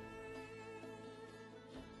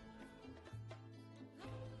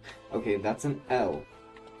 Okay, that's an L.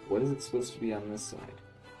 What is it supposed to be on this side?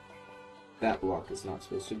 That block is not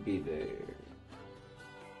supposed to be there.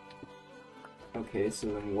 Okay, so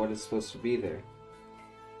then what is supposed to be there?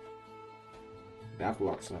 That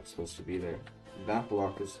block's not supposed to be there. That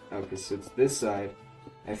block is... Okay, so it's this side.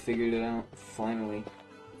 I figured it out, finally.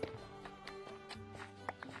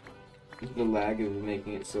 The lag is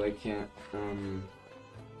making it so I can't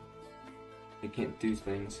do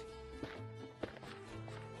things.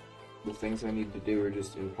 The things I need to do are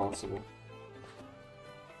just impossible.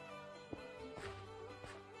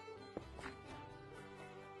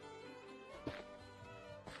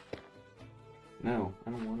 No,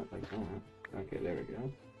 I don't want it like that. Okay, there we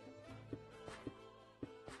go.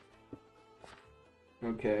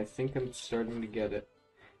 Okay, I think I'm starting to get it.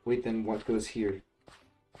 Wait, then what goes here?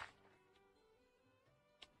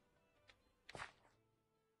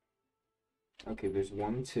 Okay, there's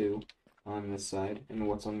 1, 2 on this side, and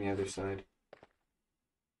what's on the other side?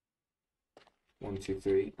 1, 2,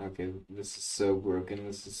 3. Okay, this is so broken,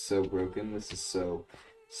 this is so broken, this is so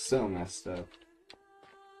messed up.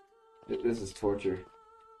 This is torture.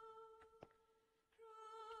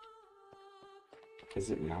 Is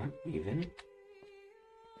it not even?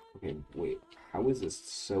 Okay, wait, how is this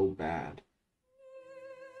so bad?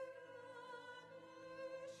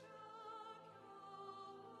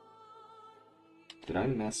 Did I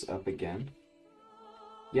mess up again?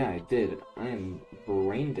 Yeah, I did. I am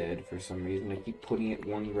brain dead for some reason. I keep putting it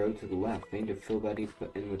 1 row to the left. I need to fill that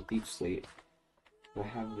in with deep slate. I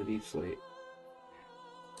have the deep slate.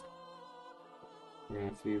 We're gonna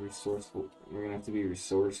have to be resourceful. We're gonna have to be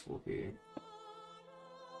resourceful here.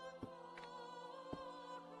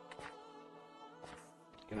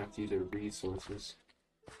 Gonna have to use our resources.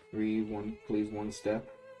 Please 1 step.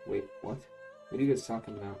 Wait, what? What are you guys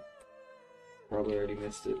talking about? Probably already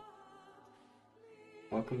missed it.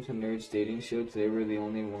 Welcome to Nerd's Dating Show. Today we're the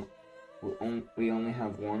only one. We only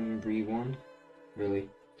have 1 Bree 1. Really?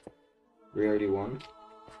 We already won?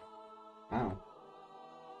 Wow.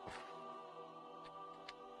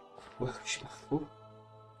 Well,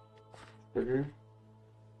 burger.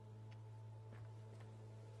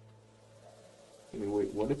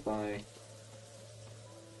 Wait, what if I...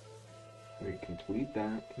 Wait, complete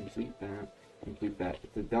that, complete that, complete that.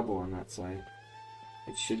 It's a double on that side.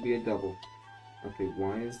 It should be a double. Okay,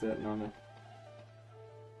 why is that not a...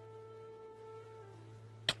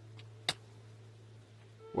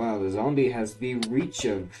 Wow, the zombie has the reach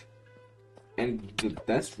of... And the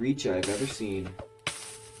best reach I've ever seen.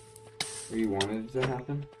 Or you wanted it to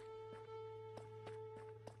happen?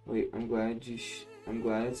 Wait, I'm glad I'm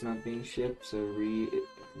glad it's not being shipped, so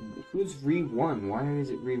who's re-1? Why is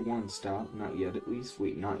it re-1? Stop. Not yet, at least.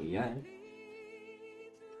 Wait, not yet.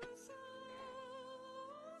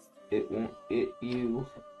 It won't, you...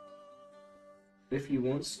 If you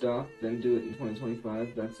won't stop, then do it in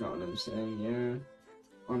 2025. That's not what I'm saying, yeah.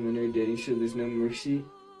 On the Nerd Dating Show, there's no mercy.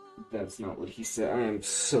 That's not what he said. I am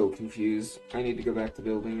so confused. I need to go back to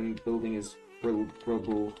building, and building is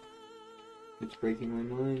rubble. It's breaking my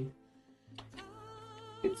mind.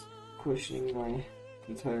 It's questioning my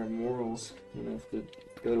entire morals. I'm gonna have to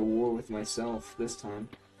go to war with myself this time.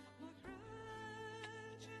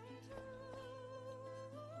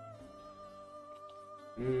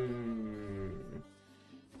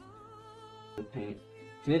 The paint.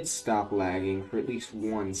 Can it stop lagging for at least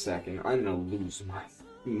 1 second? I'm gonna lose my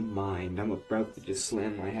mind. I'm about to just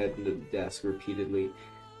slam my head into the desk repeatedly,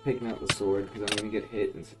 picking out the sword because I'm gonna get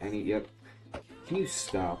hit and yep. Can you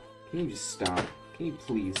stop? Can you just stop? Can you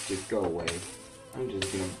please just go away? I'm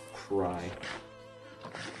just gonna cry.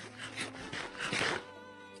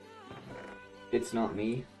 It's not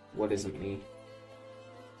me. What isn't me?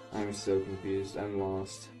 I'm so confused. I'm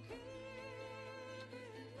lost.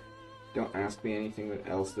 Don't ask me anything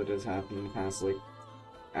else that has happened in the past, like,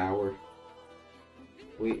 hour.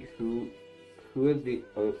 Wait, who had the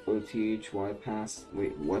OTHY pass?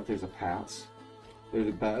 Wait, what? There's a pass? There's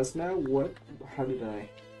a pass now? What? How did I?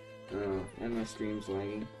 Oh, and my stream's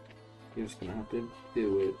lagging. You're just gonna have to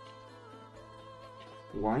do it.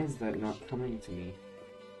 Why is that not coming to me?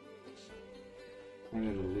 I'm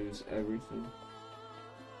gonna lose everything.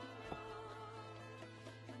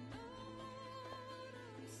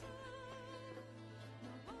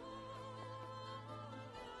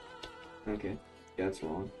 Okay, that's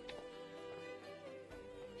wrong.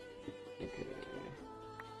 Okay.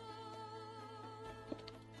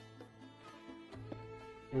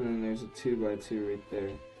 And then there's a 2x2 right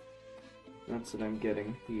there. That's what I'm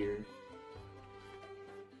getting here.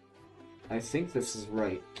 I think this is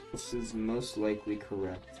right. This is most likely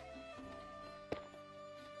correct.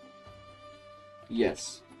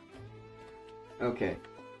 Yes. Okay.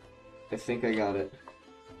 I think I got it.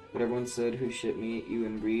 But everyone said who shit me, you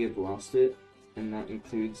and Bree have lost it. And that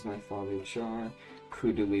includes my father Char.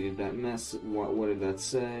 Who deleted that mess? What did that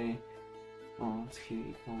say? Oh, it's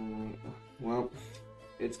cute. Well,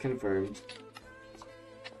 it's confirmed.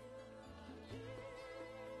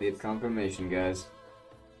 We have confirmation, guys.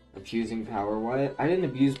 Abusing power. Why? I didn't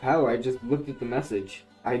abuse power. I just looked at the message.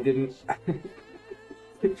 I didn't. I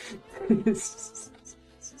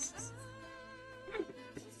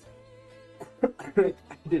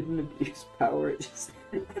didn't abuse power. I just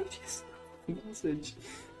the message.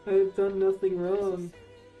 I have done nothing wrong.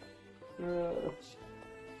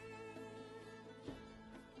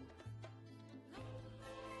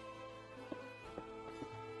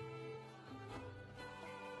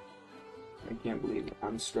 I can't believe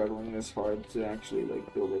I'm struggling this hard to actually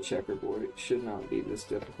like build a checkerboard. It should not be this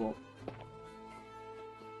difficult.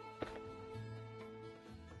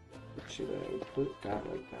 Should I put that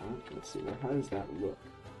like that? Let's see. Well, how does that look?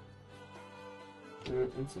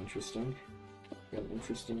 That's interesting. Got an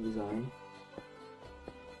interesting design.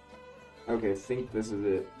 Okay, I think this is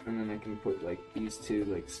it. And then I can put like these two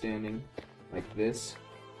like standing like this.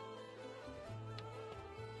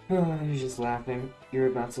 Oh, you're just laughing. You're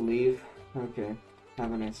about to leave? Okay.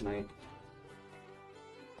 Have a nice night.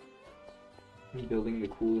 I'm building the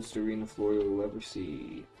coolest arena floor you'll ever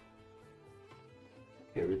see.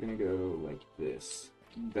 Okay, we're gonna go like this.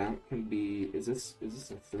 That can be... Is this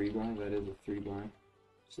a 3x? That is a 3x.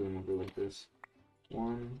 So then we'll go like this.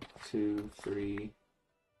 1, 2, 3,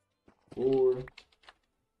 4.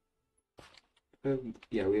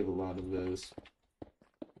 Yeah, we have a lot of those.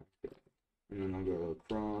 Okay. And then I'll go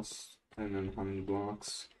across. And then how many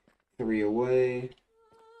blocks? 3 away.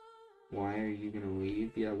 Why are you gonna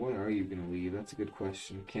leave? Yeah, why are you gonna leave? That's a good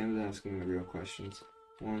question. Canada's asking the real questions.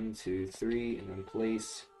 1, 2, 3, and then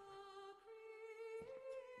place.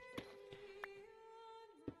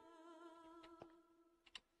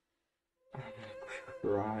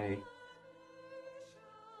 cry.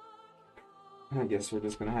 I guess we're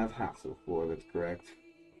just gonna have half the floor, that's correct.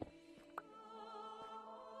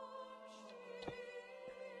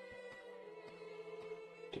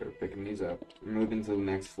 Okay, we're picking these up. We're moving to the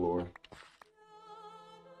next floor.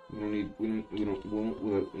 We don't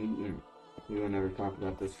ever talk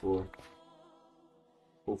about this floor.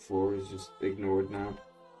 Whole floor is just ignored now.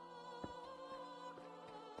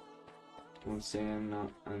 Don't say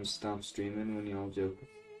I'm stop streaming when y'all joke.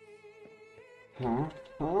 Huh?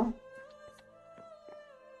 Huh?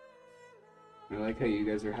 I like how you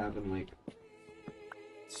guys are having, like,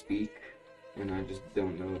 speak, and I just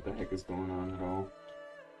don't know what the heck is going on at all.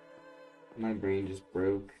 My brain just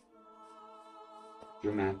broke.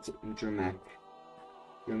 Dramatic,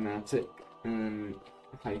 and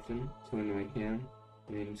hyphen to annoy him.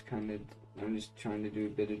 I mean, I'm just trying to do a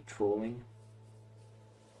bit of trolling.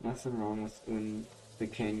 Nothing wrong with when the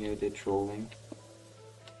Kenya did trolling.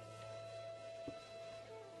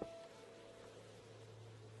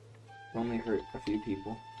 Only hurt a few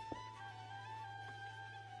people.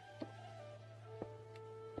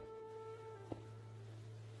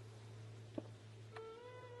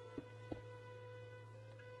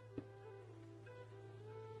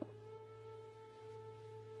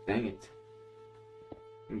 Dang it.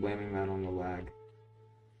 I'm blaming that on the lag.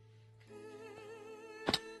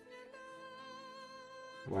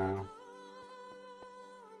 Wow.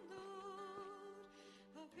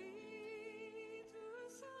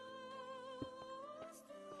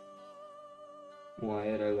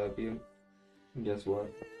 Wyatt, I love you. And guess what?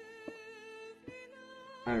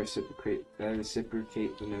 I reciprocate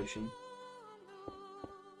the notion.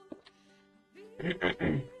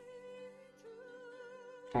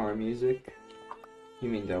 R music? You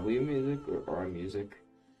mean W music or R music?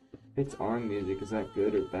 If it's R music, is that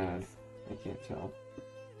good or bad? I can't tell.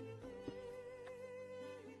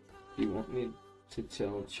 Do you want me to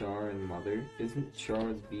tell Char and Mother? Isn't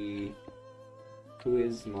Char the... Who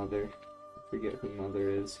is Mother? I forget who Mother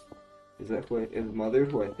is. Is Mother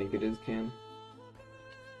who I think it is, Cam?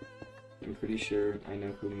 I'm pretty sure I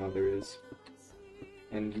know who Mother is.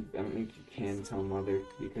 And I don't think you can tell Mother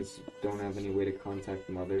because you don't have any way to contact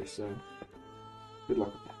Mother, so good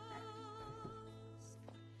luck with that.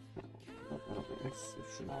 I don't think it's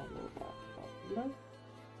not about.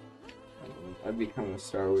 I've become a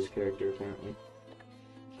Star Wars character apparently.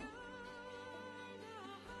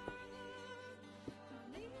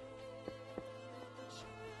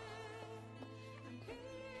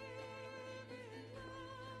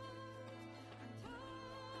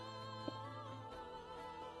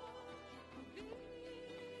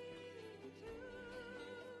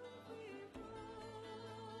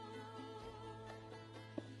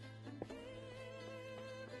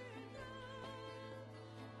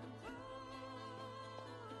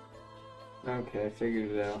 Okay, I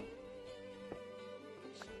figured it out.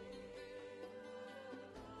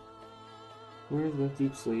 Where is that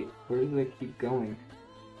deep sleep? Where does that keep going?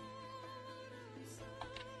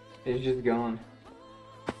 It's just gone.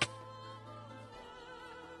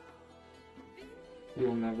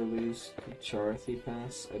 You'll never lose the Charthy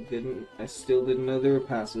pass. I still didn't know there were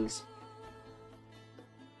passes.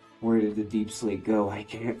 Where did the deep slate go? I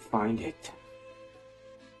can't find it.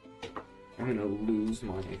 I'm gonna lose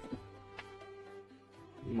my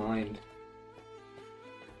mind.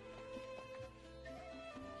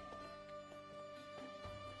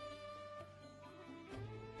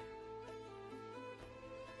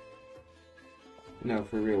 No,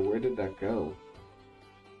 for real, where did that go?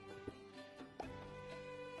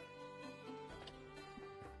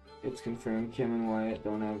 It's confirmed Kim and Wyatt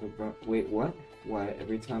don't have the wait, what? Wyatt,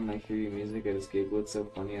 every time I hear your music I just giggle, it's so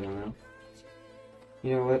funny, I don't know.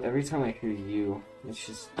 You know what, every time I hear you, it's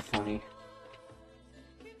just funny.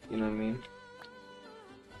 You know what I mean?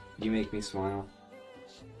 You make me smile.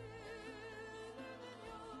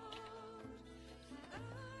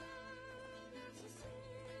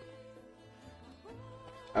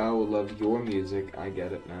 Oh, love your music. I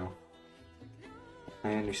get it now.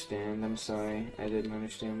 I understand. I'm sorry. I didn't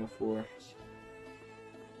understand before.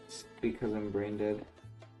 It's because I'm brain dead.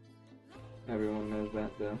 Everyone knows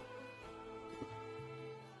that, though.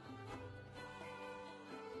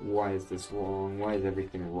 Why is this wrong? Why is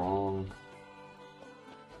everything wrong?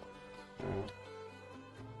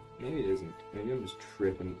 Maybe it isn't. Maybe I'm just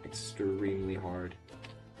tripping extremely hard.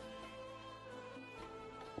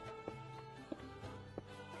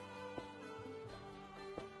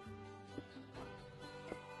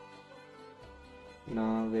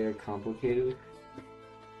 Nah, they're complicated.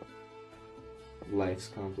 Life's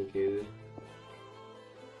complicated.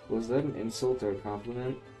 Was that an insult or a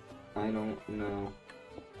compliment? I don't know.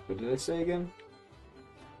 What did I say again?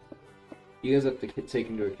 You guys have to take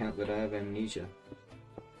into account that I have amnesia.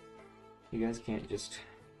 You guys can't just...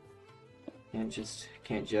 You just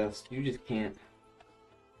can't.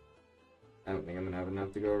 I don't think I'm gonna have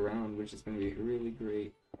enough to go around, which is gonna be really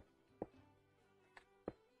great.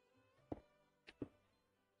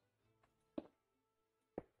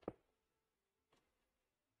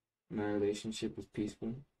 My relationship was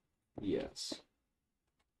peaceful? Yes.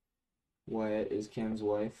 Wyatt is Kim's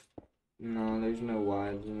wife? No, there's no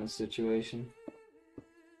Wyatt in this situation.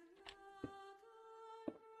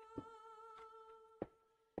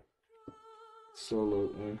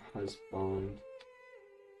 Solo and husband.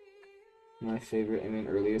 My favorite, I mean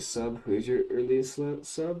earliest sub. Who's your earliest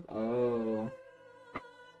sub? Oh.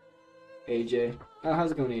 AJ. Oh,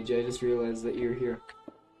 how's it going, AJ? I just realized that you're here.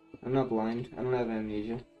 I'm not blind. I don't have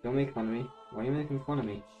amnesia. Don't make fun of me. Why are you making fun of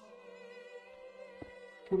me?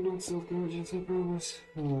 I'm not self-conscious, I promise.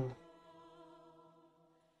 Oh.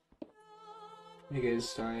 Hey guys,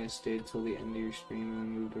 sorry I stayed till the end of your stream and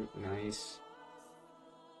moved up. Nice.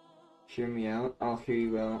 Hear me out? I'll hear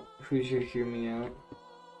you out. Who's your hear me out?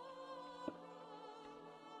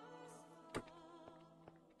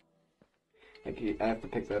 I have to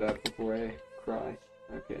pick that up before I cry.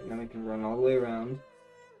 Okay, now we can run all the way around.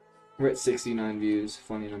 We're at 69 views.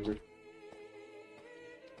 Funny number.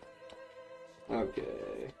 Okay.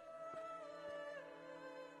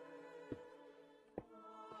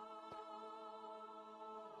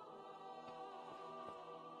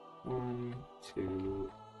 One, two,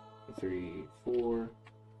 three, four.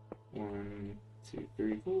 1, 2,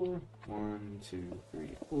 3, 4. 1, 2,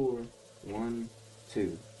 3, 4. 1,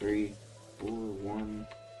 2, 3, 4. 1,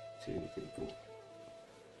 2, 3, 4.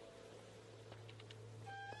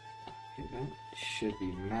 Okay, that should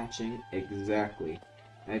be matching exactly.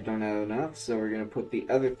 I don't have enough, so we're gonna put the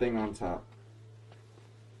other thing on top.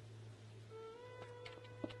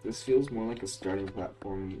 This feels more like a starting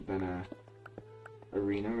platform than a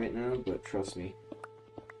arena right now, but trust me.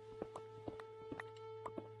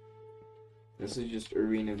 This is just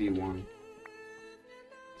Arena V1.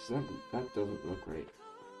 So that doesn't look right.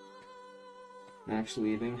 I'm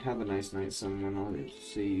actually leaving. Have a nice night, someone. I'll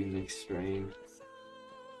see you next stream.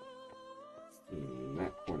 In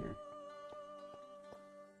that corner.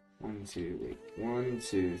 1,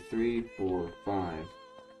 2, 3, 4, 5.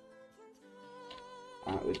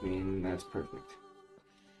 That would mean that's perfect.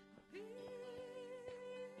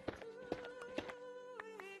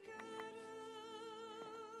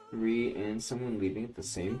 Three and someone leaving at the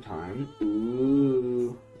same time.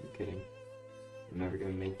 Ooh, I'm kidding. I'm never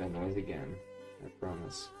gonna make that noise again. I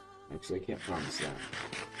promise. Actually, I can't promise that.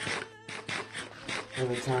 By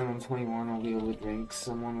the time I'm 21, I'll be able to drink.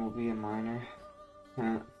 Someone will be a minor.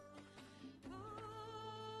 Huh.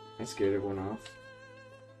 I scared everyone off.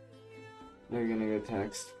 They're gonna go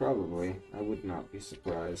text. Probably. I would not be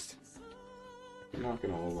surprised. I'm not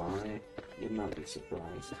gonna lie. Would not be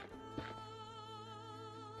surprised.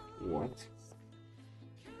 What?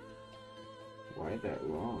 Why that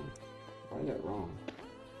wrong? Why that wrong?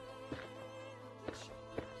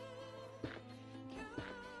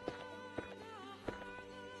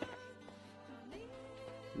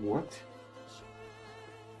 What?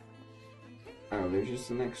 Oh, there's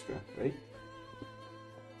just an extra, right?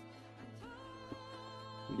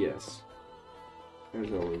 Yes.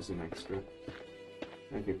 There's always an extra.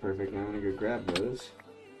 Okay, perfect. Now I'm gonna go grab those.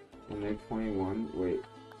 When they're 21, wait.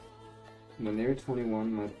 When they were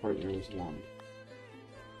 21, my partner was 1.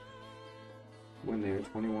 When they were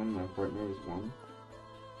 21, my partner was 1.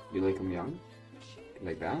 You like them young?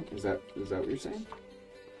 Like that? Is that what you're saying?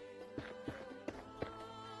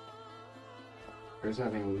 Or is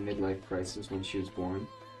having a midlife crisis when she was born?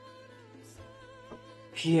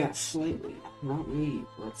 Yeah, slightly. Not me,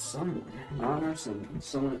 but someone. Not our someone.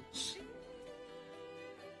 Someone else.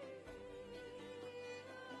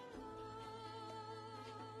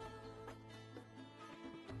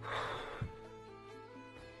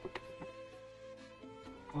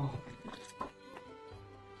 Oh.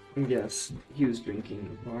 Yes, he was drinking in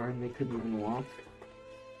the bar and they couldn't even walk.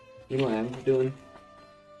 You know what I'm doing?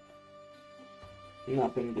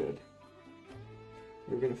 Nothing good.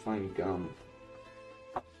 We're gonna find gum.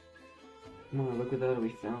 Oh, look at that, we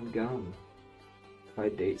found gum. If I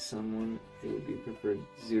date someone, it would be preferred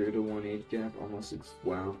 0 to 1 age gap, almost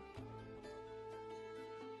wow.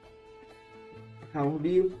 How old are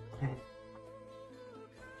you?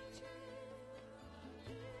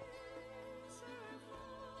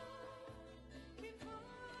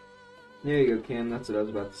 There you go, Cam, that's what I was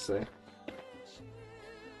about to say.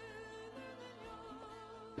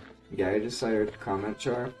 Yeah, I just saw your comment,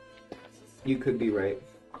 Char. You could be right.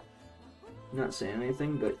 Not saying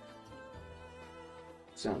anything, but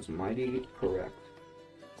sounds mighty correct.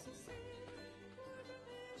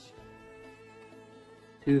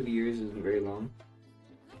 2 years isn't very long.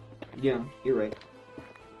 Yeah, you're right.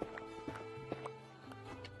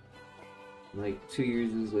 Like, 2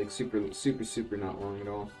 years is like super not long at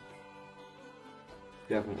all.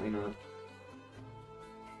 Definitely not.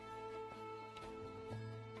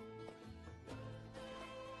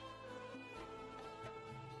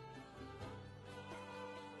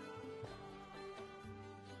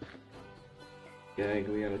 Egg,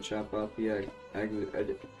 we gotta chop off the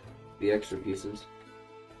the extra pieces.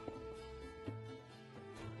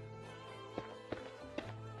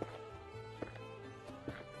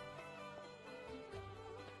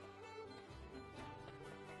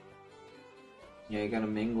 Yeah, you gotta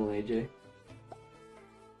mingle, AJ.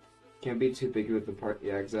 Can't be too picky with the part.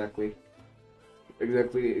 Yeah, exactly.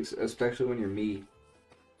 Exactly, especially when you're me.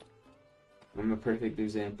 I'm a perfect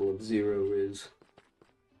example of zero is.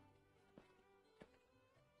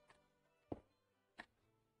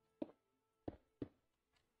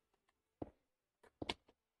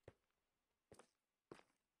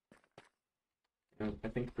 I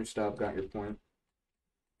think Kristav got your point.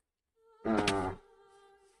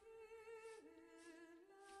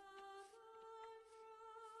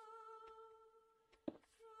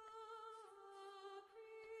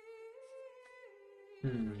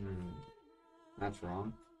 That's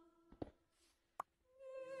wrong.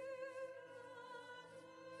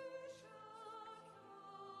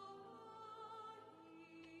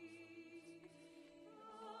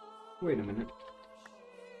 Wait a minute.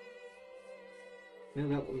 No,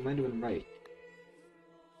 that might have been right.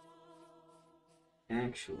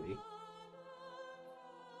 Actually,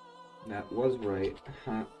 that was right.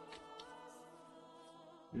 Huh.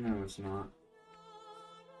 No, it's not.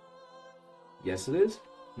 Yes, it is?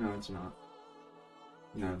 No, it's not.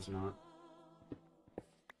 No, it's not.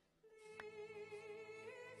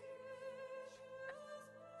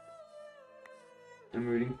 I'm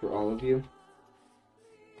rooting for all of you.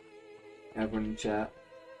 Everyone in chat.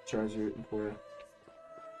 Char's rooting for you.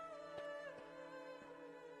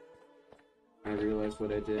 I realized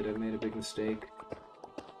what I did. I made a big mistake.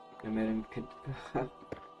 I made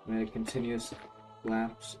a continuous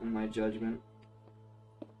lapse in my judgment.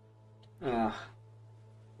 Ah.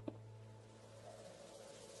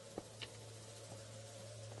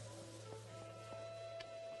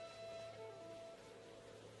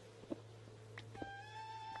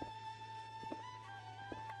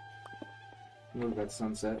 Move that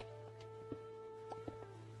sunset.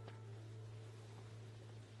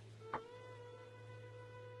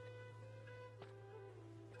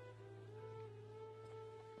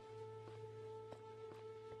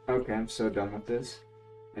 Okay, I'm so done with this.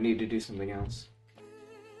 I need to do something else.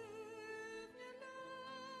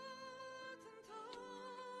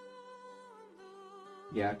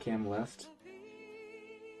 Yeah, Cam left.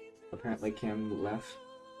 Apparently Cam left.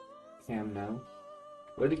 Cam no.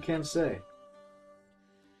 What did Cam say?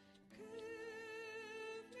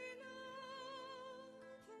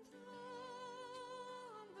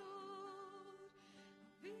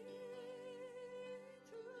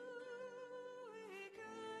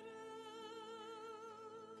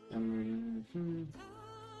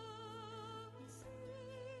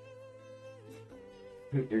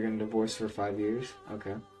 You're gonna divorce for 5 years?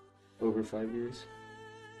 Okay. Over 5 years.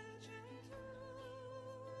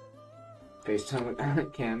 FaceTime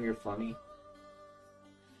with Cam, you're funny.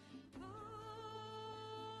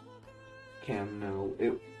 Cam, no.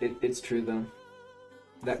 It's true though.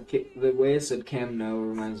 The way I said Cam no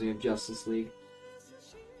reminds me of Justice League.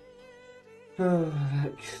 Oh,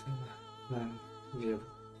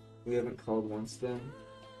 we haven't called once then.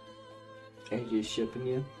 AJ shipping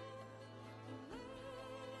you.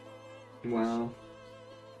 Wow.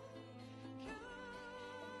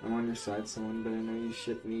 I'm on your side, someone, but I know you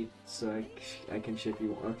ship me, so I can ship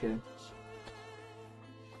you. Okay.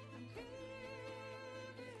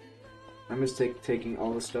 I'm just taking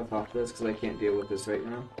all the stuff off this because I can't deal with this right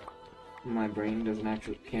now. My brain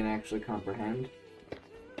can't actually comprehend.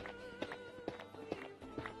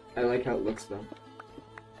 I like how it looks though.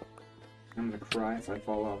 I'm gonna cry if I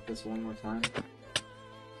fall off this one more time.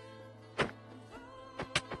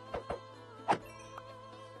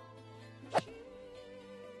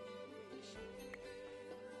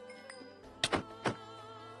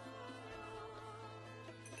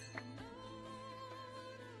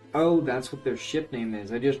 Oh, that's what their ship name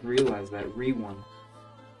is. I just realized that. Re1.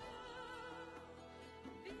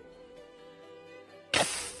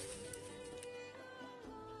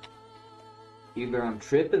 Either I'm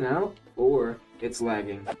tripping out, or it's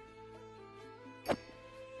lagging.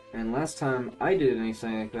 And last time I did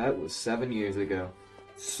anything like that was 7 years ago.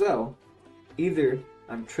 So, either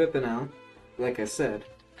I'm tripping out, like I said,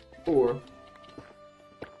 or...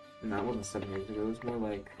 No, it wasn't 7 years ago, it was more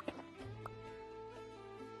like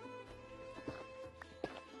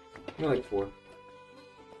 4.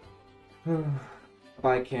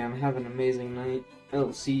 Bye, Cam. Have an amazing night.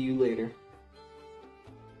 I'll see you later.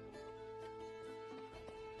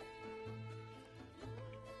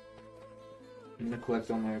 I'm gonna collect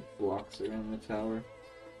all my blocks around the tower,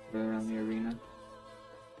 or around the arena.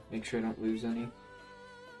 Make sure I don't lose any.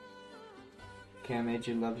 Cam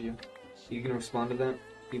AJ loves you. You can respond to that?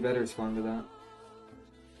 You better respond to that.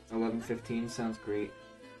 11:15 sounds great.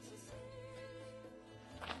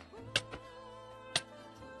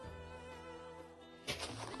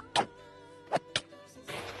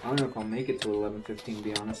 I don't know if I'll make it to 11:15, to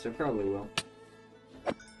be honest. I probably will.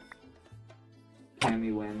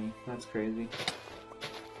 Whammy whammy. That's crazy.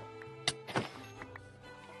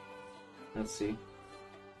 Let's see.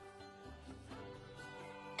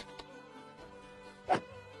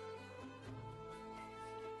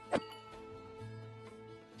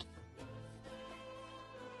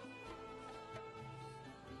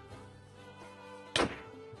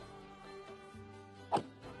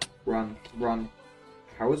 Run, run.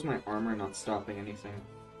 How is my armor not stopping anything?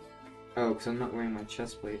 Oh, because I'm not wearing my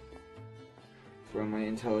chest plate. Bro, my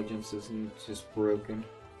intelligence is just broken.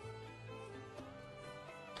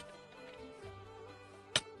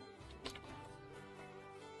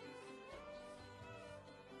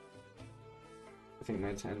 I think my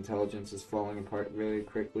intelligence is falling apart really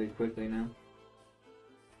quickly now.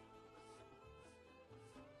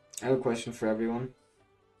 I have a question for everyone.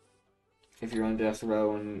 If you're on death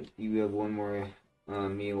row and you have one more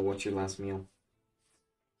meal, what's your last meal?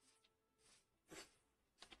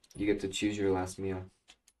 You get to choose your last meal.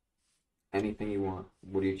 Anything you want.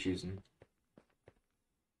 What are you choosing?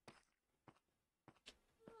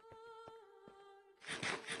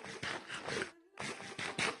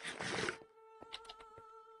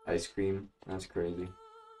 Ice cream. That's crazy.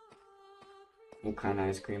 What kind of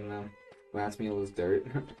ice cream though? Last meal was dirt.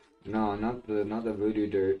 No, not the voodoo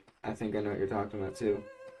dirt. I think I know what you're talking about too.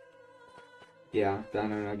 Yeah,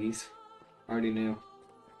 Dino Nuggies. Already knew.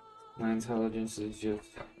 My intelligence is just...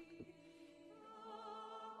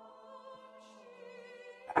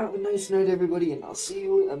 Have a nice night, everybody, and I'll see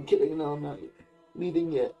you. I'm kidding, no, I'm not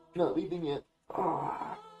leaving yet. Not leaving yet.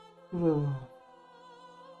 Ah.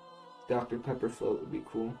 Dr. Pepper float would be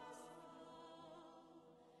cool.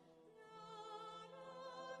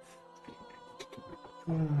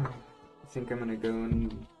 I think I'm gonna go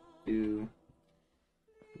and do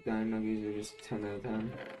Dino Nuggies are just 10 out of 10.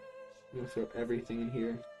 I'm gonna throw everything in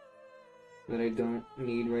here that I don't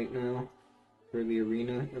need right now for the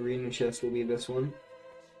arena. Arena chest will be this one.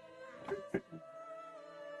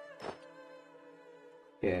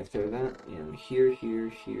 Yeah, throw that in here, here,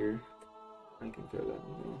 here. I can throw that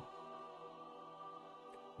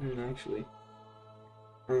in there.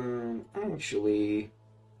 Actually,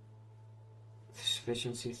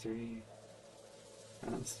 sufficiency 3.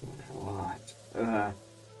 That's not a lot.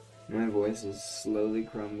 My voice is slowly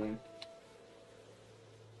crumbling.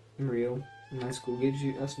 Real. My school gives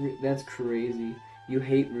you that's crazy. You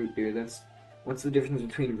hate root beer. What's the difference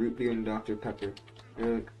between root beer and Dr. Pepper?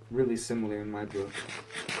 They're like really similar in my book.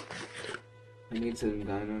 I need some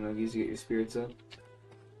Dino Nuggies to get your spirits up.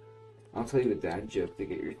 I'll tell you a dad joke to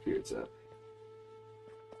get your spirits up.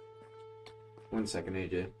 1 second,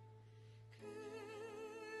 AJ.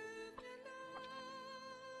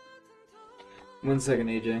 One second,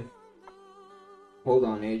 AJ. Hold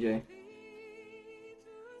on, AJ.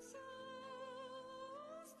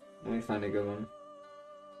 Let me find a good one.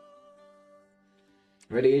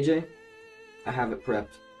 Ready, AJ? I have it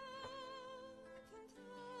prepped.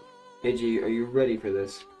 AJ, are you ready for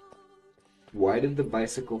this? Why did the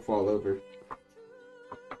bicycle fall over?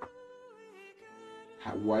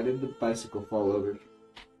 Why did the bicycle fall over?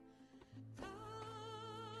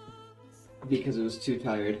 Because it was too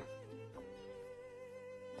tired.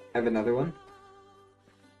 I have another one.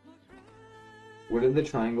 What did the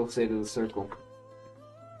triangle say to the circle?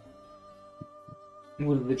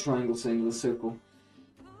 What did the triangle say to the circle?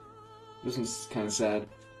 This one's kind of sad.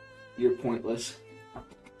 You're pointless.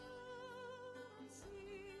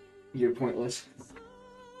 You're pointless.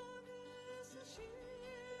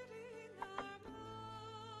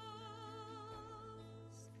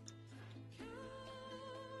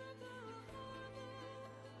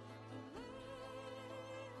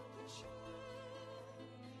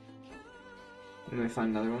 Let me find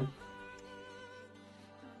another one.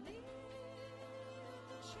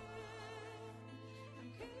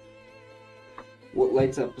 What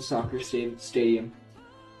lights up a soccer stadium?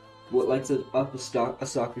 What lights up a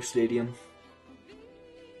soccer stadium?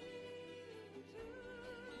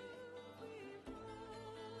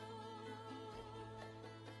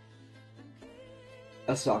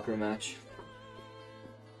 A soccer match.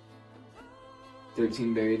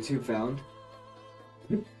 13 buried, 2 found.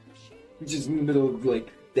 Just in the middle of,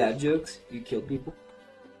 like, dad jokes. You killed people.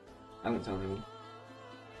 I won't tell anyone.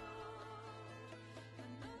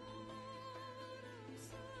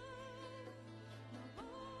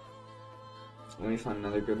 Let me find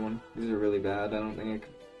another good one. These are really bad. I don't think I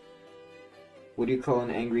could. What do you call an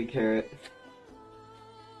angry carrot?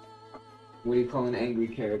 What do you call an angry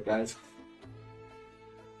carrot, guys?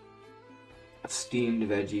 A steamed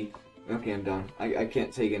veggie. Okay, I'm done. I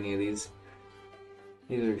can't take any of these.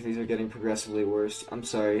 These are getting progressively worse. I'm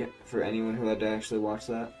sorry for anyone who had to actually watch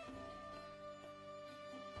that.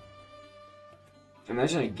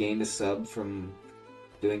 Imagine I gained a sub from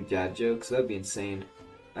doing dad jokes. That'd be insane.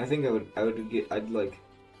 I think I'd like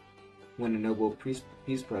win a Nobel Peace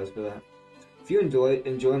Prize for that. If you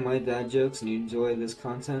enjoy my dad jokes and you enjoy this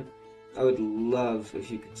content, I would love if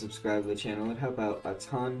you could subscribe to the channel. It'd help out a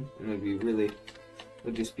ton, and it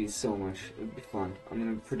would just be so much. It'd be fun. I'm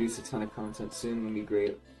gonna produce a ton of content soon. It'll be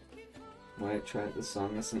great. Might try out the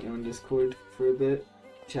song I sent you on Discord for a bit.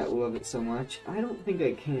 Chat will love it so much. I don't think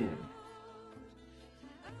I can.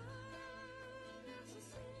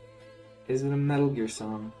 Is it a Metal Gear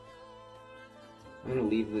song? I'm gonna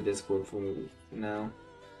leave the Discord for now.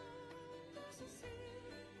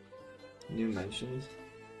 New mentions?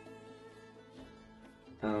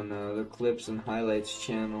 Oh no, the clips and highlights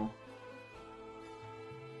channel.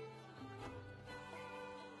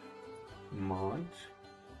 Mods?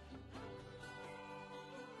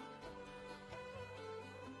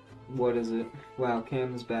 What is it? Wow,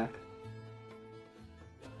 Cam's back.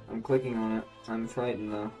 I'm clicking on it. I'm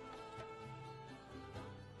frightened though.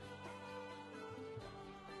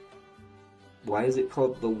 Why is it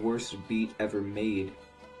called the worst beat ever made?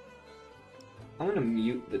 I'm gonna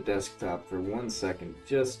mute the desktop for 1 second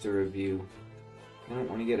just to review. I don't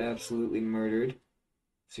want to get absolutely murdered.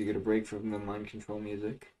 So you get a break from the mind control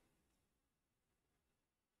music.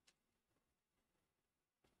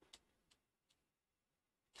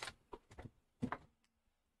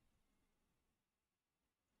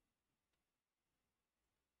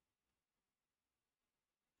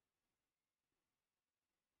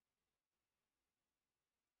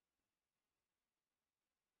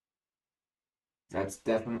 That's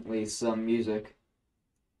definitely some music.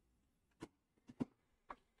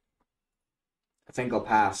 I think I'll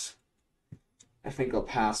pass. I think I'll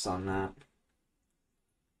pass on that.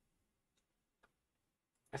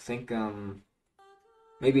 I think,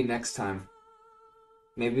 maybe next time.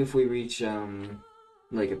 Maybe if we reach,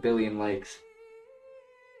 like 1 billion likes.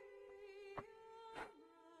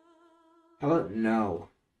 How about no?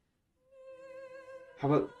 How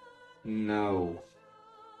about no?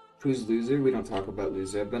 Who's loser? We don't talk about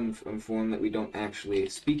loser. I've been informed that we don't actually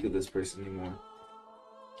speak of this person anymore.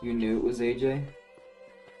 You knew it was AJ?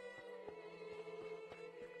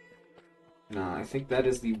 Nah, I think that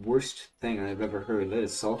is the worst thing I've ever heard. That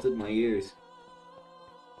has salted my ears.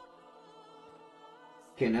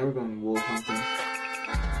 Okay, now we're going wolf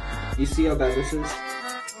hunting. You see how bad this is?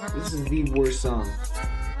 This is the worst song.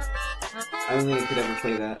 I don't think I could ever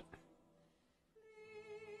play that.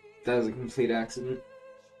 That was a complete accident.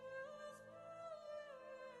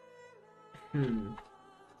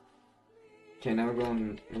 Okay, now we're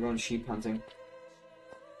going sheep hunting.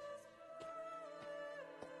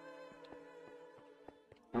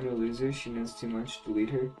 I'm a loser, she knows too much, delete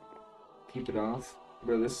her. Keep it off.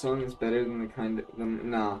 Bro, this song is better than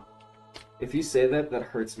nah. If you say that, that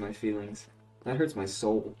hurts my feelings. That hurts my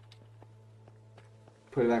soul.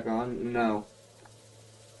 Put it back on? No.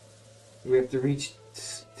 We have to reach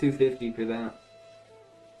 250 for that.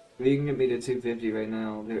 If you can get me to 250 right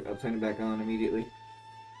now, I'll turn it back on immediately.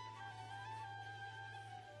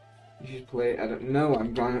 You should play. No,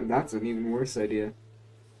 I'm gone. That's an even worse idea.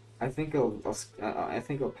 I think I'll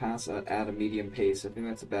pass at a medium pace. I think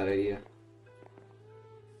that's a bad idea.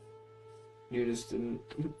 You just didn't.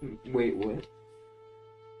 Wait, what?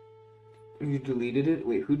 You deleted it?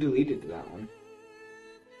 Wait, who deleted that one?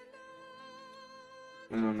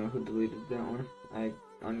 I don't know who deleted that one. I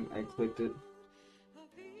clicked it.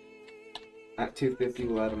 At 250,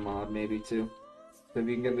 we'll add a mod, maybe too. So if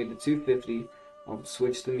you can get me to 250, I'll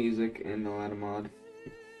switch the music and I'll add a mod.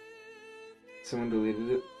 Someone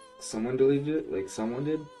deleted it. Someone deleted it? Like someone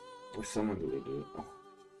did? Or someone deleted it? Oh.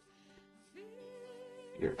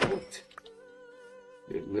 You're cooked.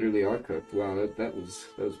 You literally are cooked. Wow, that was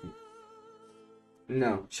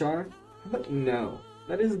No. Char? But no.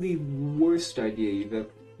 That is the worst idea you've ever...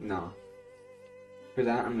 Nah. For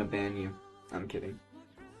that, I'm gonna ban you. I'm kidding.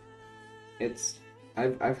 It's...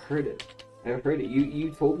 I've heard it. I've heard it.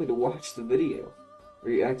 You told me to watch the video. Or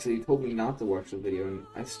you actually told me not to watch the video, and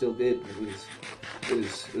I still did. It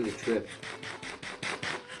was a trip.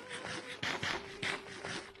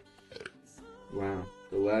 Wow,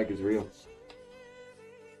 the lag is real.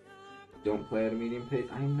 Don't play at a medium pace.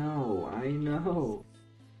 I know.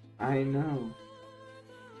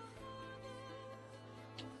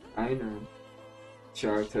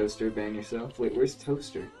 Char, Toaster, ban yourself. Wait, where's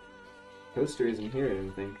Toaster? Toaster isn't here, I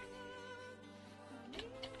didn't think.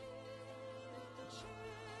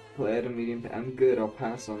 Play at a medium pace. I'm good, I'll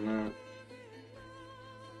pass on that.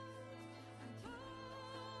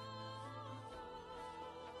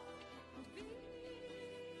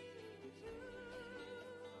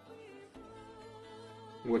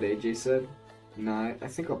 What AJ said? Nah, I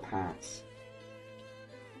think I'll pass.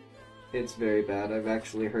 It's very bad. I've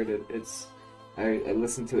actually heard it. I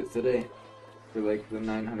listened to it today for like the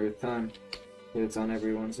 900th time. It's on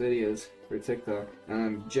everyone's videos for TikTok. And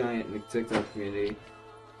I'm giant in the TikTok community.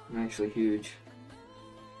 I'm actually huge.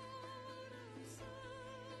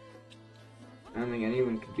 I don't think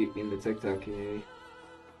anyone could beat me in the TikTok community.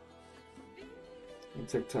 I'm a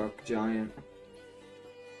TikTok giant.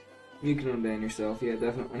 You can unban yourself, yeah,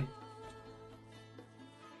 definitely.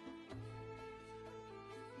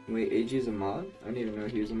 Wait, AG's a mod? I didn't even know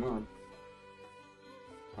he was a mod.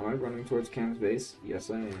 Am I running towards Cam's base? Yes,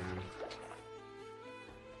 I am.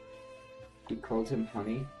 He called him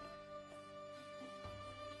honey.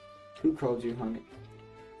 Who called you honey?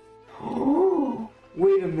 Oh,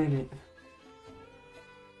 wait a minute.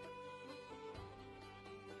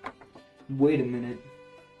 Wait a minute.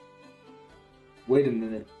 Wait a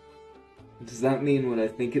minute. Does that mean what I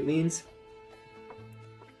think it means?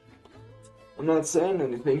 I'm not saying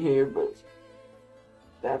anything here, but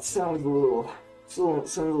that sounds a little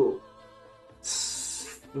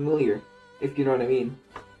familiar, if you know what I mean.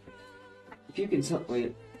 If you can tell,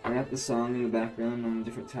 wait, I got the song in the background on a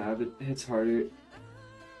different tab. It hits harder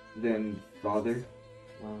than Father.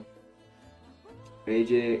 Wow.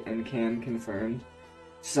 AJ and Cam confirmed.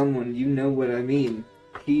 Someone, you know what I mean.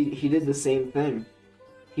 He did the same thing.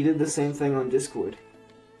 He did the same thing on Discord.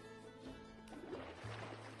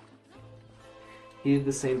 He did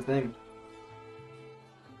the same thing.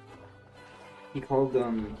 He called,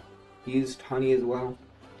 he used honey as well.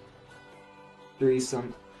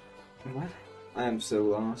 Threesome. What? I am so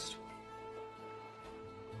lost.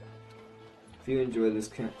 If you enjoy this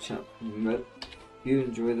content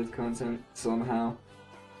somehow,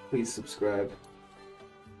 please subscribe.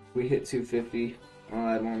 If we hit 250, I'll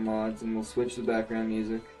add more mods and we'll switch the background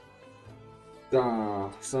music. Ah,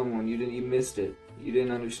 someone, you missed it. You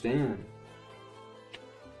didn't understand.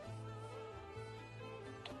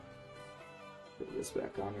 Put this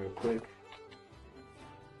back on real quick.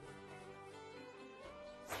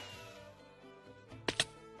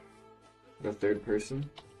 The third person?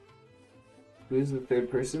 Who's the third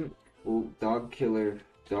person? Well, Dog Killer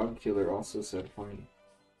also said funny.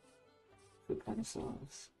 What kind of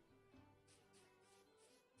sauce?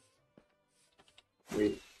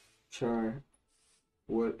 Wait, Char,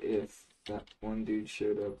 what if that one dude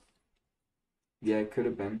showed up? Yeah, it could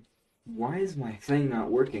have been. Why is my thing not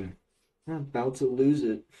working? I'm about to lose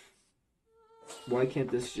it. Why can't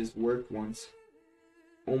this just work once?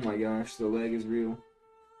 Oh my gosh, the lag is real.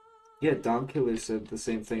 Yeah, Dog Killer said the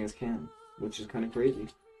same thing as Cam, which is kind of crazy.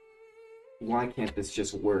 Why can't this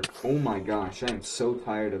just work? Oh my gosh, I am so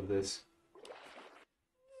tired of this.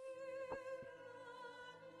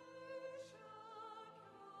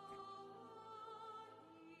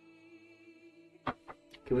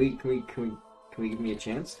 Can we give me a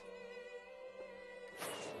chance?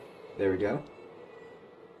 There we go.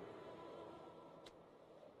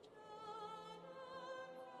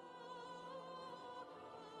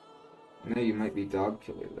 No, you might be Dog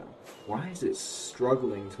Killer though. Why is it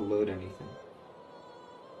struggling to load anything?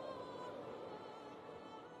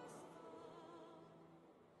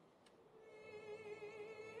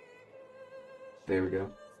 There we go.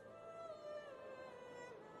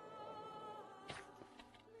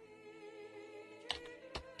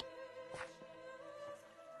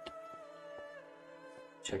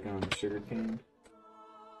 Check on the sugar cane.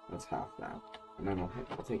 That's half that. And then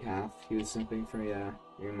I'll take half. He was simping for your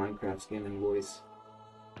Minecraft skin and voice.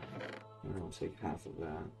 And I'll take half of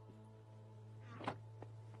that.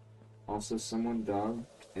 Also, someone, Dog,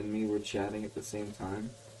 and me were chatting at the same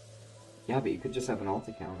time. Yeah, but you could just have an alt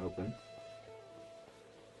account open.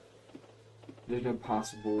 There's no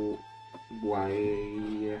possible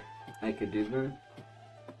why I could do that?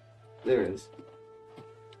 There is.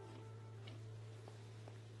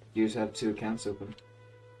 You just have 2 accounts open.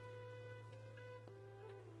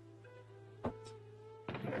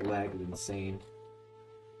 Lag is insane.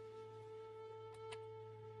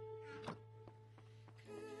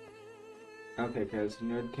 Okay, guys,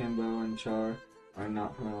 Nerd Cambo and Char are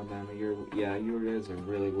not from Alabama. Yeah, you guys are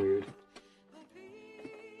really weird.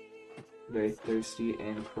 Very thirsty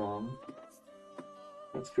and Crom.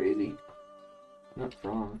 That's crazy. Not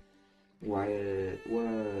Crom. Wyatt,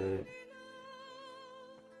 what?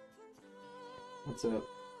 What's up?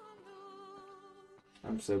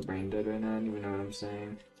 I'm so brain dead right now, I don't even know what I'm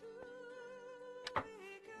saying.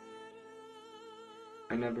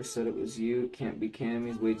 I never said it was you. Can't be Cam,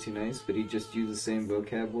 he's way too nice, but he just used the same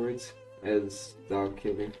vocab words as Dog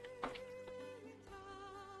Killer.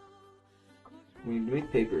 We need to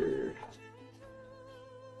make paper.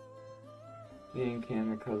 Me and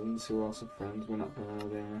Cam are cousins who are also friends. We're not from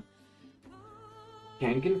Alabama.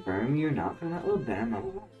 Can confirm you're not from Alabama.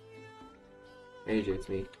 AJ, it's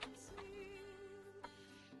me.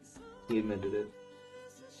 He admitted it.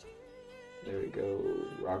 There we go.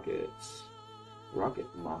 Rockets. Rocket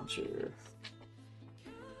launcher.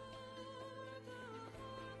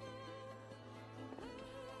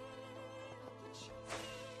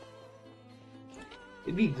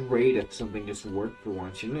 It'd be great if something just worked for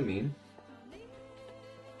once, you know what I mean?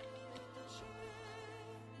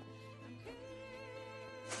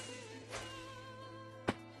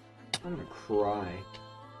 I'm gonna cry.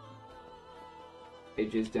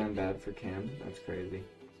 AJ's down bad for Cam. That's crazy.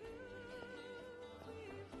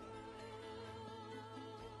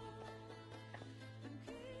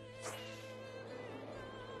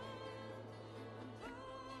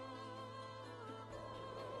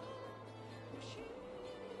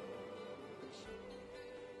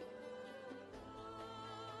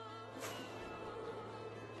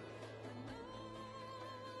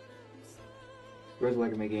 Bro's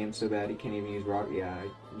liking my game so bad he can't even use rock. Yeah,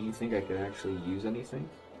 do you think I could actually use anything?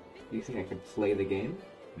 Do you think I could play the game?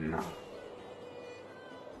 No.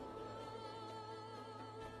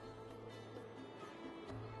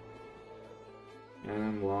 And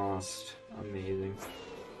I'm lost. Amazing.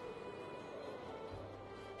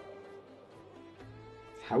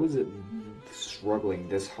 How is it struggling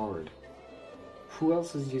this hard? Who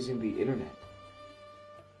else is using the internet?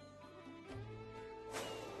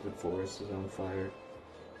 The forest is on fire.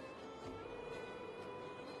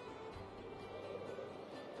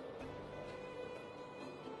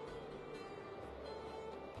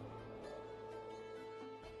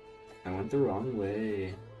 I went the wrong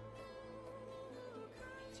way.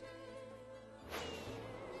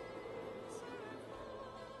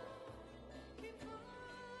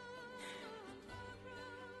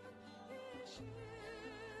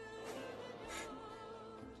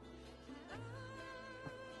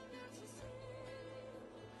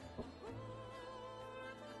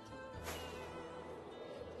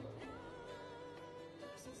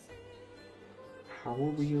 How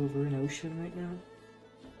are we over an ocean right now?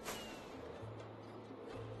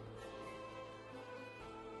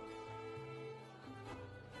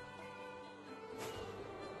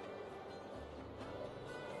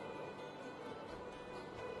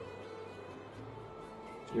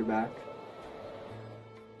 You're back.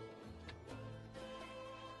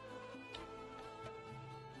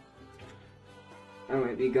 I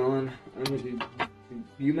might be gone.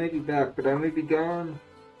 You might be back, but I might be gone.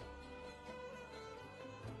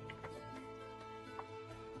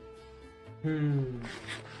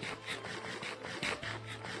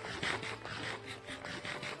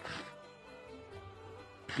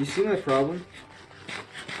 You see my problem?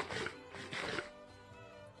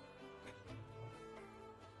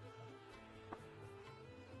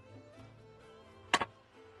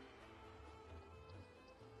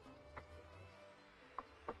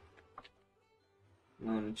 I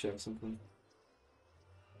want to check something.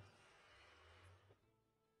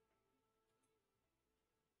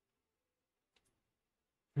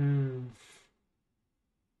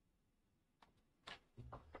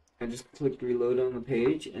 I just clicked reload on the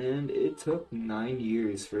page and it took 9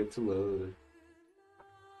 years for it to load.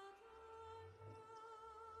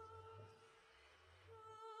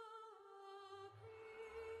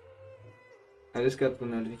 I just got the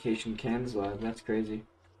notification Cam's live, that's crazy.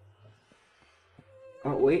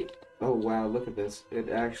 Oh wait, oh wow, look at this. It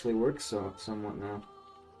actually works somewhat now.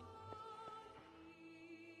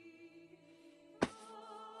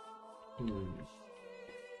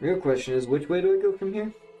 Real question is, which way do I go from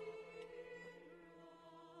here?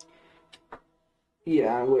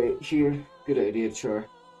 Yeah, wait, here. Good idea, Char.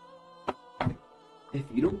 If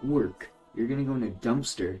you don't work, you're gonna go in a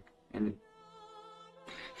dumpster, and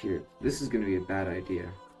here, this is gonna be a bad idea.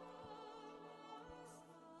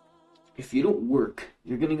 If you don't work,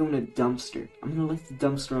 you're gonna go in a dumpster. I'm gonna light the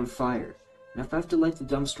dumpster on fire. Now if I have to light the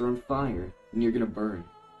dumpster on fire, then you're gonna burn.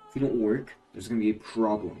 If you don't work, there's gonna be a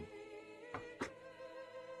problem.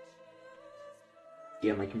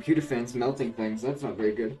 Yeah, my computer fan's melting things. That's not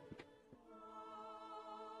very good.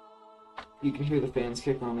 You can hear the fans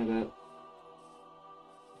kick on, I bet.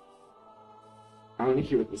 I wanna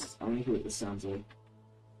hear what this sounds like.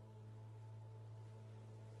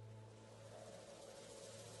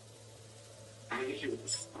 I wanna hear what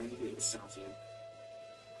this sounds like.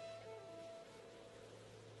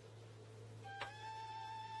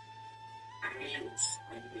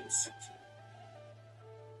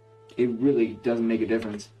 It really doesn't make a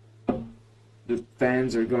difference. The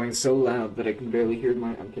fans are going so loud that I can barely hear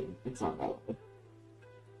my. I'm kidding. It's not that loud.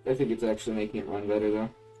 I think it's actually making it run better though.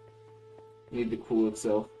 Need to cool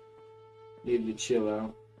itself. Need to chill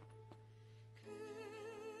out.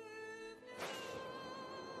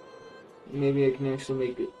 Maybe I can actually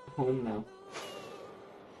make it home now.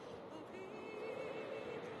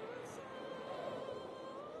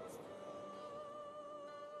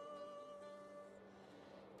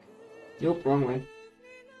 Nope, wrong way.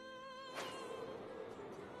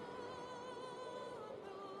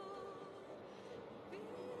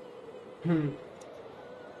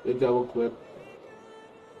 The double clip.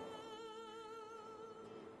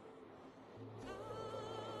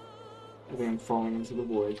 I think I'm falling into the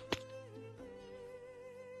void.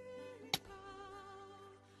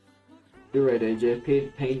 You're right,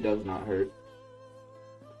 AJ. Pain does not hurt.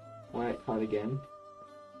 Why it caught again?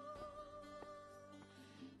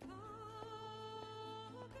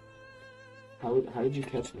 How did you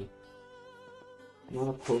catch me? I'm not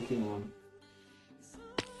a Pokemon.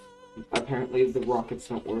 Apparently the rockets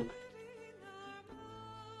don't work.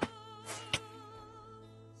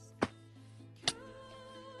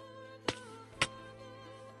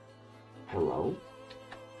 Hello?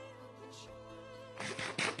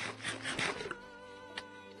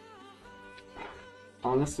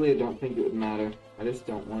 Honestly, I don't think it would matter. I just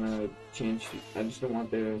don't want to change. I just don't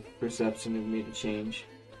want their perception of me to change.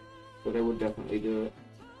 But I would definitely do it.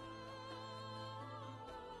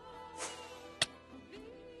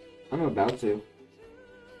 I'm about to.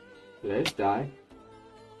 Did I just die?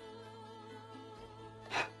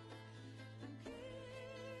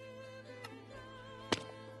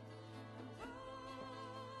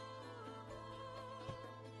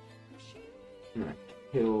 I'm gonna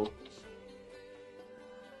kill.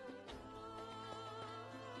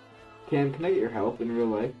 Cam, can I get your help in real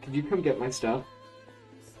life? Could you come get my stuff?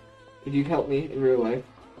 Could you help me in real life?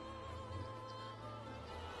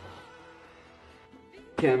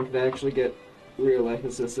 Cam, can I actually get real life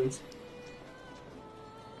assistance?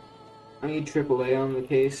 I need AAA on the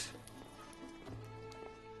case.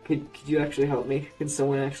 Could you actually help me? Can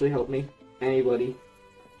someone actually help me? Anybody?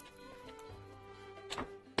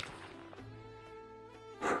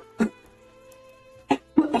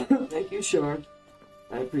 Thank you, Shark.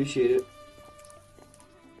 I appreciate it.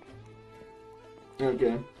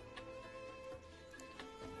 Okay.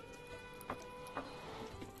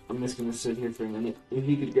 I'm just gonna sit here for a minute. If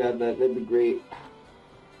you could grab that, that'd be great.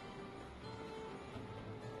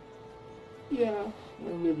 Yeah,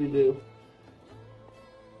 I really do.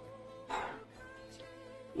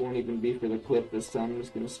 Won't even be for the clip this time. I'm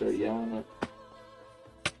just gonna start yelling it.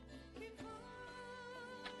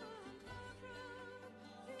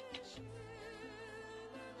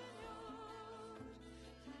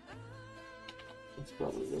 It's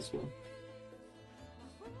probably this one.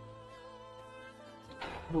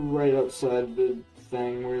 Right outside the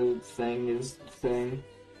thing where the thing is the thing.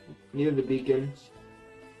 Near the beacon.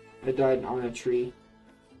 I died on a tree.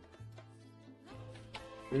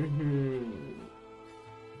 In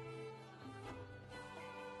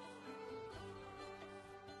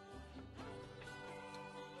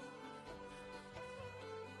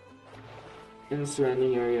the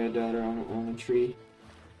surrounding area, I died on a tree.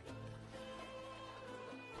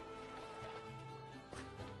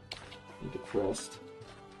 I'm depressed.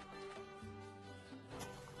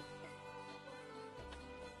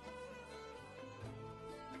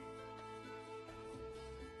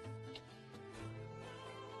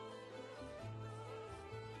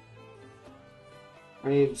 I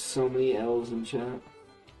need so many L's in chat.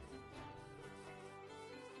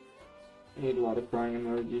 I need a lot of crying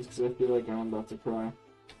emojis because I feel like I'm about to cry.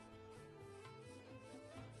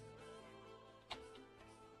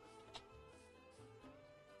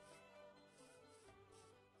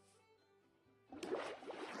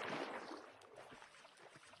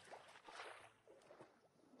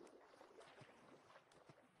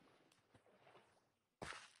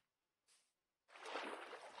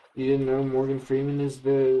 You didn't know Morgan Freeman is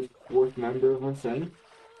the fourth member of our thing?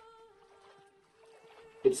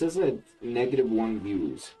 It says that -1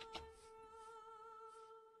 views.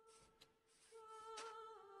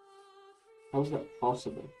 How is that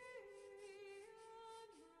possible?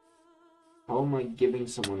 How am I giving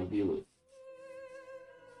someone a viewer?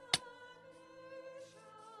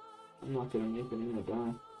 I'm not gonna make it in the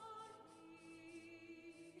die.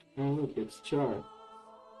 Oh look, it's Char.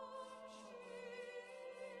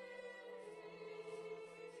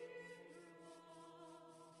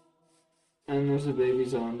 And there's a baby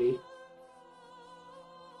zombie.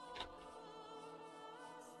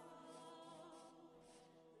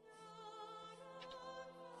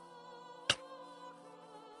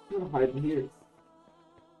 I'm gonna hide in here.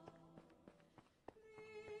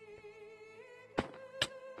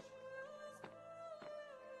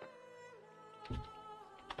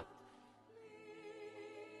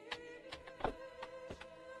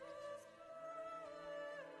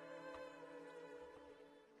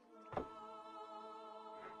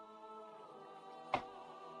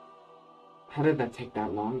 How did that take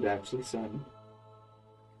that long to actually send?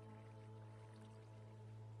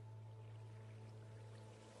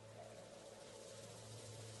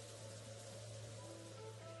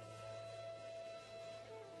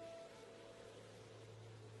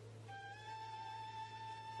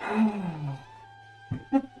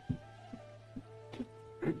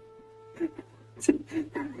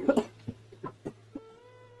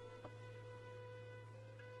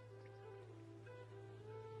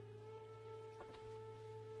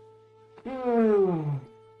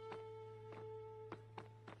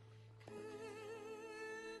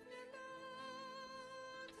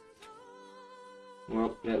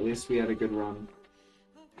 Well, at least we had a good run.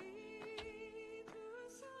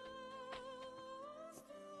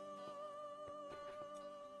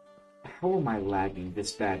 How am I lagging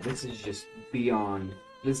this bad? This is just beyond.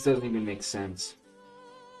 This doesn't even make sense.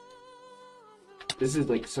 This is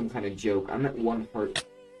like some kind of joke. I'm at 1 heart.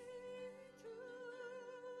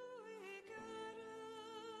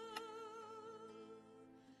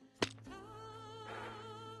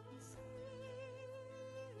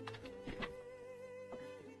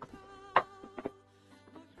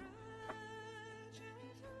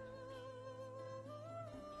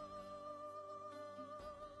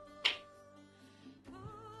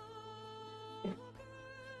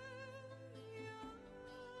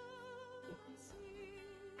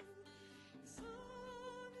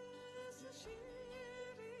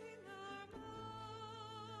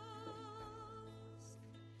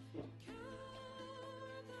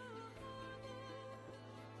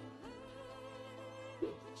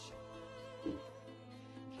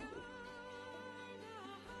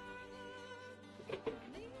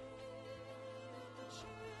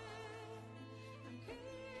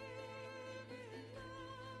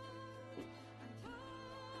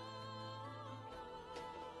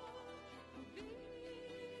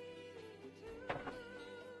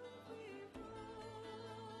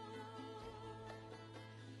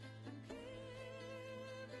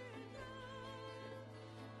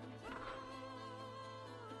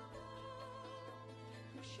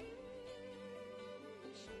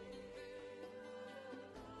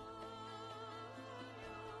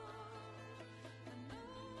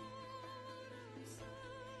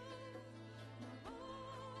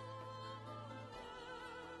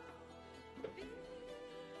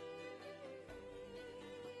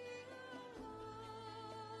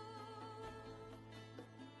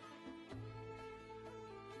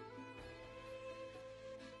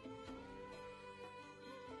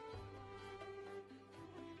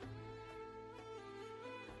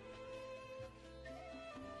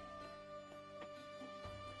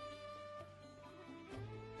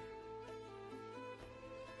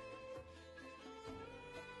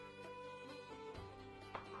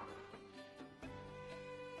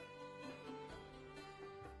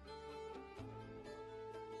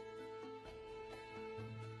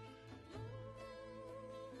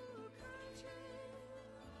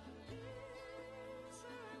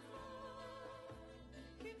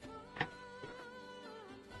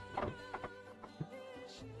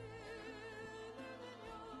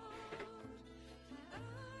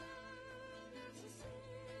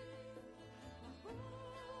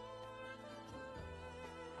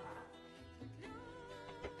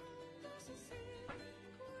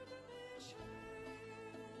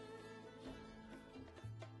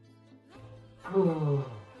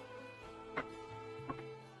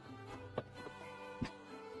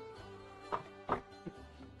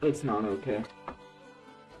 It's not okay.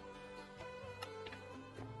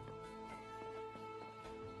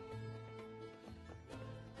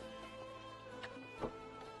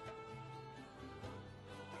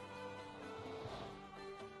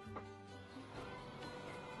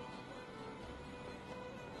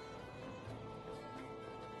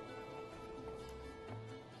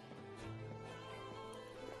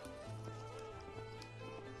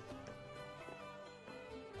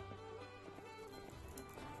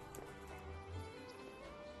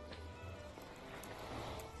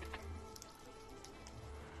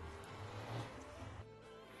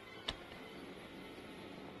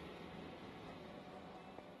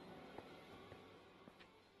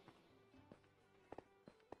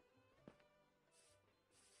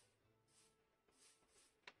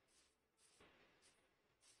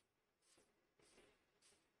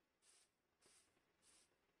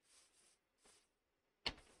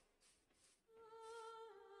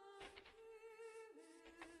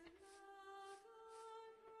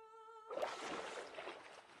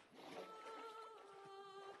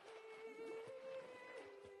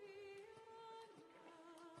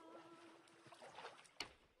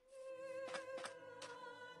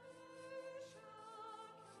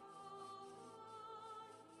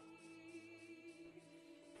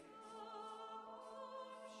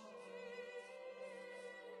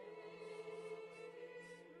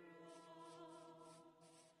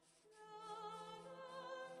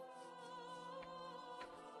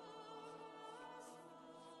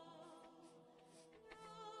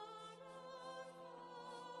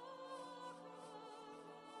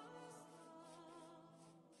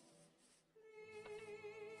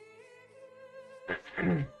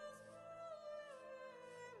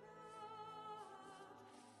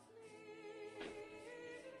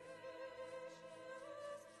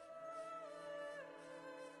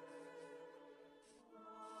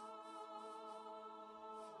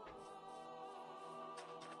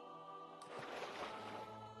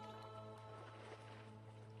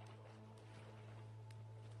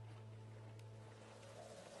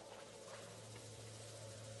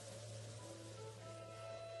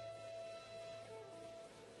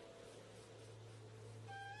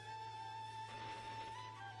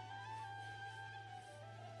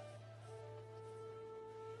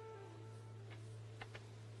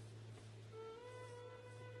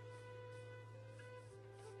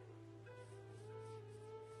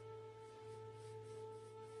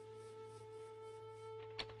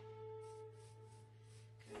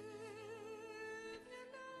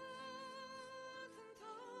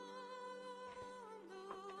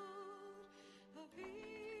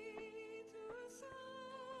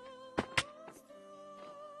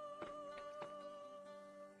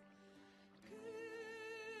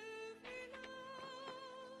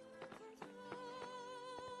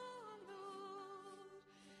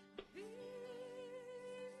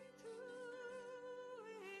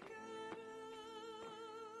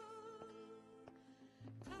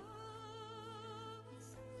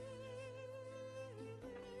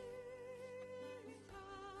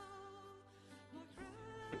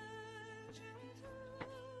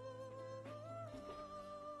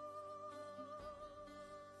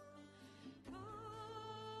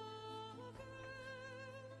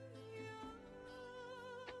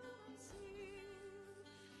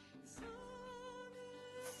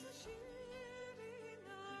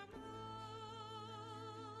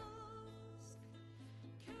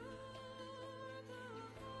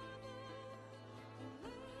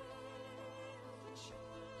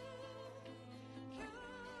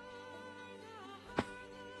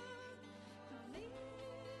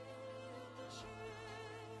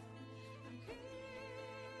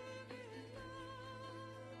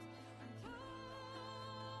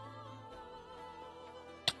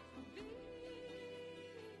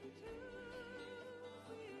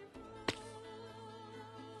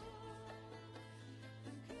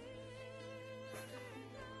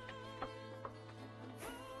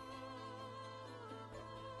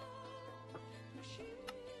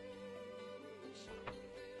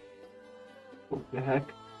 What the heck?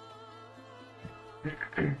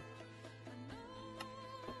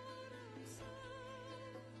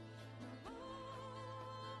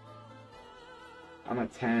 I'm a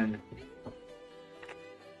 10.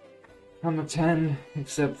 I'm a 10,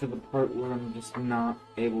 except for the part where I'm just not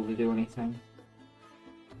able to do anything.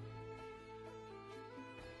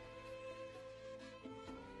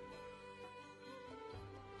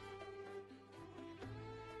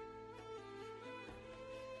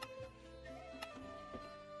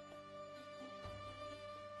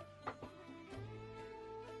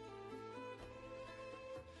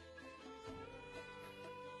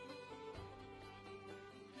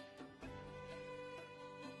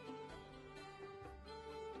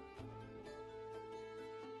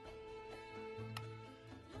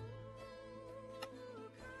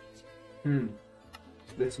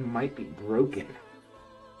 This might be broken.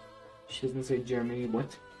 She doesn't say Jeremy,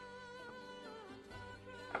 what?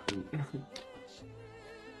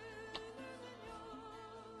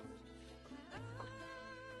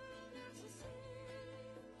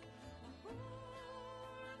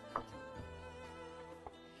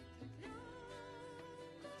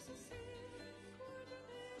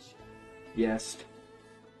 Yes.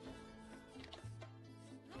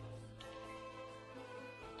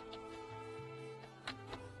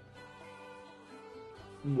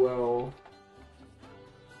 Well,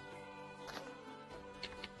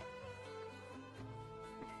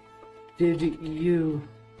 did you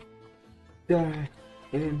die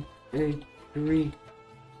in a tree?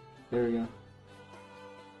 There we go.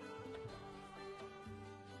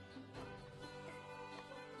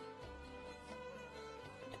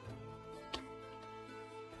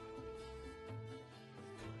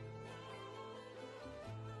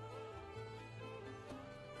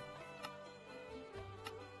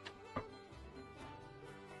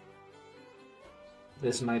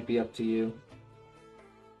 This might be up to you.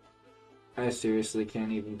 I seriously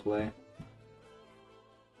can't even play.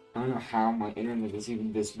 I don't know how my internet is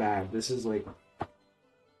even this bad. This is like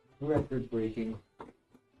record breaking.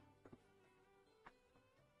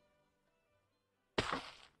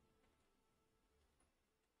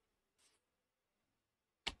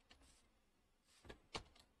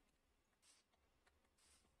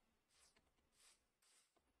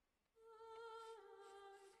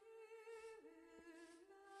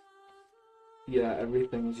 Yeah,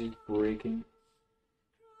 everything is just breaking.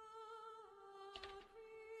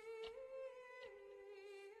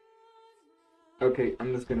 Okay,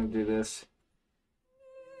 I'm just gonna do this.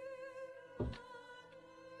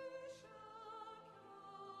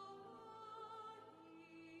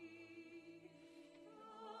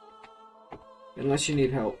 Unless you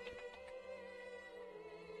need help.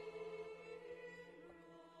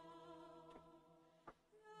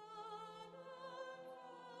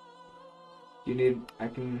 You need, I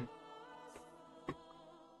can...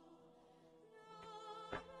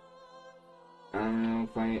 I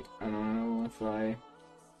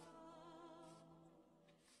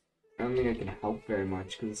don't think I can help very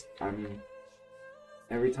much, because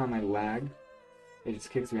every time I lag, it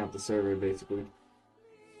just kicks me off the server, basically.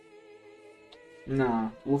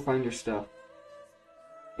 Nah, we'll find your stuff.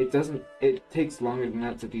 It takes longer than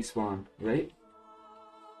that to despawn, right?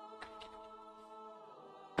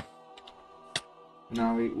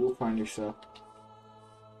 No, we'll find your stuff.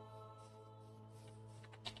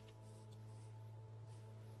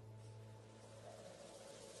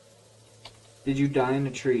 Did you die in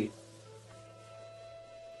a tree?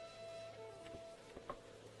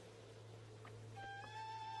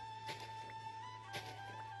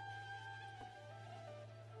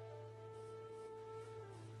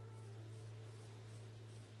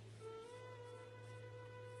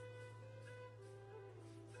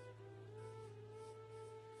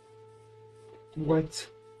 What?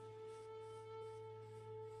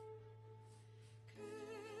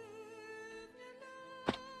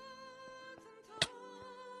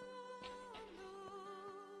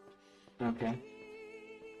 Okay.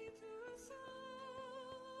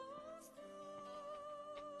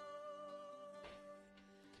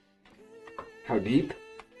 How deep?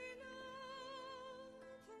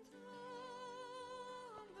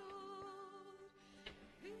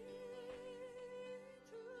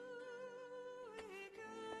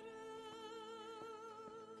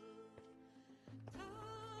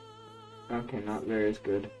 Okay, not very as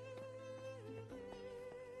good.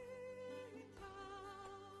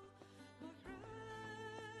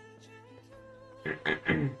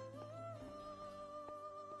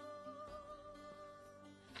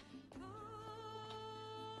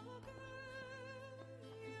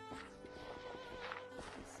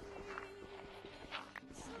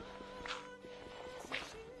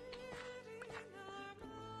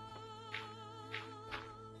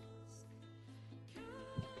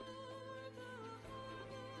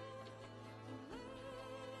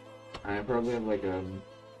 I probably have like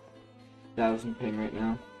 1,000 ping right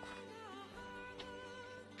now.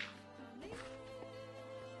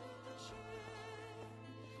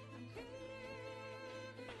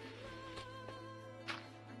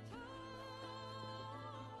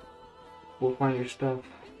 We'll find your stuff.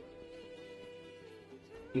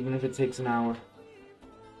 Even if it takes an hour.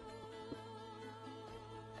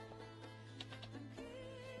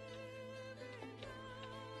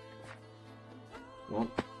 Well,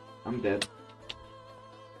 I'm dead.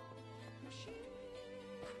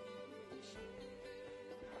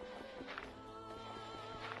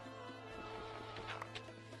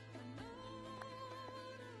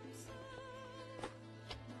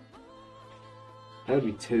 That would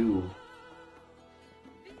be 2.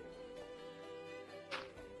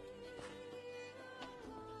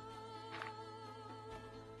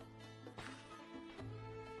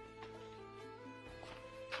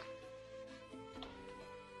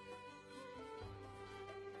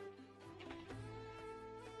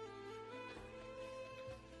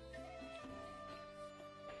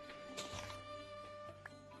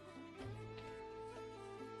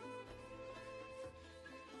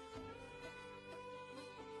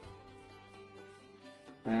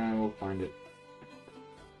 We'll find it.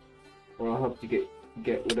 Or I'll help you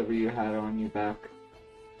get whatever you had on you back.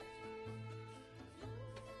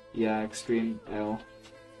 Yeah, extreme L.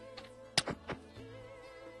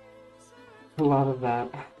 A lot of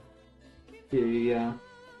that. Here, yeah.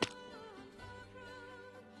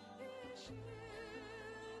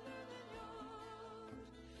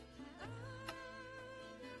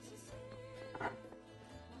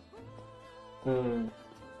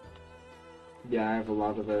 Yeah, I have a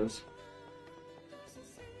lot of those.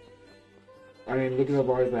 I mean, look at the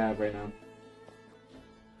bars I have right now.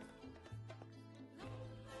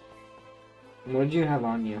 What did you have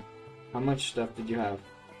on you? How much stuff did you have?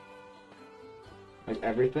 Like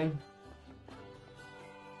everything?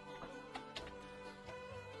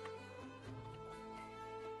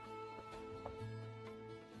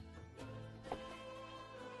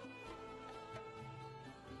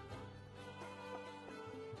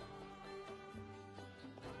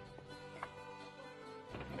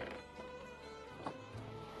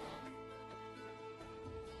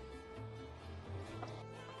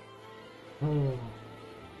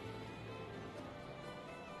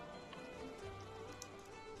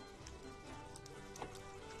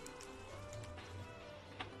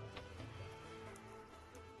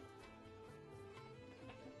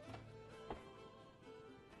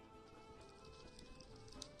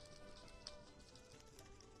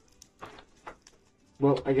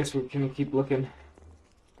 Well, I guess we're gonna keep looking.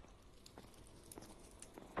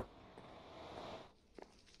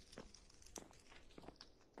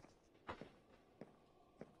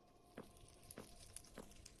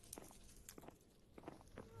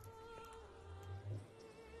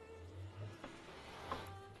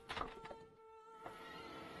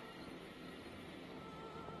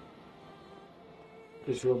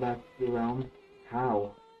 Just roll back to the realm.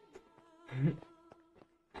 How?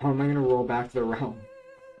 How am I gonna roll back to the realm?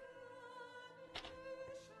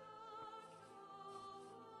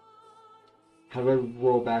 How do I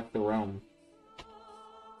roll back the realm?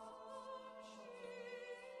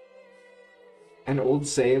 An old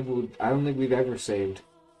save would... I don't think we've ever saved.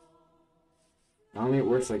 I don't think it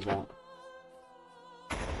works like that.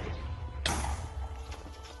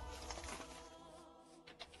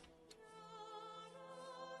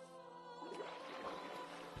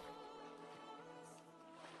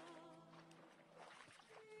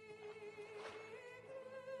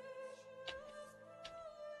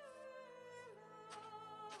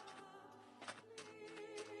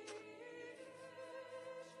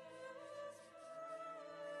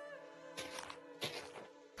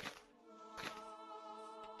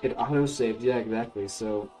 It auto-saved, yeah, exactly.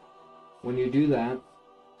 So, when you do that,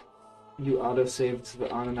 you auto-save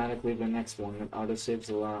to automatically the next one. It auto-saves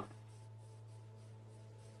a lot.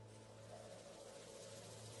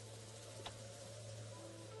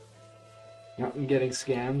 Yeah, I'm getting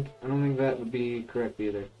scammed. I don't think that would be correct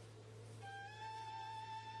either.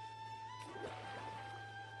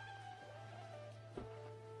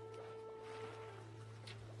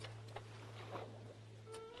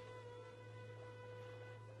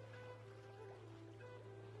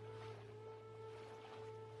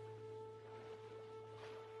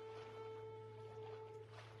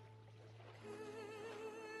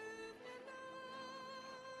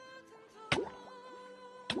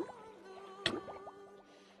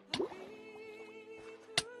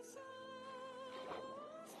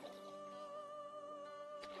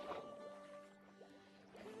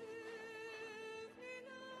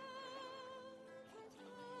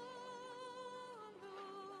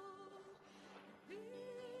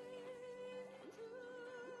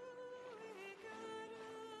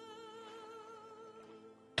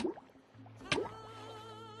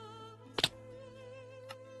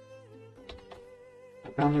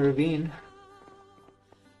 Found the ravine.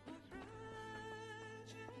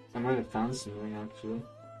 I might have found something actually.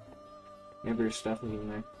 Maybe there's stuff in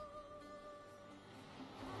there.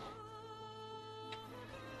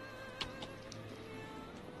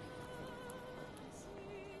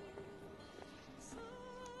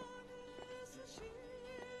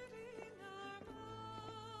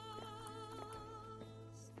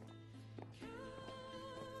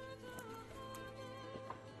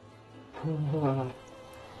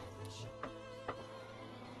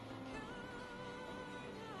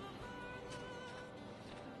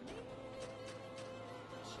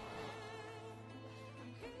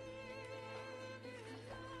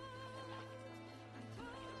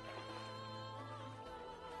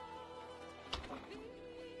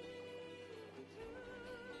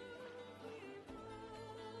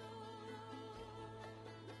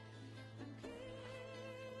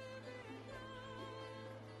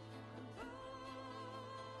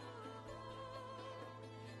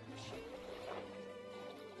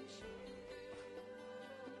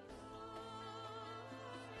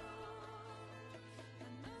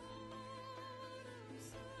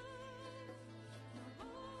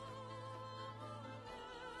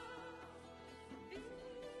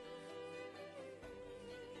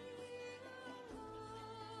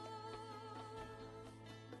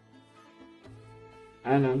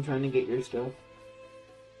 I know, I'm trying to get your stuff.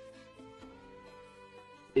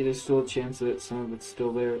 There's still a chance that some of it's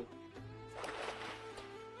still there.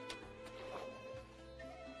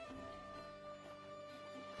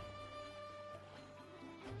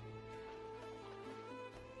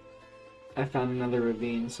 I found another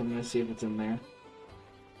ravine, so I'm gonna see if it's in there.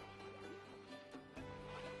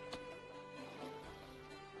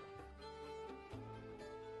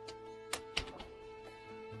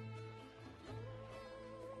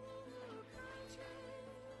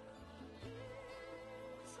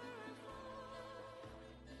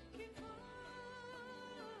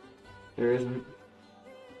 There isn't.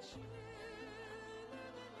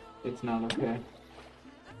 It's not okay.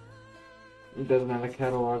 It doesn't have a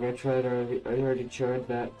catalog. I already tried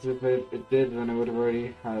that. 'Cause if it did, then I would have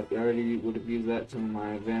already used that to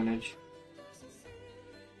my advantage.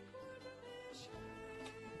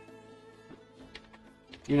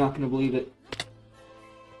 You're not gonna believe it.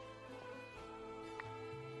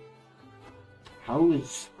 How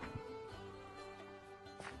is...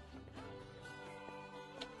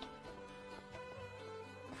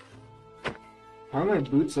 How are my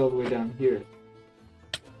boots all the way down here?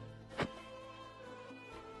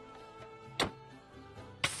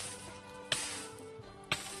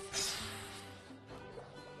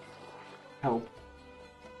 Help.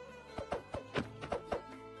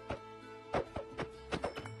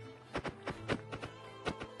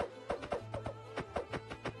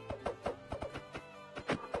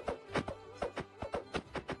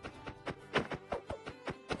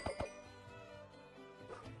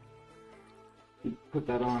 Put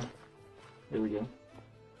that on. There we go.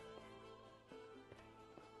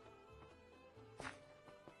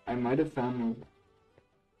 I might have found one.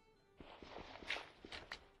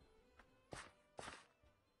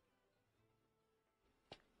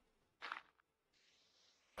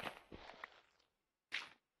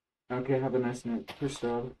 Okay, have a nice night. First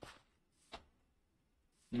off,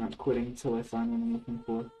 I'm not quitting until I find what I'm looking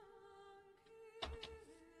for.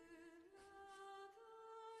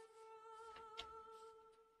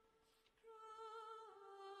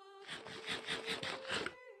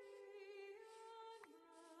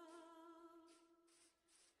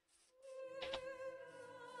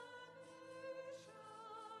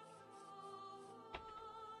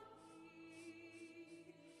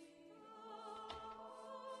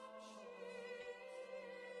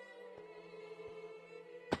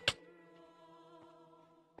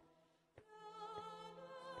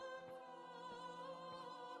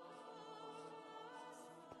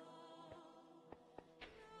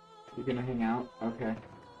 You're gonna hang out? Okay.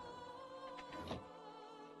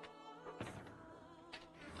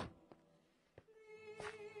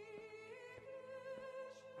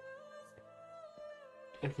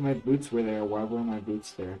 If my boots were there, why were my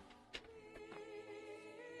boots there?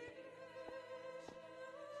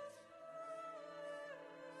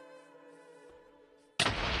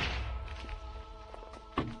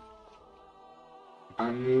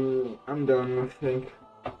 I'm done, I think.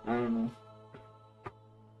 I don't know.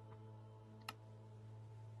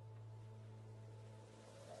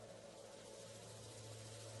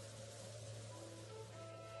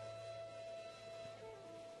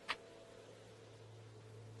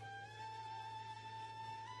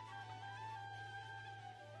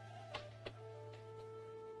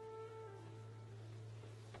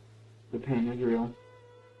 The pain is real.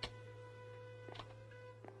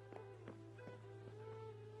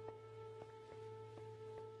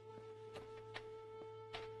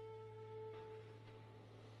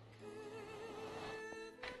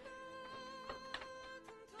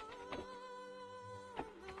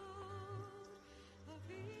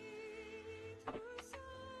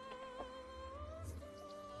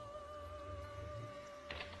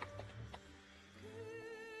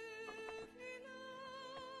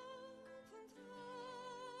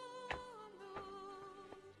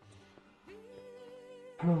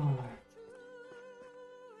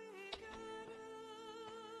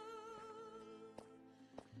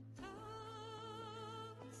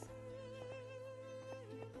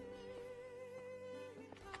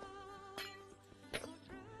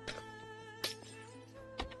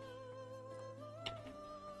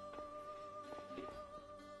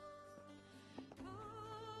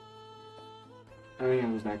 I think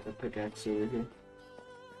I was back to pickaxe over here.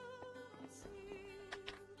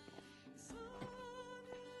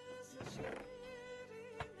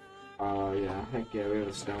 Yeah, heck yeah, we have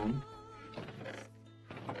a stone.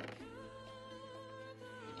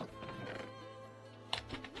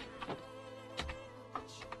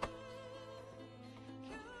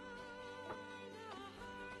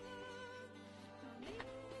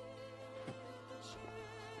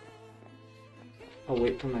 I'll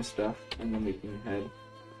wait for my stuff, and then we can head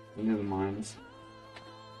into the mines.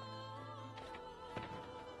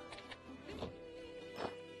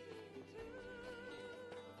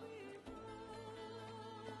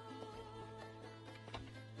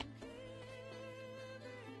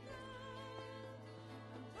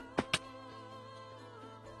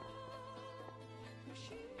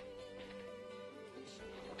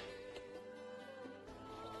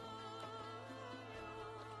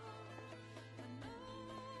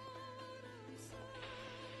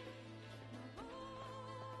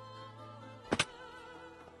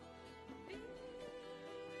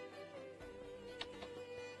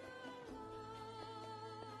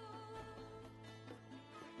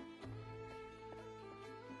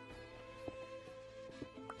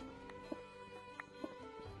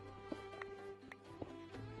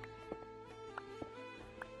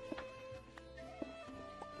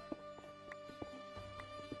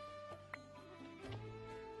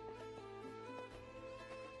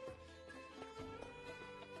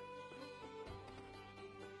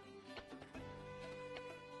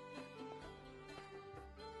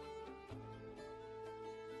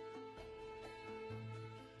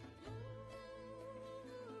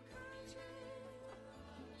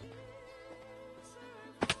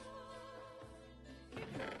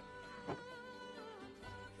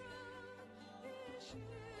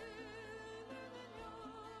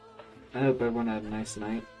 I hope everyone had a nice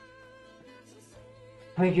night.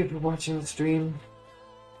 Thank you for watching the stream.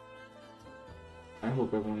 I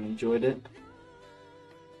hope everyone enjoyed it.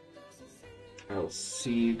 I'll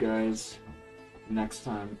see you guys next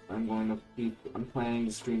time. I'm planning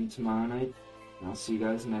to stream tomorrow night. And I'll see you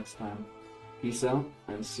guys next time. Peace out,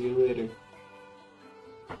 and see you later.